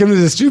Welcome to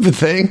the Stupid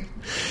Thing.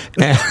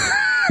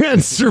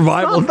 And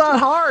survival. It's not that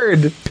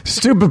hard.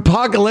 Stupid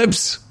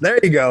Apocalypse. There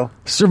you go.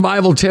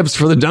 Survival tips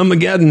for the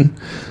Dumbageddon.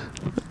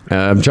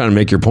 I'm trying to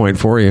make your point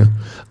for you.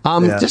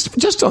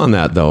 Just on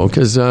that, though,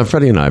 because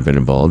Freddie and I have been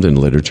involved in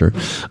literature.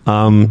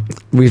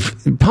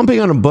 Pumping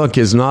on a book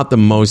is not the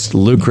most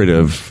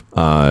lucrative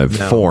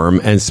form,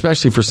 and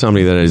especially for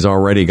somebody that has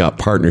already got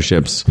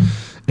partnerships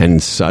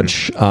and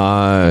such.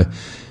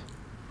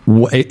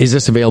 Is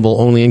this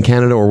available only in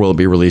Canada, or will it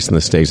be released in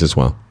the States as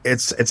well?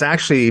 It's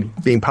actually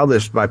being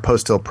published by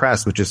Post Hill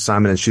Press, which is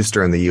Simon &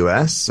 Schuster in the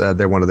U.S.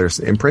 They're one of their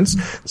imprints,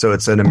 so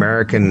it's an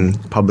American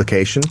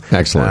publication.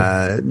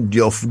 Excellent.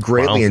 You'll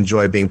greatly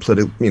enjoy being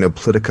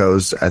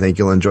politicos. I think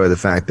you'll enjoy the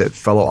fact that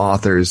fellow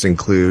authors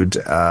include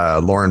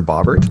Lauren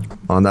Boebert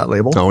on that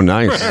label. Oh,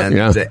 nice!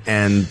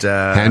 And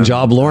hand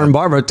job, Lauren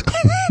Boebert,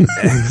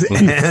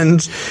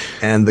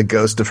 and the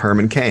ghost of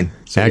Herman Cain.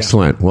 So,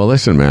 excellent. Yeah. Well,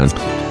 listen, man.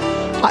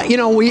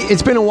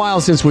 It's been a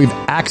while since we've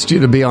asked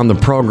you to be on the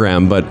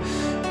program, but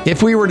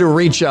if we were to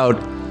reach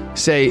out,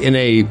 say, in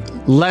a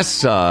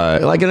less,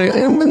 like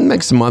in the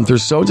next month or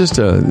so,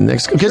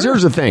 because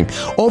here's the thing.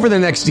 Over the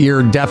next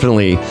year,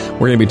 definitely, we're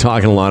going to be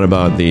talking a lot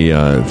about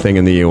the thing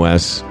in the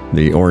U.S.,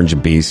 the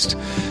Orange Beast,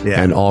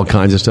 and all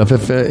kinds of stuff.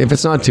 If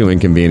it's not too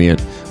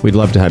inconvenient, we'd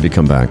love to have you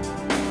come back.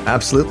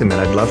 Absolutely, man.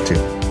 I'd love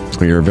to.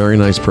 You're a very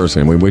nice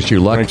person, and we wish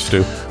you luck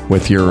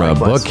with your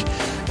book.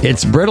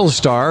 It's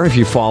Brittlestar, if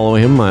you follow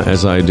him,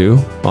 as I do,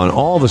 on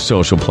all the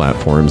social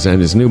platforms.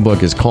 And his new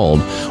book is called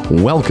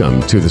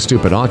Welcome to the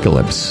Stupid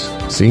Apocalypse.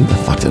 See? I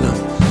fucked it up.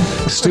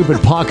 Stupid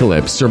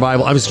Apocalypse.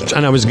 Survival. I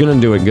was going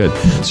to do it good.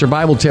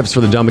 Survival tips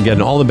for the dumb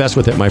again. All the best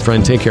with it, my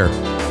friend. Take care.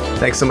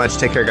 Thanks so much.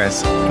 Take care,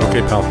 guys.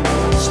 Okay, pal.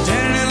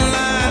 Standing in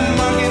line,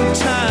 marking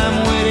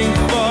time, waiting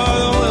for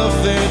the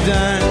welfare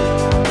dime.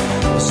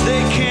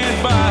 They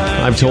can't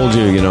buy. I've told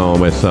you,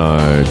 with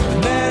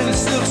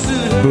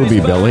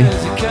Booby Billy.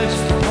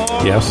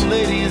 Yes.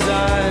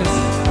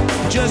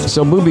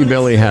 So Booby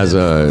Billy has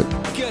a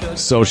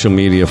social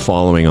media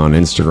following on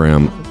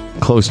Instagram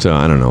close to,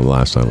 I don't know,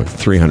 last time,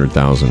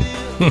 300,000,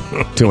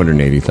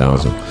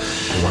 280,000.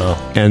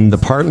 Wow. And the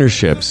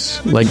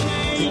partnerships, like,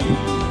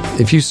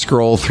 if you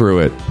scroll through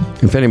it,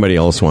 if anybody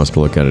else wants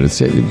to look at it, it's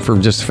for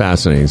just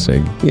fascinating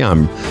sake. Yeah,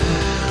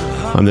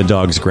 I'm the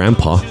dog's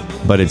grandpa,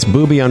 but it's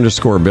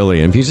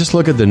Booby_Billy. And if you just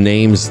look at the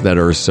names that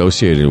are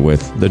associated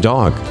with the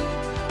dog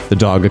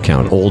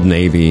account, Old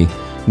Navy,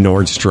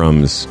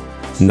 Nordstrom's,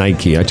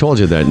 Nike. I told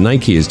you that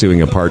Nike is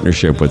doing a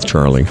partnership with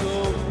Charlie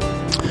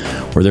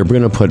where they're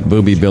going to put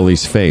Booby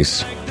Billy's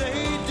face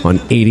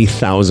on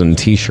 80,000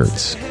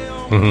 T-shirts.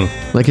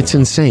 Mm-hmm. Like, it's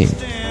insane.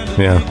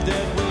 Yeah.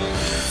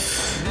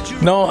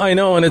 No, I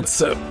know, and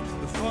it's...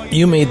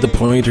 you made the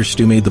point, or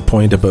Stu made the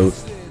point about,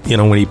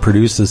 when he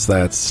produces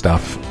that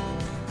stuff,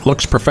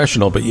 looks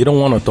professional, but you don't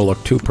want it to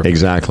look too professional.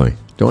 Exactly.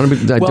 Don't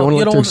want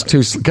to look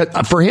too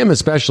for him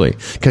especially,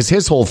 because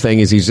his whole thing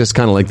is he's just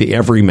kind of like the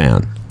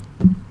everyman.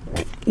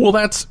 Well,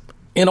 that's,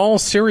 in all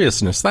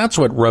seriousness, that's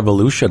what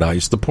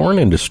revolutionized the porn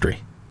industry.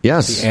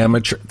 Yes, the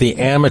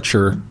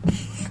amateur.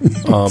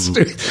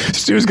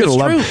 Stu's gonna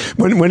love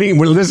when he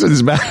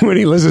listens back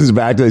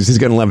to this. He's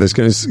gonna love this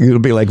because it'll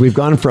be like we've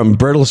gone from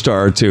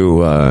Brittlestar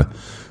to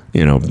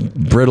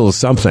brittle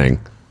something.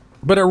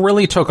 But it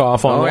really took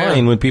off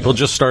online when people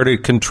just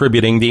started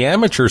contributing the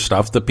amateur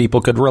stuff that people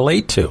could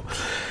relate to.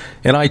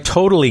 And I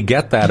totally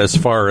get that as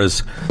far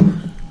as,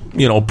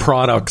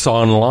 products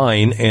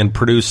online and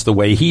produce the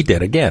way he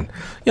did. Again,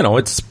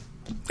 it's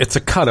a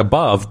cut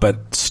above,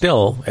 but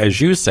still,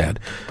 as you said,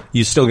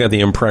 you still get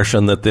the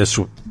impression that this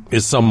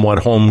is somewhat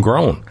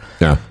homegrown.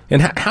 Yeah.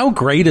 And how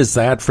great is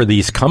that for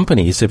these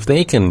companies if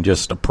they can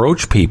just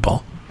approach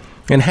people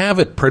and have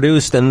it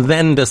produced and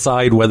then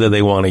decide whether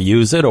they want to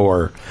use it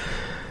or...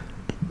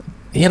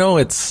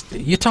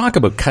 you talk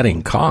about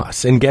cutting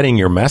costs and getting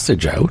your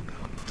message out.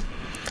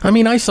 I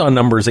mean, I saw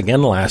numbers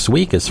again last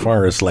week as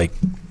far as like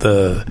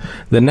the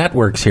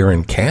networks here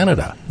in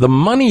Canada. The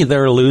money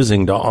they're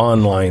losing to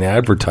online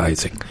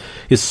advertising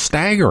is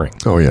staggering.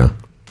 Oh, yeah.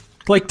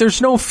 Like,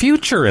 there's no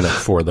future in it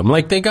for them.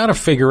 Like, they got to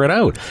figure it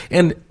out.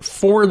 And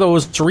for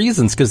those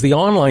reasons, because the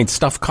online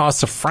stuff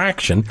costs a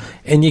fraction,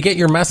 and you get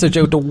your message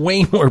out to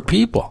way more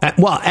people.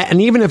 Well,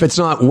 and even if it's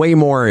not way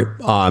more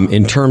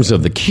in terms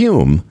of the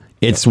cume,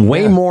 it's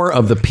way more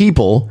of the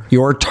people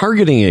you're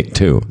targeting it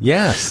to.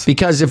 Yes.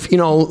 Because if, so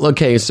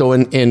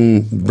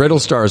in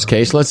Brittlestar's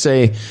case, let's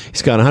say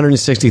he's got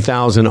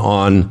 160,000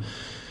 on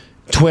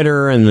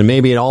Twitter and then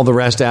maybe all the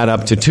rest add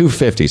up to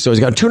 250. So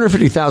he's got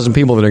 250,000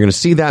 people that are going to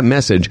see that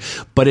message,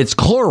 but it's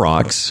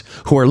Clorox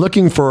who are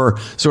looking for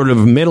sort of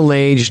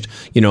middle-aged,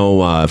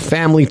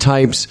 family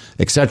types,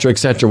 et cetera,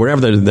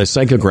 whatever the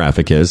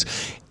psychographic is.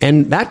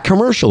 And that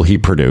commercial he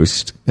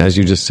produced, as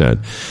you just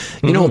said,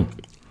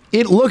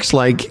 it looks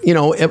like,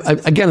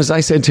 again, as I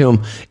said to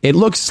him, it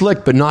looks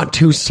slick, but not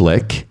too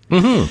slick.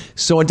 Mm-hmm.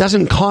 So it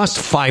doesn't cost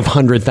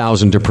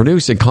 $500,000 to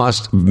produce. It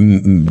costs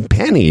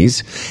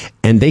pennies,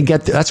 and they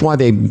get. That's why I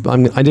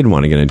didn't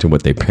want to get into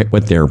what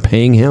they're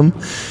paying him,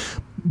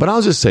 but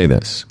I'll just say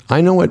this: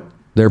 I know what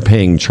they're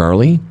paying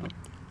Charlie,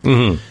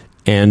 and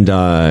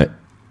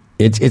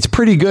it's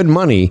pretty good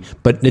money,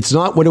 but it's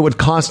not what it would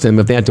cost him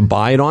if they had to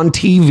buy it on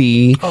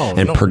TV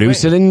and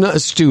produce it in a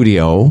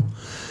studio.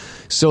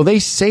 So they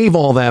save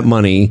all that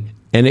money,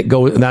 and it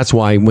goes. That's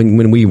why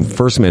when we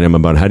first met him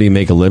about how do you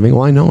make a living,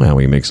 well, I know how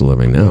he makes a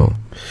living now.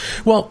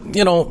 Well,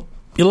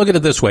 you look at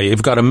it this way.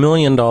 You've got $1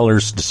 million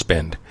to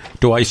spend.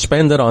 Do I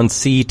spend it on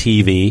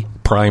CTV,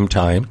 prime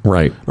time?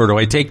 Right. Or do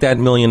I take that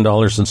 $1 million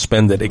and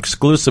spend it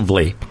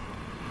exclusively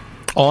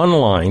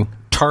online,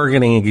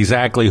 targeting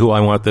exactly who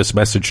I want this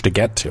message to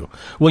get to?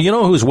 Well, you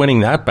know who's winning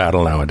that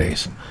battle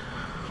nowadays?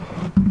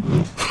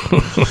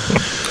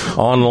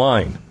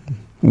 Online.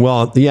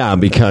 Well, yeah,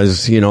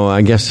 because,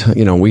 I guess,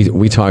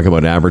 we talk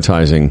about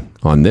advertising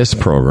on this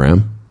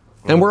program,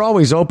 and we're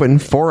always open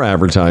for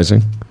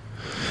advertising.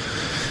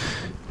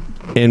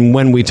 And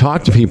when we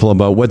talk to people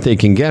about what they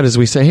can get, is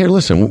we say, hey,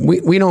 listen,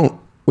 we don't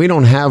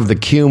have the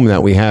cume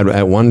that we had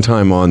at one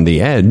time on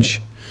The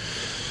Edge.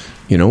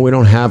 We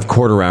don't have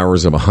quarter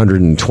hours of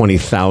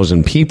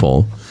 120,000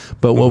 people.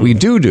 But what we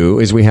do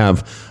is we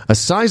have a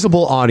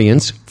sizable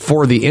audience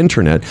for the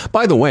internet.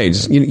 By the way,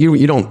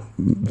 you don't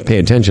pay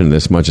attention to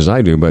this much as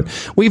I do, but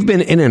we've been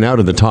in and out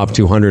of the top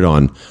 200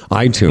 on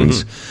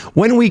iTunes.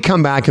 When we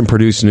come back and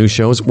produce new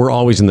shows, we're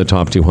always in the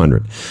top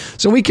 200.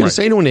 So we can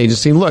say to an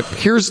agency, look,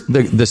 here's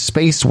the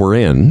space we're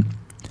in,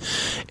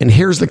 and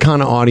here's the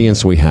kind of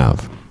audience we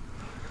have.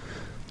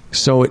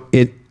 So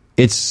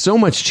it's so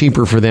much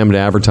cheaper for them to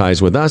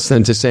advertise with us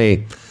than to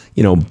say,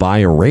 buy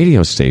a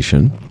radio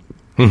station.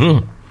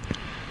 Mm-hmm.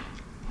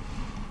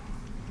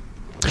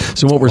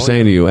 So what we're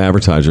saying to you,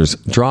 advertisers,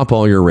 drop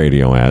all your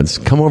radio ads.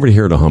 Come over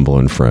here to Humble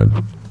and Fred,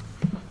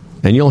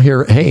 and you'll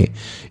hear. Hey,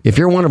 if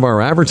you're one of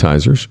our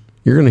advertisers,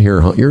 you're going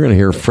to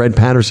hear Fred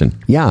Patterson.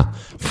 Yeah,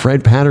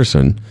 Fred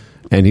Patterson,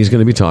 and he's going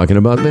to be talking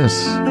about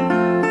this.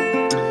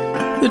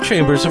 The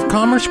Chambers of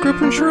Commerce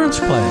Group Insurance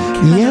Plan.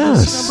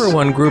 Canada's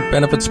 #1 group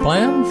benefits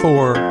plan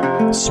for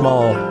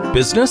small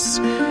business.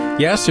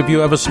 Yes, if you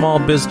have a small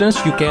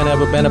business, you can have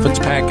a benefits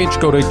package.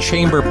 Go to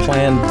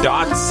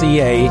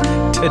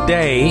chamberplan.ca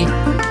today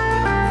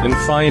and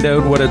find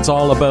out what it's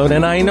all about.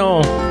 And I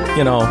know,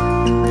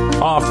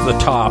 off the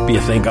top, you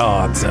think, you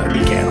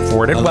can't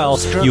afford it. Well,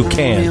 you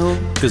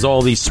can, because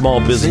all these small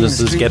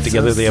businesses get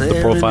together. They have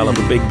the profile of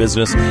a big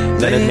business.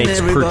 Then it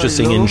makes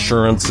purchasing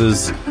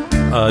insurances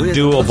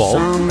doable.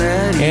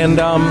 And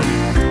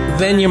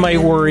then you might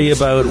worry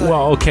about,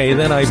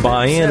 then I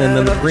buy in and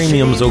then the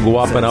premiums will go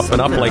up and up and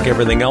up like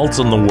everything else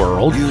in the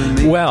world.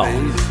 Well,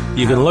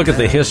 you can look at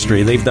the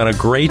history. They've done a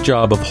great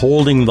job of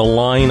holding the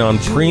line on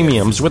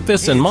premiums. With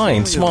this in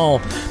mind,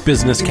 small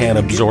business can't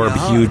absorb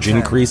huge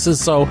increases.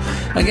 So,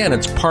 again,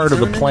 it's part of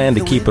the plan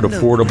to keep it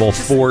affordable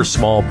for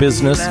small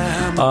business.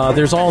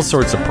 There's all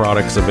sorts of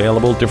products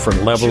available,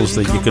 different levels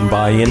that you can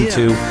buy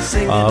into.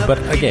 But,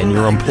 again,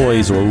 your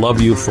employees will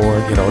love you for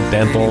it,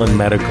 dental and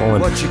medical,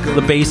 and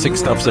the basic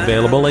stuff's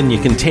available, and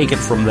you can take it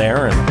from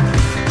there and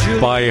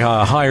buy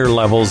higher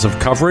levels of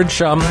coverage.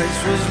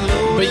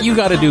 But you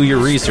got to do your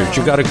research.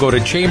 You got to go to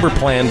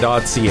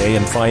chamberplan.ca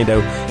and find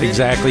out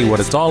exactly what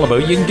it's all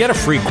about. You can get a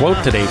free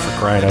quote today, for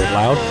crying out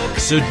loud.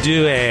 So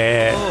do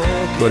it.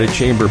 Go to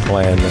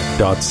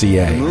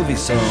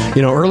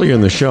chamberplan.ca. Earlier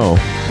in the show,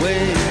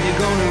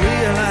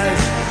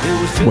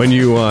 when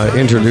you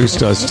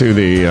introduced us to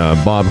the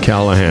Bob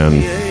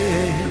Callahan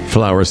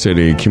Flower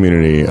City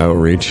Community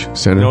Outreach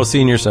Center. No,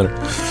 Senior Center.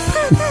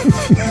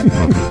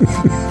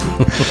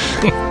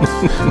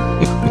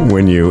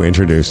 When you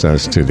introduced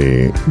us to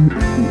the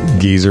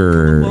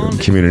Geezer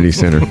Community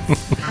Center,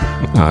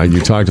 you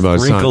talked about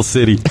Wrinkle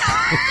City.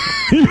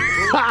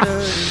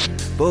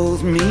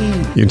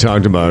 You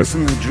talked about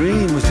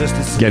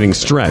getting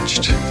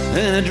stretched.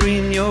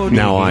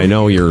 Now, I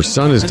know your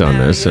son has done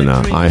this, and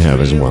I have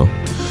as well.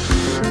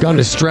 Gone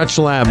to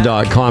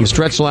stretchlab.com.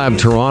 StretchLab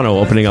Toronto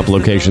opening up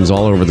locations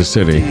all over the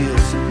city.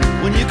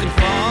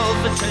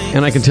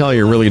 And I can tell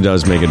you, it really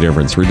does make a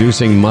difference.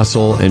 Reducing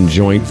muscle and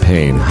joint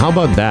pain. How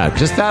about that?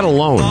 Just that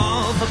alone.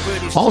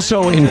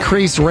 Also,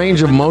 increase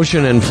range of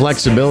motion and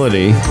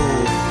flexibility,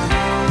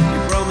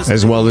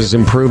 as well as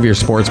improve your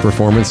sports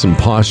performance and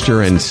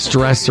posture and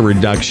stress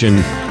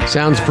reduction.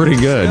 Sounds pretty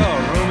good.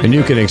 And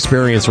you can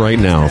experience right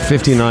now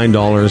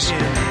 $59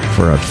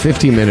 for a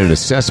 50-minute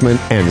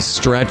assessment and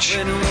stretch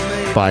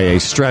by a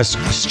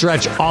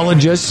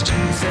stretchologist.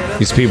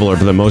 These people are,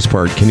 for the most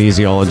part,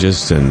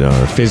 kinesiologists and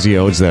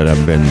physios that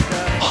have been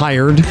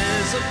hired.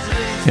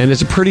 And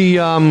it's a pretty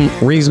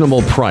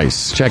reasonable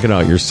price. Check it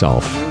out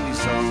yourself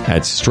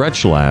at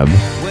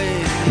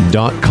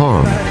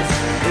stretchlab.com.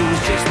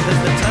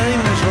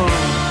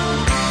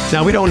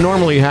 Now, we don't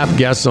normally have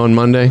guests on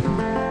Monday.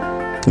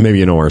 Maybe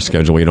you know our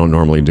schedule. We don't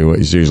normally do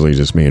it. It's usually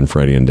just me and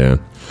Freddie and Dan.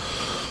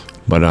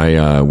 But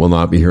I will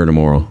not be here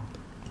tomorrow.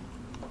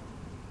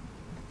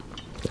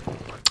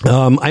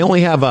 I'm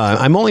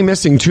only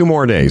missing 2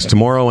 more days,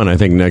 tomorrow and I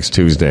think next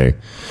Tuesday,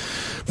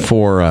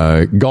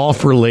 for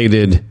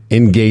golf-related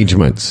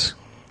engagements.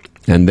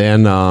 And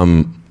then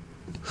I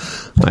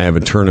have a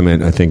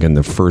tournament, I think, in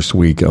the first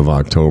week of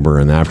October.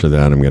 And after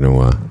that, I'm going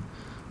to...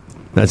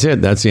 that's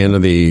it. That's the end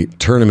of the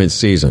tournament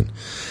season.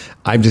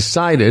 I've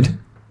decided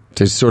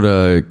to sort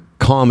of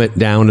calm it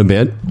down a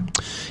bit.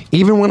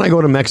 Even when I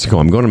go to Mexico,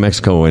 I'm going to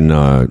Mexico in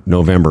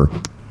November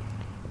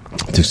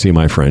to see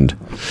my friend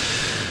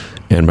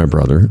and my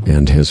brother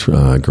and his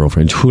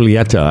girlfriend,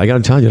 Julieta. I got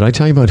to tell you, did I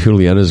tell you about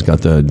Julieta's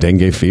got the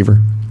dengue fever?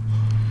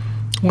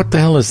 What the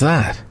hell is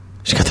that?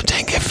 She got the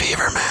dengue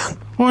fever, man.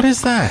 What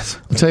is that?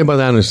 I'll tell you about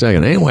that in a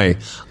second. Anyway,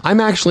 I'm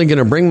actually going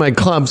to bring my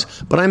clubs,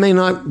 but I may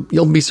not,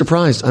 you'll be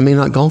surprised, I may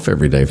not golf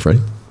every day,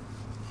 Freddie.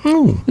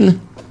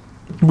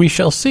 We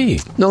shall see.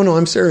 No,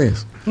 I'm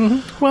serious.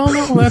 Mm-hmm. Well,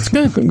 no, that's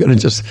good. I'm going to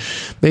just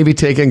maybe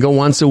take and go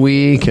once a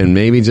week and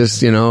maybe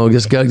just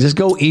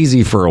go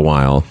easy for a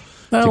while.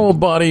 That old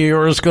body of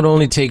yours could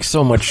only take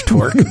so much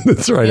torque.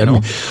 That's right.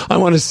 I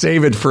want to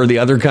save it for the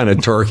other kind of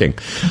torquing.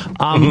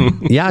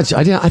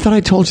 I thought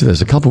I told you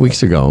this a couple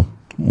weeks ago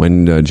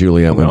when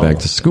Juliet went back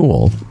to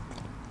school.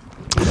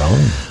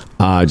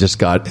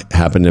 Just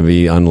happened to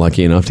be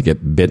unlucky enough to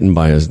get bitten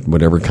by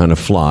whatever kind of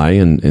fly,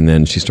 and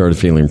then she started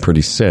feeling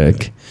pretty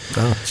sick.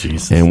 Oh,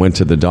 Jesus. And went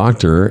to the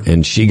doctor,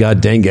 and she got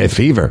dengue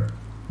fever.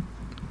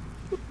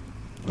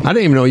 I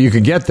didn't even know you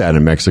could get that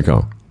in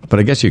Mexico, but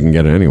I guess you can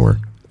get it anywhere.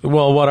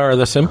 Well, what are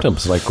the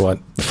symptoms? Like what?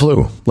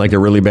 Flu, like a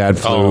really bad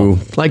flu.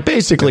 Like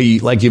basically,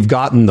 like you've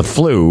gotten the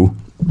flu,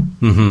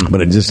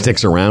 but it just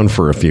sticks around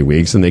for a few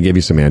weeks, and they give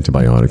you some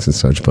antibiotics and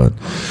such. But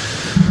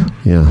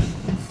yeah.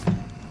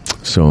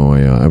 So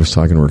I was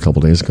talking to her a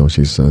couple days ago.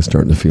 She's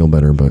starting to feel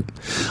better, but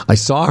I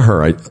saw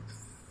her.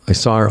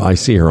 I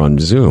see her on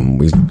Zoom.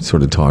 We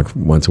sort of talk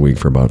once a week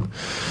for about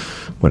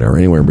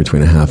anywhere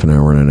between a half an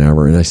hour and an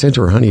hour. And I said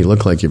to her, "Honey, you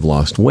look like you've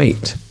lost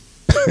weight,"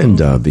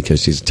 and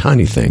because she's a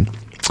tiny thing.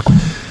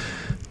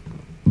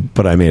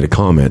 But I made a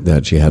comment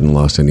that she hadn't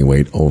lost any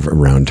weight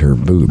around her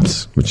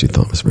boobs, which she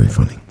thought was very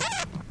funny.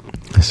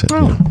 I said,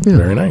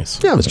 very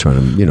nice. Yeah, I was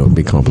trying to,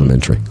 be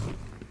complimentary.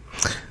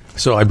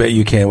 So I bet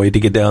you can't wait to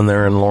get down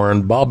there and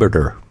Lauren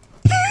Bobbert.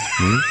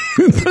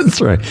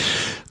 That's right.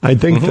 I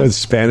think the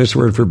Spanish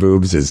word for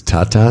boobs is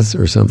tatas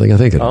or something. I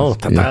think it is. Oh,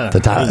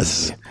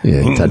 tatas.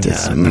 Yeah, tatas. Yeah,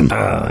 tatas.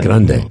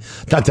 Grande.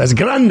 Tatas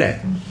grande.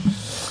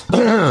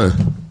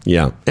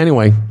 Yeah.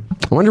 Anyway,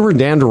 I wonder where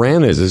Dan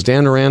Duran is. Is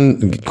Dan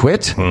Duran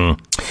quit?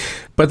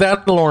 But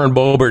that Lauren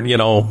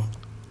Boebert,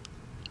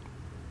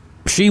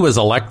 she was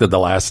elected the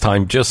last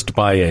time just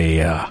by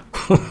a, I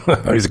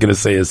was going to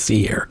say a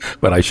seer,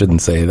 but I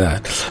shouldn't say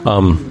that.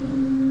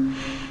 I'm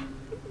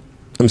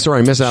sorry,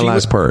 I missed that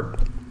last part.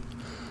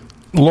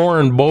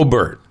 Lauren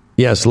Boebert.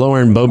 Yes,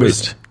 Lauren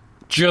Boebert.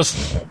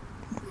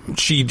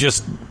 She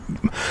just,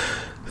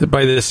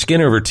 by the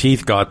skin of her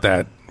teeth,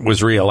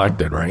 was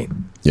reelected, right?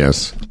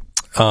 Yes.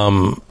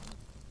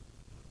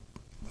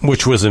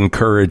 Which was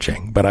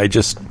encouraging, but I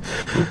just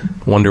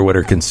wonder what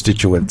her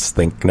constituents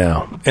think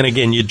now. And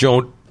again, you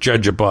don't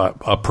judge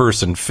a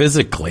person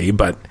physically,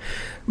 but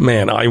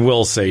man, I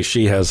will say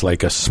she has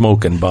like a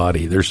smoking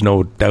body. There's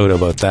no doubt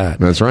about that.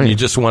 That's right. And you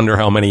just wonder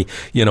how many,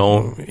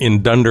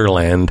 in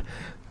Dunderhead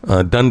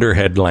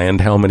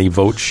land, how many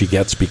votes she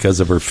gets because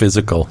of her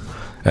physical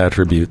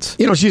attributes.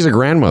 She's a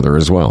grandmother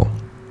as well.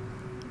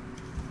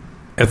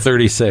 At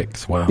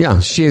 36, wow. Yeah,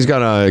 she's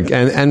got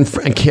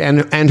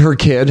and her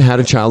kid had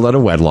a child out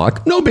of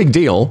wedlock. No big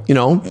deal,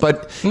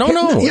 but...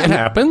 it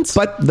happens.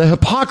 But the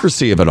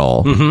hypocrisy of it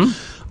all.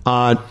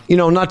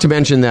 Not to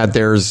mention that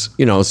there's,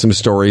 some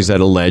stories that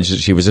allege that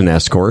she was an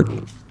escort.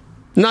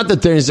 Not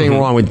that there's anything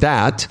wrong with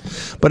that,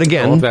 but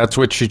again... Well, that's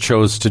what she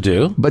chose to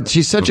do. But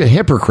she's such a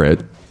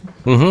hypocrite.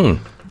 Well,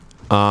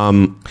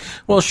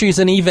 she's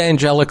an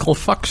evangelical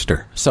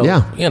fuckster. So,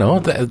 yeah.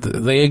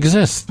 They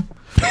exist.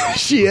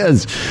 She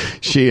is.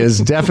 She is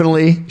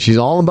definitely. She's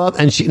all about,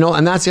 and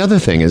and that's the other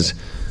thing is,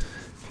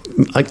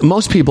 like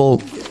most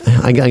people.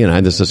 I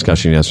had this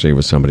discussion yesterday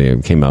with somebody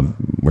who came up.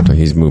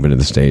 He's moving to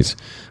the States.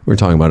 We were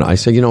talking about it. I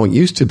said, it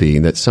used to be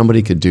that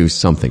somebody could do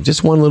something,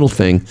 just one little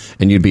thing,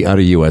 and you'd be out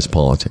of U.S.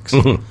 politics.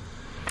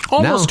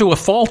 Almost to a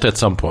fault at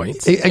some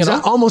point.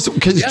 Exactly. Almost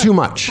because it's too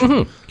much.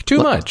 Too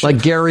much.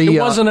 Like Gary. It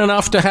wasn't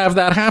enough to have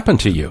that happen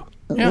to you.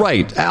 Yeah.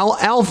 Right.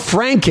 Al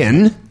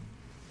Franken.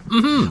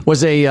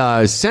 Was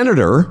a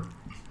senator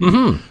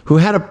who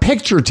had a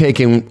picture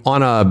taken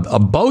on a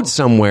boat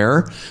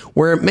somewhere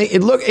where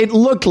it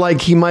looked like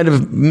he might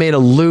have made a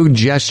lewd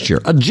gesture,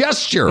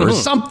 or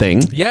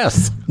something.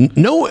 Yes.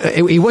 No,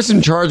 he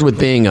wasn't charged with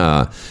being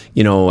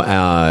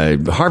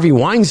Harvey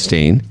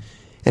Weinstein,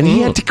 and he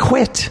had to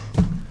quit.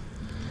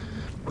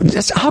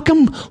 How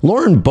come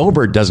Lauren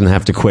Boebert doesn't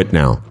have to quit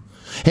now?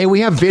 Hey, we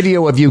have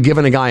video of you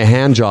giving a guy a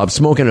hand job,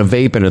 smoking a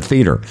vape in a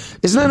theater.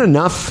 Isn't that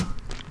enough?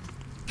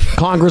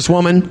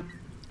 Congresswoman?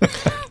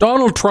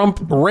 Donald Trump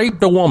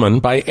raped a woman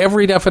by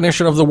every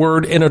definition of the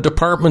word in a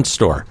department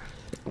store.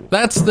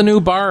 That's the new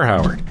bar,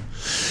 Howard.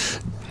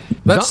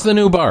 That's the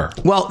new bar.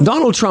 Well,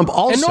 Donald Trump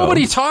also... And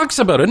nobody talks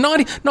about it.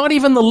 Not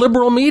even the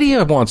liberal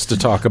media wants to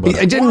talk about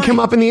it. It didn't come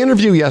up in the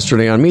interview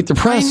yesterday on Meet the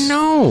Press. I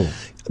know.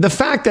 The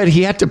fact that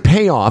he had to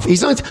pay off...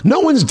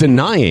 No one's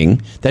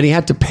denying that he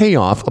had to pay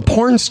off a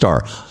porn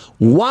star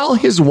while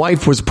his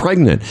wife was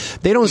pregnant.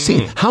 They don't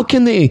see... How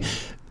can they...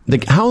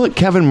 How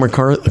Kevin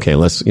McCarthy... Okay,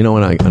 let's... You know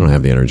what? I don't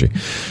have the energy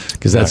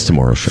because that's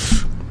tomorrow's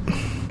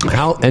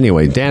show.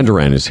 Anyway, Dan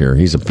Duran is here.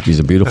 He's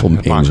a beautiful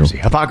angel.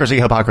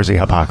 Hypocrisy.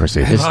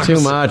 It's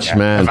too much,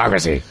 man.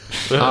 Hypocrisy.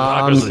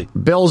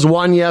 Bills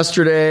won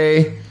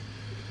yesterday.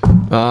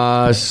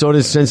 So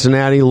did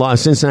Cincinnati.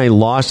 Cincinnati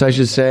lost, I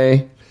should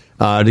say.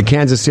 Did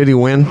Kansas City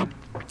win?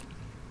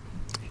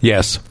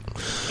 Yes,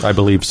 I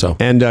believe so.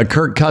 And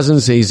Kirk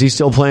Cousins, is he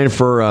still playing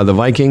for the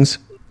Vikings?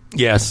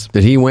 Yes.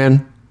 Did he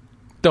win?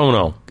 Don't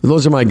know.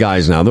 Those are my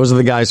guys now. Those are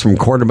the guys from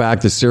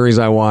Quarterback, the series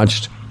I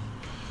watched.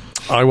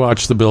 I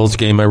watched the Bills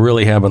game. I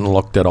really haven't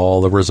looked at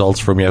all the results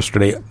from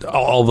yesterday.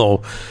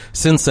 Although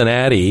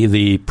Cincinnati,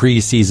 the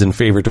preseason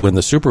favorite to win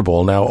the Super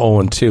Bowl, now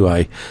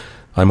 0-2.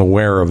 I'm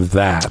aware of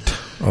that.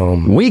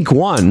 Week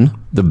 1,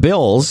 the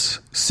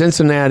Bills,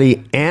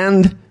 Cincinnati,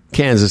 and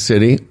Kansas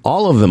City,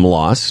 all of them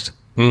lost.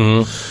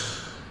 Mm-hmm.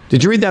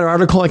 Did you read that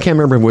article? I can't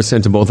remember if it was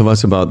sent to both of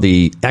us about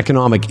the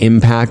economic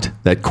impact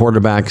that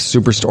quarterback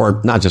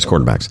superstar, not just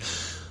quarterbacks.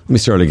 Let me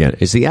start again.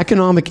 It's the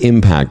economic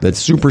impact that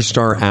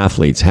superstar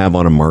athletes have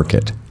on a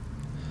market.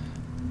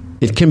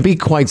 It can be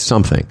quite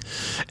something.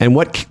 And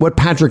what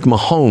Patrick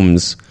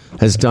Mahomes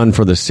has done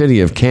for the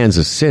city of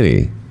Kansas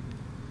City,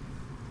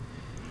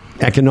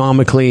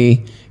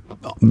 economically,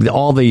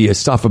 all the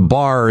stuff at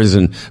bars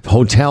and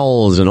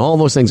hotels and all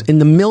those things, in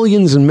the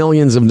millions and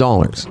millions of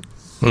dollars.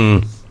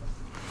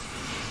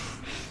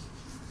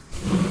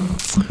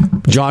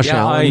 Josh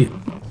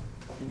Allen.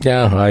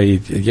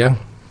 Yeah.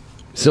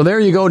 So there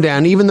you go,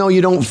 Dan. Even though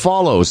you don't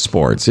follow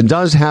sports, it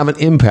does have an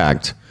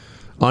impact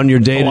on your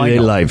day-to-day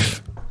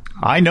life.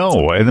 I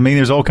know. I mean,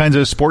 there's all kinds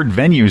of sport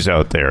venues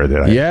out there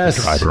that I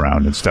drive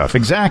around and stuff.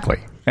 Exactly.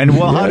 And,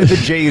 how did the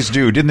Jays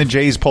do? Didn't the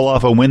Jays pull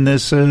off a win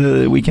this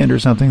weekend or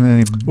something?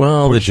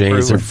 The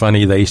Jays are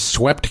funny. They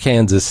swept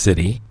Kansas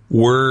City,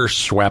 were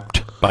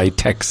swept by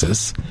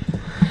Texas.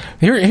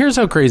 Here's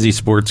how crazy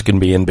sports can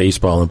be in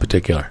baseball in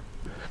particular.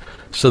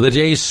 So the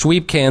Jays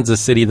sweep Kansas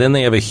City, then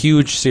they have a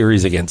huge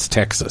series against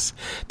Texas.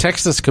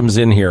 Texas comes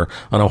in here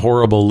on a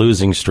horrible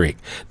losing streak.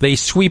 They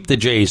sweep the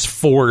Jays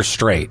 4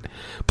 straight,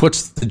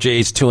 puts the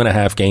Jays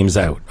 2.5 games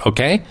out,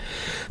 okay?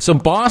 So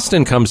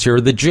Boston comes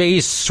here, the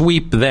Jays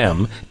sweep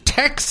them.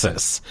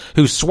 Texas,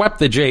 who swept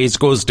the Jays,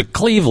 goes to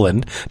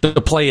Cleveland to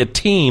play a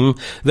team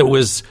that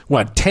was,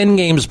 10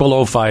 games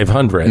below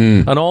 500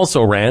 and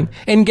also ran,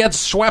 and gets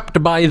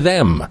swept by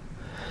them.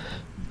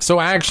 So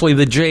actually,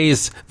 the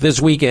Jays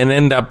this weekend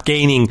end up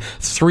gaining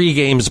 3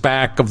 games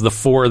back of the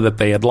 4 that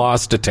they had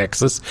lost to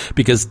Texas,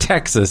 because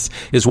Texas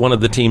is one of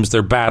the teams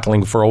they're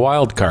battling for a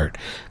wild card.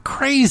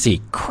 Crazy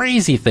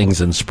things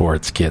in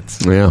sports,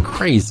 kids. Yeah.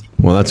 Crazy.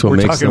 Well, that's what we're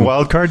makes talking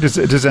wild card? Does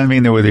that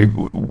mean that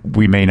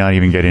we may not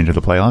even get into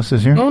the playoffs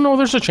this year? Oh, no,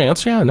 there's a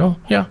chance. Yeah, no.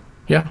 Yeah.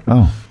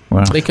 Oh,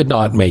 wow. They could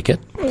not make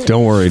it.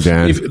 Don't worry,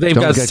 Dan. They've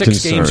got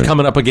 6 games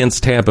coming up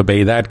against Tampa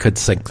Bay. That could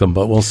sink them,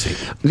 but we'll see.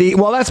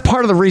 That's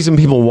part of the reason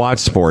people watch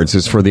sports,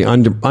 is for the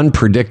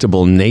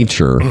unpredictable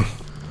nature.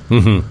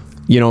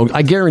 Mm-hmm.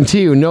 I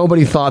guarantee you,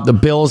 nobody thought the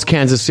Bills,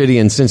 Kansas City,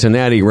 and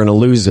Cincinnati were going to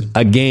lose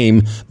a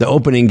game, the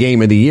opening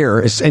game of the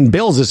year, and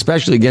Bills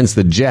especially against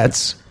the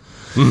Jets.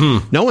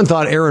 Mm-hmm. No one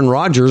thought Aaron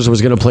Rodgers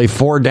was going to play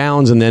 4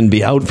 downs and then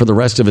be out for the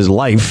rest of his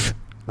life.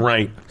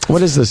 Right.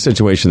 What is the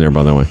situation there,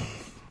 by the way?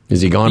 Is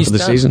he gone for the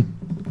season?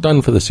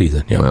 Done for the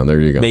season, yeah. Well, there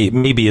you go.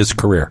 Maybe his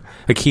career.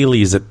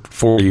 Achilles at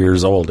 4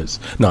 years old is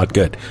not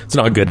good. It's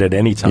not good at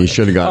any time. He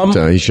should have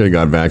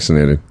got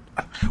vaccinated.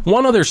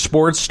 One other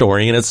sports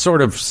story, and it's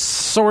sort of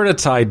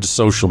tied to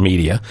social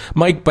media.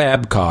 Mike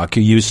Babcock,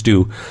 who used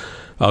to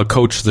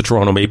coach the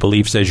Toronto Maple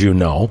Leafs, as you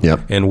know,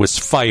 and was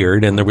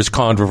fired, and there was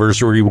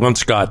controversy where he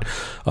once got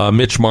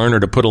Mitch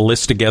Marner to put a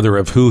list together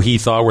of who he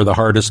thought were the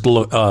hardest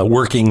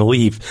working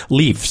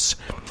Leafs.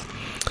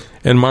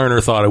 And Marner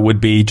thought it would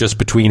be just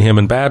between him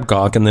and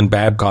Babcock, and then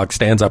Babcock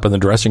stands up in the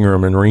dressing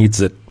room and reads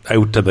it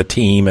out to the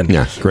team. And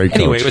great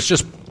anyway, coach. it was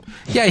just,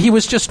 he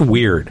was just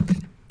weird.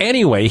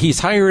 Anyway, he's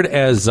hired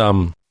as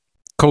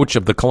coach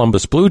of the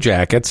Columbus Blue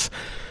Jackets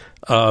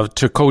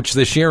to coach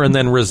this year, and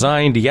then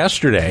resigned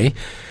yesterday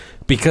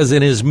because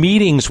in his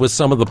meetings with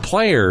some of the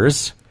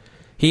players,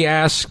 he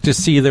asked to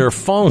see their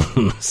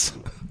phones.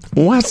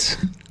 What?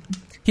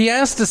 He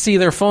asked to see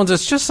their phones.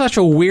 It's just such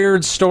a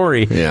weird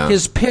story. Yeah.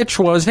 His pitch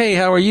was, hey,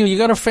 how are you? You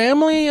got a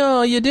family?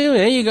 Oh, you do?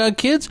 Hey, you got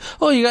kids?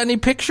 Oh, you got any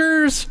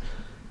pictures?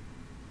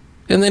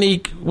 And then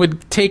he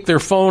would take their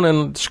phone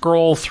and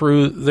scroll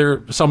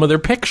through some of their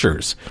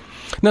pictures.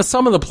 Now,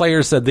 some of the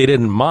players said they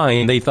didn't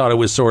mind. They thought it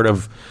was sort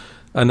of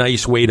a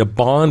nice way to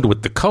bond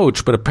with the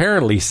coach. But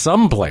apparently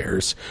some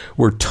players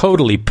were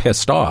totally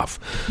pissed off.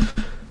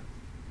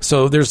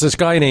 So there's this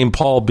guy named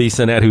Paul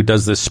Bissonnette who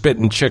does this Spit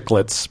and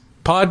Chicklets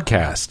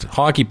podcast,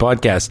 hockey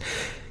podcast.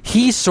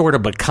 He's sort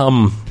of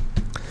become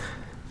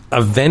a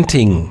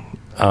venting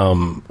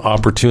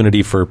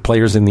opportunity for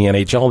players in the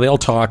NHL. They'll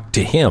talk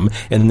to him,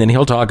 and then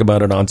he'll talk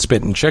about it on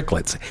Spit and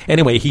Chicklets.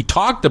 Anyway, he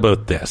talked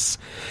about this,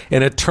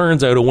 and it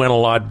turns out it went a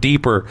lot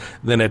deeper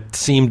than it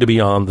seemed to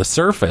be on the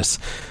surface.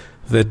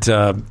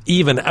 That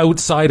even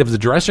outside of the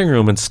dressing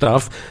room and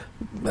stuff,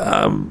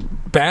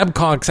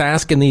 Babcock's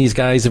asking these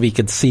guys if he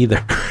could see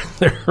their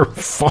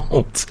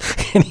phones,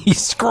 and he's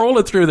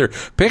scrolling through their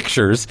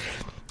pictures.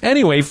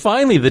 Anyway,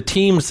 finally the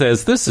team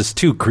says, this is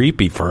too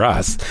creepy for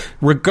us,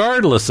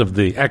 regardless of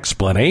the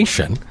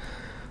explanation.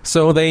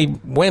 So they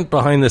went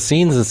behind the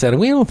scenes and said,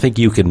 we don't think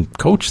you can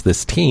coach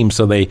this team.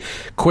 So they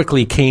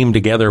quickly came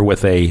together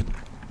with a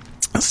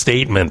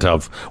statement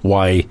of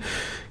why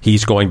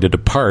he's going to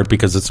depart,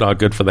 because it's not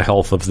good for the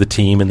health of the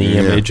team and the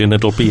image, and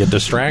it'll be a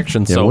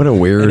distraction. Yeah, so what a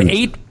weird...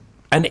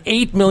 An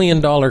 $8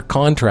 million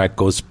contract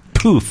goes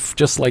poof,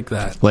 just like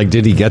that. Like,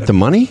 did he get the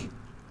money?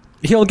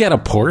 He'll get a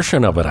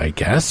portion of it, I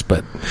guess,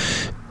 but...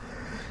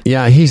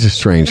 Yeah, he's a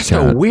strange It's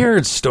cat. a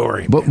weird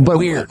story. But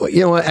weird.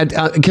 You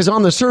know, because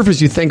on the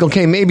surface you think,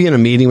 okay, maybe in a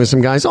meeting with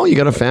some guys, oh, you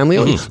got a family?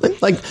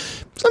 Like,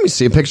 let me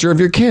see a picture of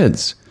your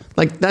kids.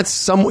 Like,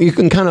 that's you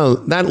can kind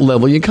of, that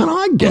level, you kind of,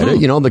 I get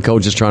it. You know, the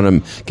coach is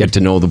trying to get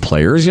to know the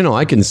players. You know,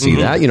 I can see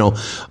that. You know,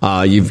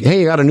 hey,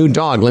 you got a new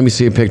dog. Let me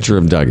see a picture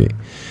of Dougie.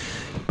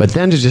 But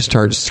then to just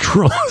start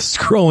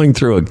scrolling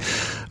through it,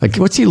 like,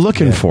 what's he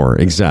looking for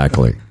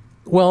exactly?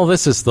 Well,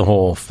 this is the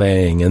whole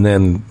thing.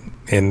 And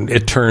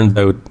it turned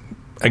out,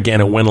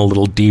 again, it went a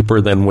little deeper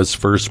than was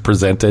first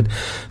presented.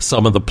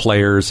 Some of the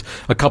players,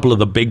 a couple of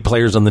the big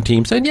players on the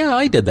team said, yeah,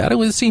 I did that.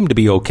 It seemed to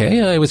be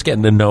okay. I was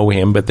getting to know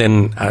him. But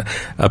then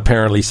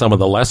apparently some of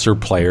the lesser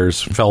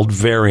players felt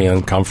very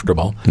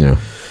uncomfortable. Yeah,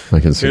 I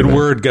can see that.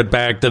 Word got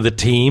back to the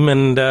team.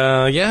 And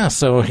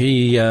so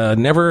he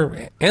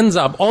never ends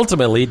up,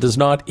 ultimately, does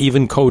not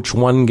even coach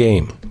one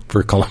game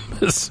for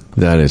Columbus.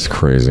 That is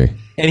crazy.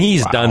 And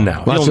he's done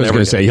now. Well, that's what I was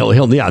going to say.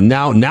 He'll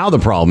now the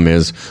problem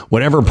is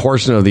whatever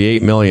portion of the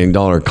 $8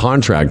 million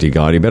contract he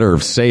got, he better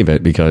save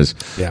it because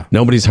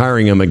nobody's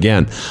hiring him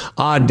again.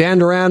 Dan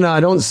Duran, I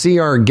don't see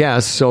our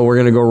guest, so we're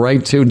going to go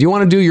right to. Do you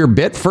want to do your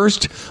bit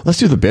first? Let's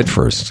do the bit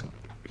first.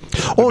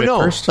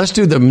 Let's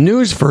do the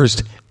news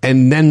first,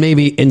 and then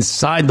maybe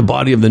inside the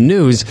body of the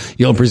news,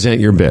 you'll present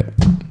your bit.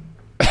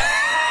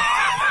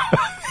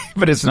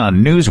 But it's not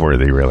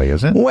newsworthy, really,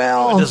 is it?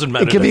 Well, it doesn't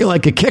matter. It could be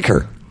like a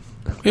kicker.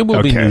 It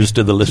will be news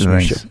to the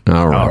listenership.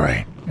 All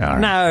right.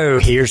 Now,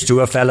 here's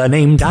to a fella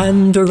named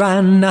Dan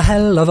Duran, a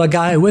hell of a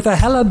guy with a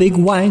hella big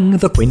wang,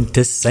 the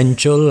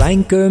quintessential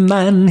anchor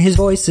man. His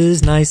voice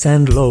is nice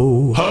and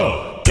low.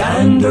 Ho!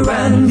 Dan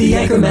Duran, the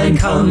anchor man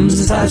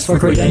comes. As for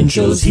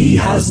credentials, he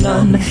has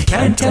none.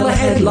 Can't tell a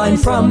headline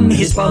from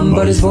his bum,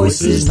 but his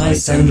voice is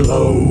nice and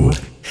low.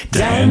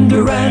 Dan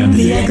Duran,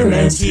 the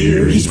anchorman's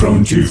here. He's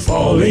prone to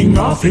falling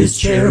off his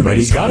chair, but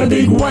he's got a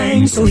big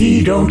wang, so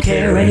he don't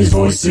care, and his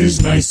voice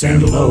is nice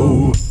and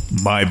low.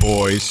 My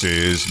voice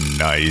is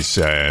nice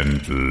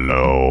and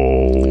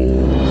low.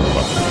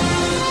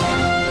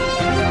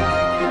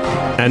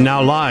 And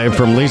now live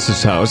from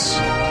Lisa's house.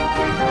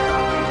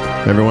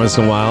 Every once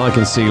in a while, I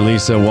can see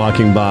Lisa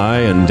walking by,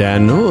 and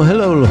Dan, oh,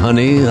 hello,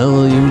 honey. How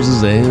are you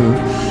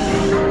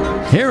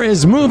today? Here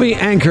is movie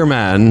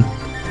anchorman,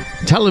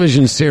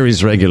 television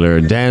series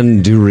regular,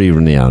 Dan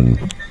Duran.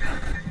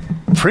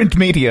 Print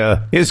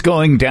media is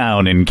going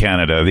down in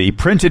Canada. The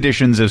print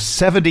editions of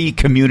 70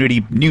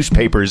 community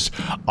newspapers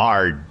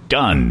are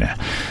done.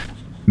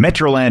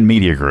 Metroland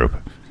Media Group,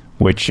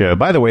 which,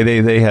 by the way,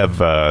 they have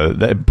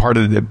part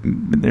of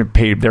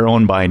they're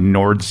owned by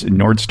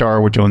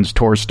Nordstar, which owns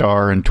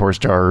Torstar, and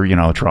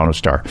Torstar, Toronto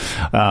Star,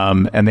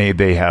 and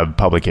they have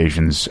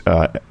publications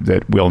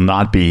that will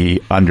not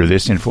be under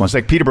this influence.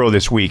 Like Peterborough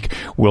this week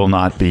will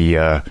not be.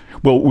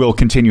 Will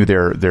continue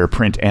their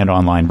print and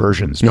online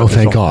versions. No,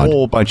 thank God. A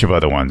whole bunch of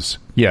other ones.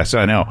 Yes,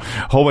 I know.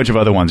 A whole bunch of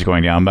other ones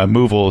going down. But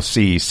Move will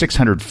see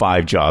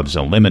 605 jobs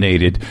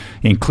eliminated,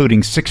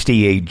 including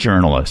 68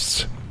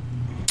 journalists.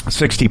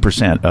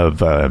 60% of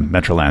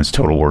Metroland's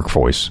total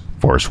workforce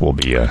will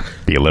be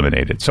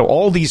eliminated. So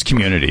all these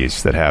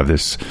communities that have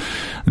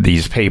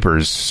these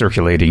papers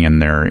circulating in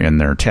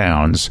their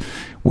towns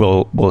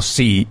will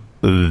see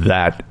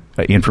that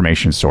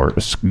information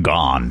source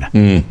gone.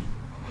 Mm.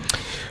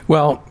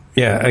 Well,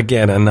 yeah,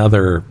 again,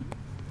 another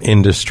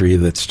industry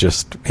that's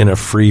just in a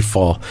free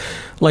fall.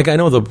 Like, I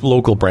know the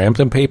local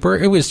Brampton paper,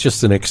 it was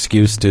just an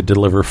excuse to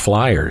deliver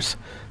flyers.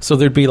 So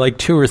there'd be like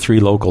 2 or 3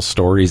 local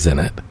stories in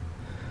it.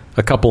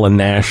 A couple of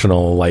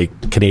national,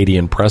 like,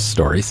 Canadian press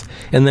stories.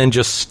 And then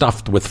just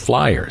stuffed with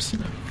flyers.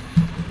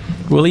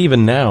 Well,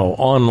 even now,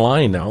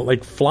 online now,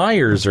 like,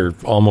 flyers are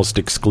almost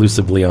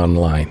exclusively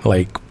online.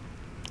 Like,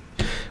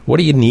 what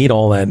do you need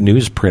all that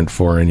newsprint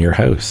for in your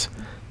house?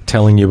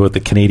 Telling you about the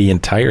Canadian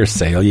Tire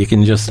sale, you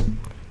can just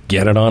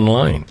get it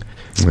online.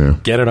 Yeah.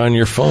 Get it on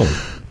your phone.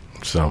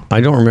 So I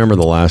don't remember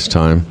the last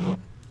time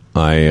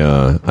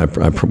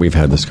we've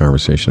had this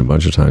conversation a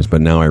bunch of times,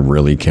 but now I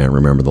really can't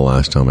remember the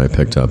last time I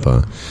picked up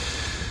a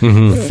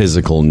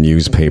physical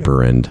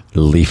newspaper and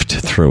leafed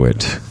through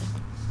it.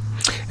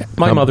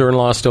 My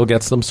mother-in-law still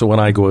gets them, so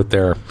when I go out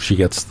there, she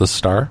gets the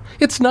Star.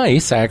 It's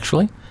nice,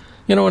 actually.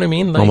 You know what I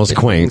mean? Like, almost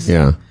quaint,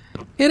 yeah.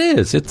 It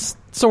is. It's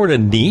sort of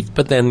neat,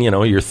 but then,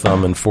 your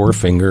thumb and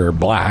forefinger are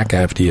black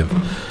after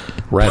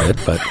you've read it.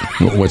 But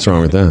what's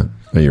wrong with that?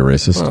 Are you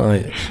racist?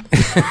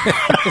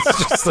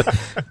 It's just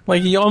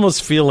like you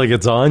almost feel like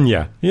it's on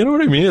you. You know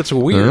what I mean? It's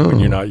weird when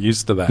you're not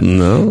used to that.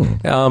 No.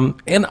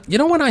 And you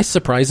know what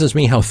surprises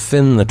me? How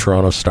thin the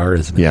Toronto Star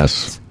is.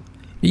 Yes.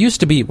 It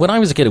used to be, when I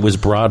was a kid, it was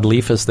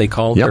broadleaf, as they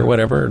called it, or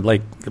whatever,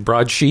 like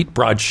broadsheet,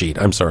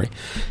 I'm sorry.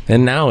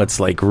 And now it's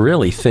like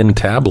really thin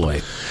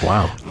tabloid.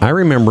 Wow. I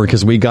remember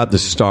because we got the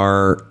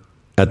Star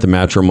at the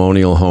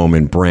matrimonial home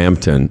in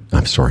Brampton.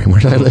 I'm sorry, where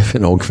did I live?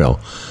 In Oakville.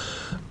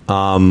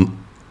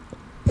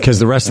 Because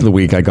the rest of the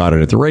week I got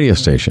it at the radio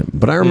station.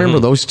 But I remember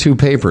those two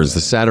papers,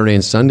 the Saturday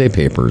and Sunday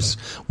papers,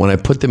 when I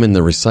put them in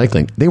the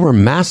recycling, they were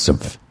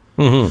massive.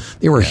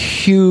 They were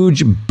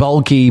huge,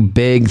 bulky,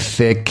 big,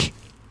 thick.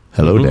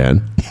 Hello,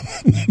 Dan.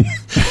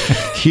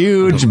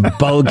 Huge,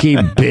 bulky,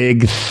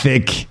 big,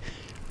 thick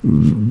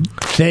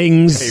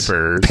things.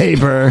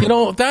 Paper. You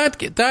know,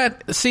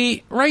 that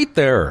see, right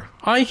there.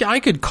 I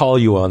could call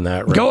you on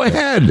that. Right Go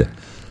ahead.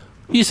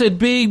 You said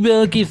big,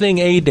 bulky thing,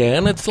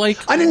 Dan. It's like...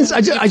 I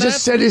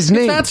just said his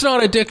name. If that's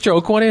not a dick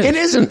joke, what is? It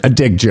isn't a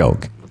dick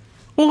joke.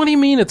 Well, what do you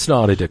mean it's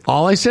not a dick joke?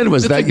 All I said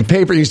was that your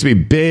paper used to be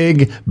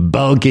big,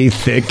 bulky,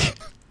 thick,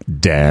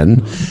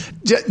 Dan.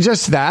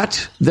 Just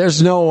that.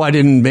 There's no... I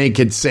didn't make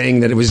it saying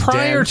that it was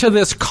Prior Dan. to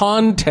this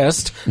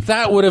contest,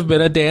 that would have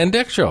been a Dan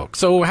dick joke.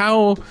 So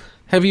how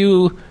have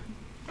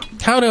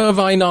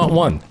I not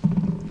won?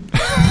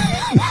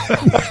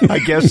 I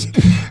guess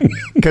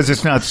because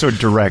it's not so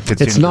direct.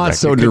 It's not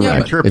so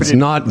direct. It's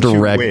not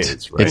direct.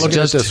 Ways, right? It's Look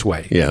just at it this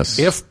way. Yes.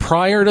 If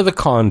prior to the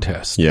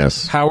contest,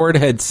 Howard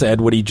had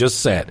said what he just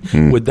said,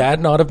 would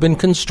that not have been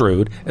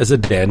construed as a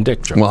Dan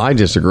dick joke? Well, I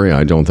disagree.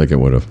 I don't think it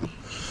would have.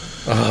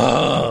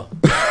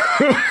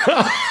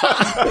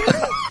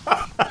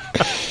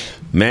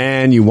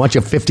 Man, you want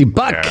your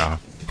 $50?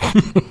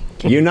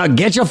 Yeah. You not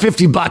get your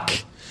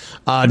 $50.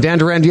 Dan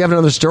Duran, do you have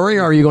another story,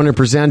 or are you going to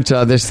present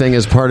this thing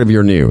as part of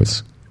your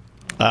news?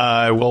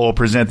 Well, we'll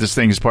present this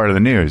thing as part of the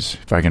news,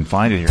 if I can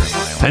find it here.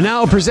 And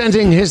now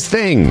presenting his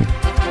thing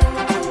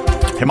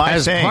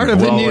as part of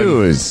the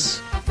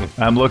news.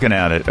 I'm looking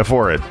at it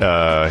for it.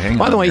 Hang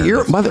by on the way,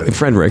 here.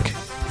 Frederick.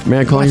 May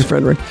I call you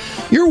Frederick?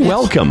 You're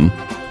welcome.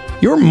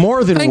 You're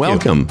more than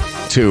welcome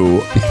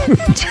to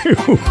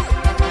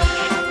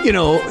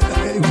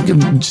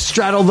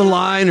straddle the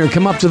line or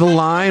come up to the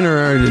line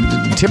or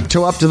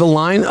tiptoe up to the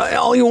line.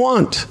 All you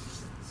want.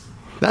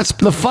 That's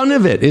the fun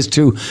of it, is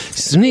to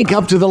sneak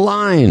up to the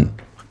line.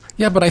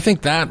 Yeah, but I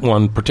think that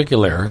one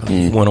particular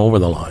went over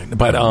the line.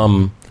 But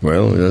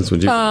well, that's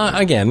what you.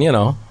 Again,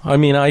 I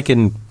mean, I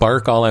can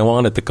bark all I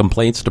want at the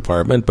complaints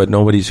department, but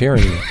nobody's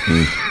hearing me.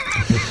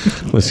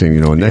 Listen,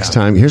 next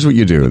time, here's what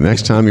you do.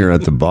 Next time you're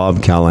at the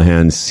Bob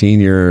Callahan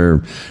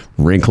Senior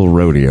Wrinkle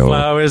Rodeo,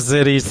 Flower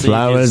City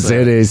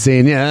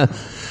Senior,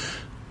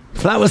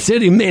 Flower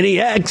City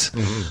Maniacs.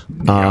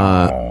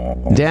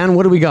 Dan,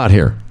 what do we got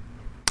here?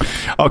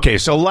 Okay,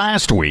 so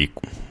last week,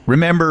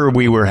 remember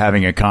we were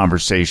having a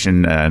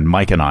conversation, and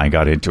Mike and I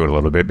got into it a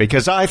little bit,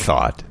 because I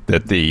thought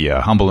that the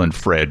Humble and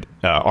Fred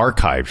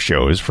archive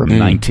shows from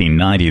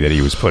 1990 that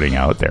he was putting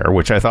out there,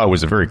 which I thought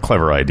was a very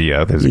clever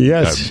idea.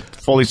 Yes. I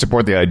fully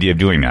support the idea of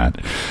doing that.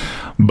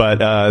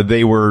 But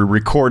they were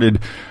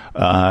recorded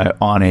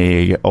on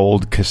a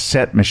old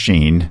cassette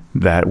machine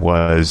that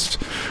was...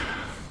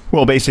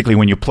 Well, basically,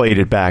 when you played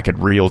it back at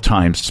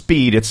real-time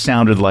speed, it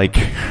sounded like,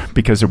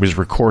 because it was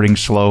recording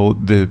slow,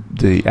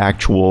 the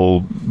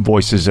actual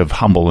voices of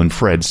Humble and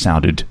Fred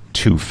sounded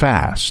too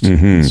fast.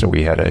 So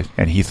we had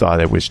and he thought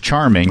it was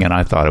charming, and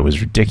I thought it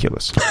was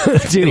ridiculous.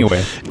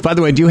 Anyway. By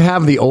the way, do you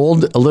have a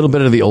little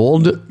bit of the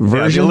old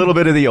version? Yeah, a little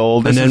bit of the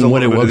old. This is a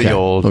little bit of the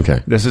old.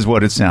 Okay. This is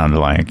what it sounded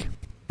like.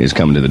 Is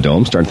coming to the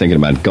Dome. Start thinking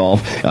about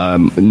golf.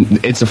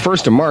 It's the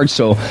 1st of March,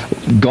 so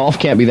golf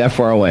can't be that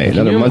far away.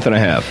 Another month and a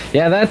half.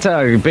 Yeah,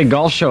 that big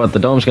golf show at the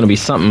Dome is going to be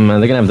something.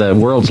 They're going to have the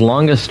world's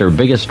longest or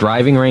biggest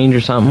driving range or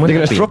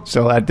something.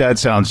 So that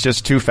sounds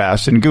just too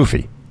fast and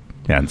goofy.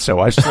 And so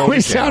I slowed it down.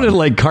 We sounded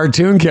like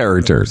cartoon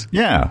characters.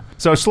 Yeah.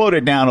 So I slowed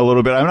it down a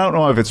little bit. I don't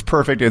know if it's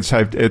perfect. It's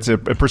a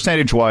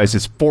percentage-wise,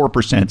 it's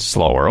 4%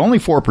 slower. Only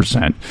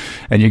 4%.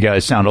 And you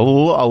guys sound a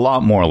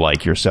lot more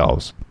like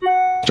yourselves.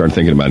 Start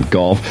thinking about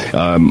golf.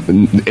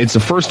 It's the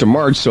 1st of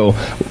March, so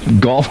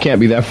golf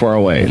can't be that far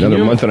away. Another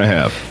month and a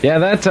half. Yeah,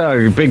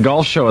 that big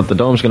golf show at the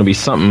Dome is going to be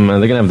something.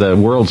 They're going to have the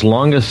world's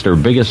longest or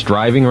biggest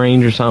driving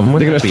range or something.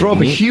 They're going to throw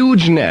up a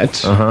huge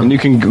net, and you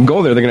can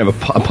go there. They're going to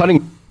have a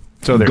putting.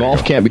 So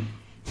golf can't be.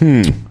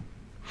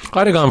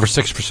 I'd have gone for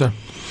 6%.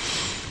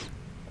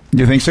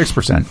 You think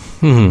 6%?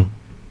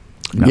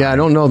 No. Yeah, I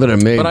don't know that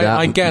it made but that.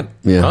 I get.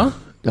 Yeah, huh?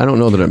 I don't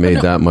know that it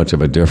made that much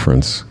of a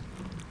difference.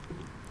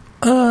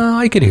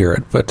 I could hear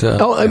it, but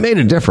it made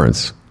a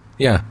difference.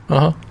 Yeah.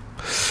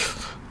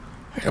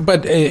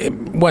 But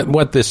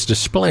what this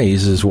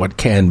displays is what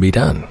can be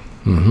done.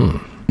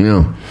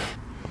 Yeah.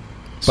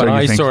 But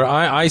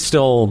I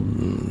still,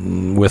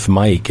 with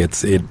Mike,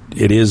 it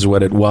is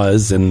what it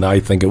was, and I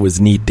think it was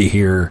neat to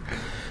hear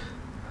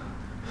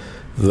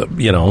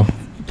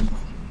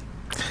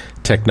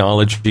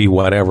technology,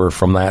 whatever,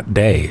 from that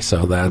day.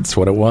 So that's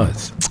what it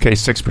was. Okay,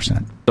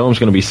 6%. Dome's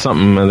going to be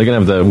something. They're going to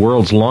have the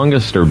world's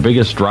longest or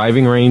biggest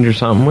driving range or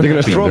something. They're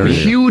going to throw up a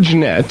huge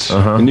net,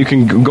 and you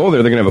can go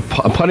there. They're going to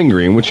have a putting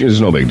green, which is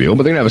no big deal,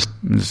 but they're going to have a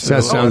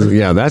That sounds.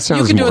 Yeah, that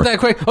sounds. You can do more. it that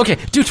quick. Okay,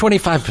 do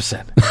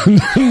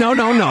 25%. No.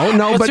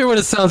 Let's but hear what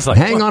it sounds like.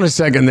 Hang on a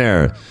second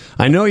there.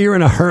 I know you're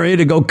in a hurry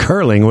to go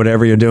curling,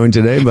 whatever you're doing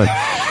today, but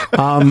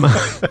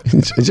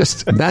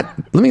just that.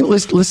 Let me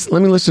listen to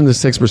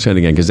 6%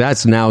 again, because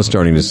that's now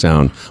starting to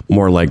sound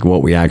more like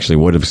what we actually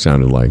would have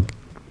sounded like.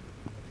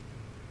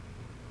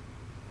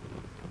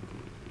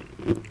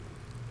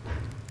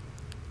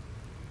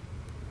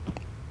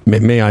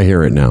 May I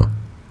hear it now?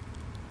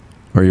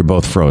 Or you're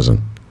both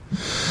frozen?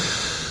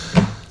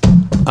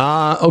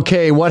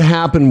 Okay, what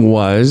happened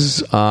was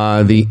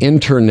the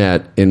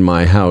internet in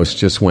my house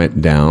just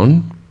went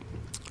down.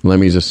 Let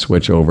me just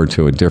switch over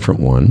to a different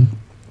one.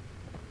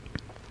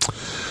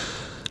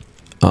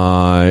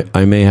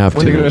 I may have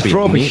to. They're going to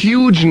throw up a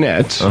huge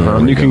net,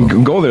 and you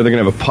can go there. They're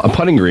going to have a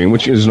putting green,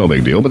 which is no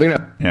big deal. But they're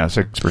going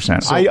to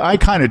 6%. I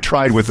kind of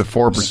tried with the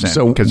 4%.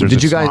 So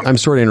did you guys? I'm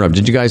sorry to interrupt.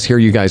 Did you guys hear?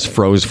 You guys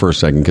froze for a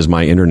second because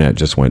my internet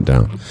just went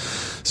down.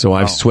 So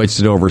I've switched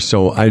it over.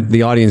 So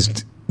the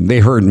audience, they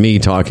heard me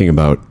talking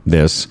about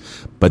this,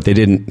 but they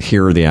didn't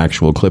hear the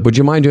actual clip. Would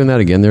you mind doing that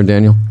again, there,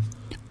 Daniel?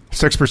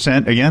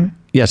 6% again?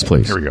 Yes,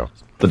 please. Here we go.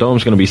 The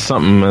dome's going to be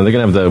something. They're going to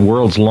have the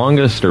world's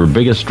longest or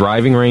biggest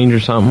driving range or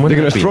something. They're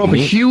going to throw up a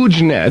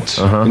huge net,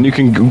 and you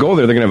can go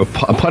there. They're going to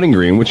have a putting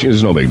green, which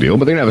is no big deal.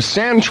 But they're going to have a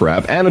sand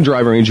trap and a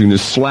driving range. You can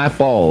just slap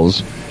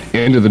balls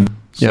into the.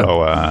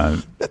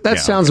 So that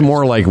sounds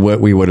more like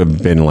what we would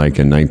have been like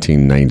in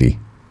 1990.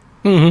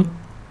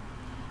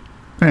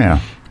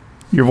 Yeah.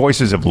 Your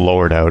voices have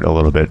lowered out a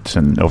little bit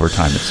and over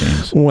time, it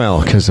seems.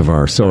 Well, because of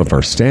our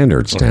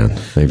standards, Dan.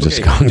 They've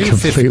just gone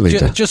completely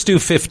down. Just do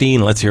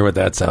 15. Let's hear what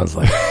that sounds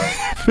like.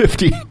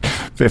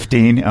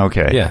 15?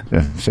 Okay. Yeah.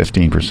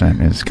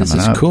 15% is coming up.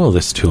 This is cool,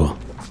 this tool.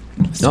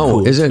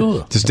 Is it?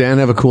 Cool. Does Dan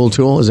have a cool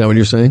tool? Is that what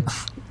you're saying?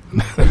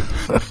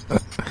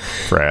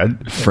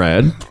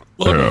 Fred?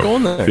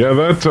 Yeah,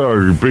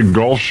 that big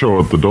golf show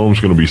at the Dome's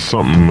going to be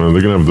something.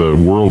 They're going to have the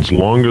world's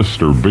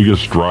longest or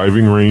biggest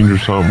driving range or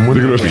something.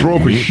 They're going to throw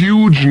up a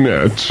huge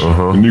net,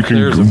 and you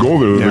can go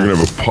there. They're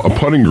going to have a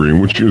putting green,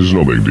 which is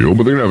no big deal.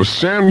 But they're going to have a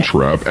sand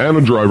trap and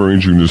a driving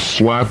range. You can just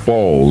slap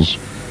balls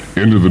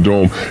into the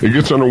Dome. It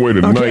gets underway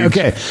tonight.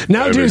 Okay.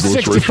 Now do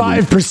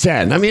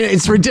 65%. I mean,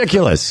 it's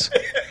ridiculous.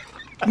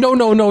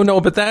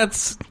 No, but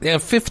that's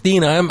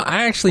 15.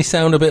 I actually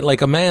sound a bit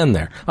like a man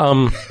there.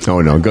 Oh,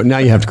 no. Now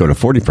you have to go to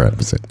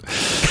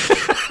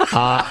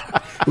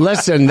 45%.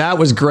 Listen, that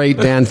was great,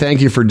 Dan.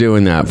 Thank you for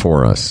doing that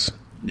for us.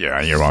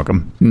 Yeah, you're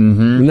welcome.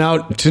 Mm-hmm. Now,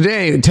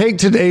 take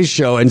today's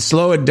show and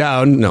slow it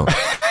down. No.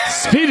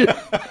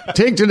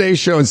 Take today's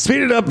show and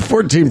speed it up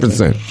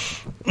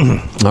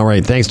 14%. All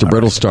right. Thanks to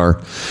Brittlestar.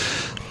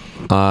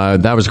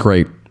 That was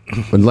great.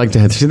 I'd like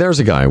to there's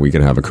a guy we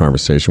could have a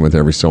conversation with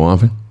every so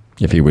often.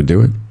 If he would do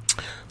it.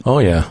 Oh,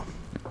 yeah.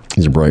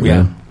 He's a bright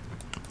man.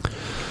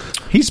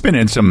 He's been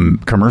in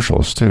some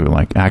commercials, too,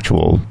 like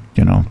actual,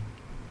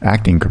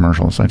 acting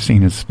commercials. I've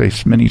seen his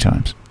face many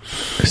times.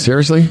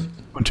 Seriously?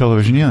 On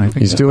television, yeah. I think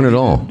he's doing it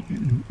all.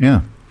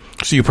 Yeah.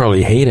 So you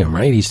probably hate him,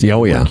 right? He's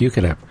yeah. You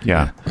could have.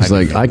 Yeah. He's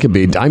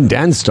I'm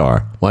Dan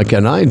Star. Why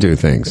can't I do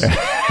things?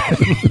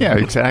 Yeah,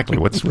 exactly.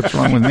 What's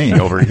wrong with me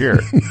over here?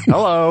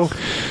 Hello.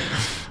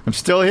 I'm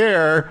still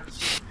here.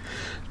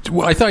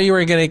 Well, I thought you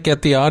were going to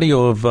get the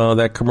audio of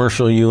that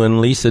commercial you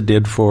and Lisa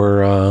did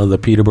for the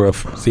Peterborough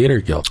Theatre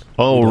Guild.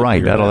 Oh,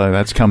 right.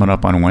 That's coming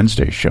up on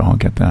Wednesday's show. I'll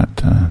get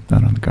that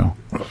on the go.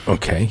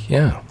 Okay,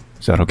 yeah.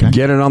 Is that okay?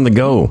 Get it on the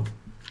go.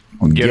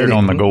 Get it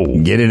on the go.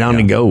 Get it on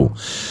the go.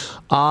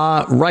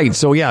 Right.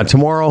 So, yeah,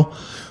 tomorrow.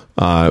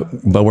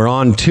 But we're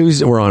on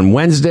Tuesday. We're on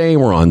Wednesday.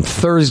 We're on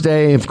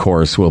Thursday. Of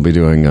course, we'll be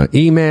doing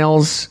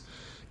emails.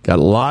 Got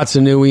lots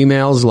of new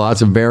emails,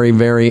 lots of very,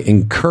 very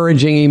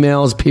encouraging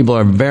emails. People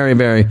are very,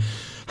 very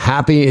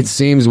happy, it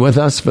seems, with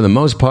us for the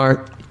most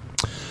part.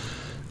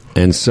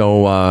 And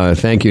so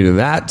thank you to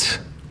that.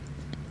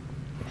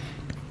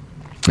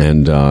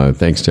 And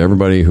thanks to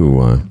everybody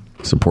who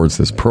supports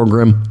this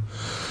program.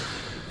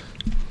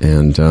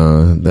 And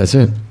that's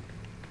it.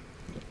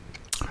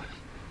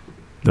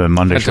 The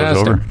Monday show's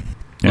over?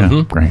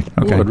 Yeah, great.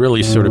 Okay. Well, it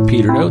really sort of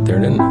petered out there,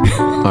 didn't it?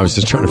 I was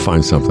just trying to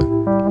find something.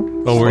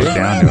 Oh, were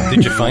you?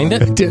 Did you find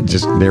it? I did.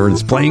 Just there,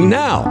 it's playing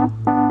now.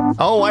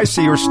 Oh, I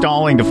see. You're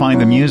stalling to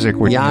find the music. I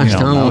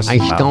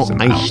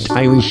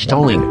was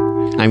stalling.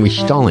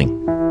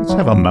 Let's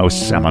have a mouse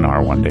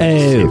seminar one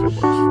day.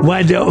 Oh,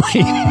 why don't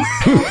we?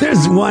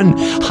 There's one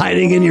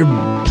hiding in your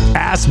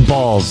ass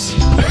balls.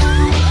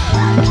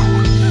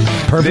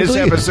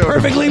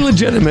 Perfectly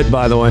legitimate,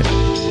 by the way.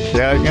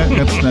 Yeah,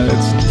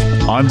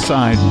 it's on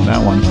side,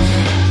 that one.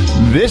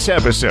 This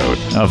episode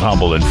of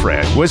Humble and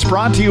Fred was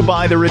brought to you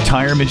by the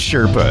Retirement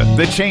Sherpa,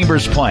 the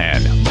Chambers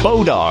Plan,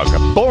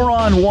 Bodog,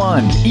 Boron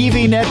 1,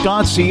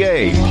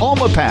 EVNet.ca,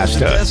 Palma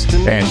Pasta,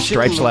 and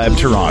Stripes Lab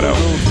Toronto.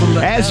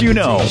 As you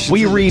know,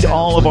 we read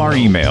all of our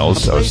emails,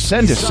 so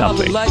send us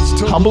something.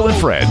 Humble and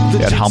Fred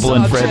at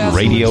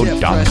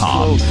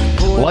humbleandfredradio.com.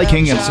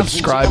 Liking and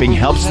subscribing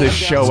helps this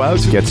show out,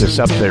 gets us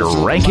up their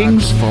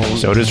rankings.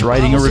 So does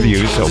writing a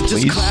review, so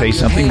please say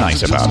something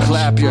nice about us.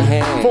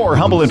 For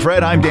Humble and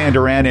Fred, I'm Dan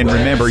Duran, and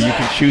remember, you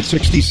can shoot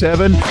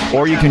 67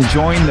 or you can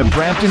join the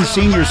Brampton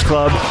Seniors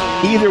Club.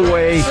 Either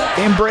way,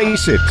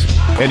 embrace it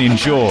and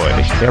enjoy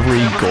every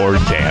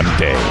goddamn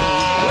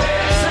day.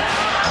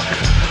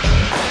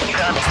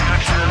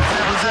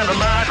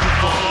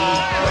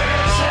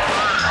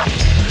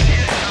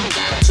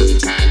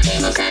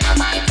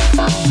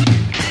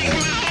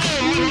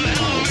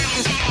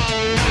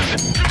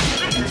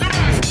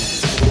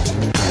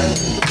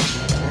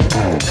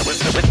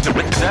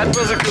 That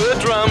was a good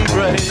drum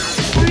break.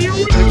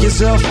 Pick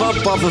yourself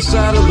up off the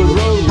side of the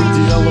road with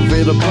the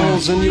elevator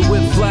bones and your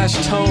whip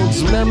flash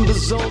tones.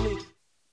 Members only.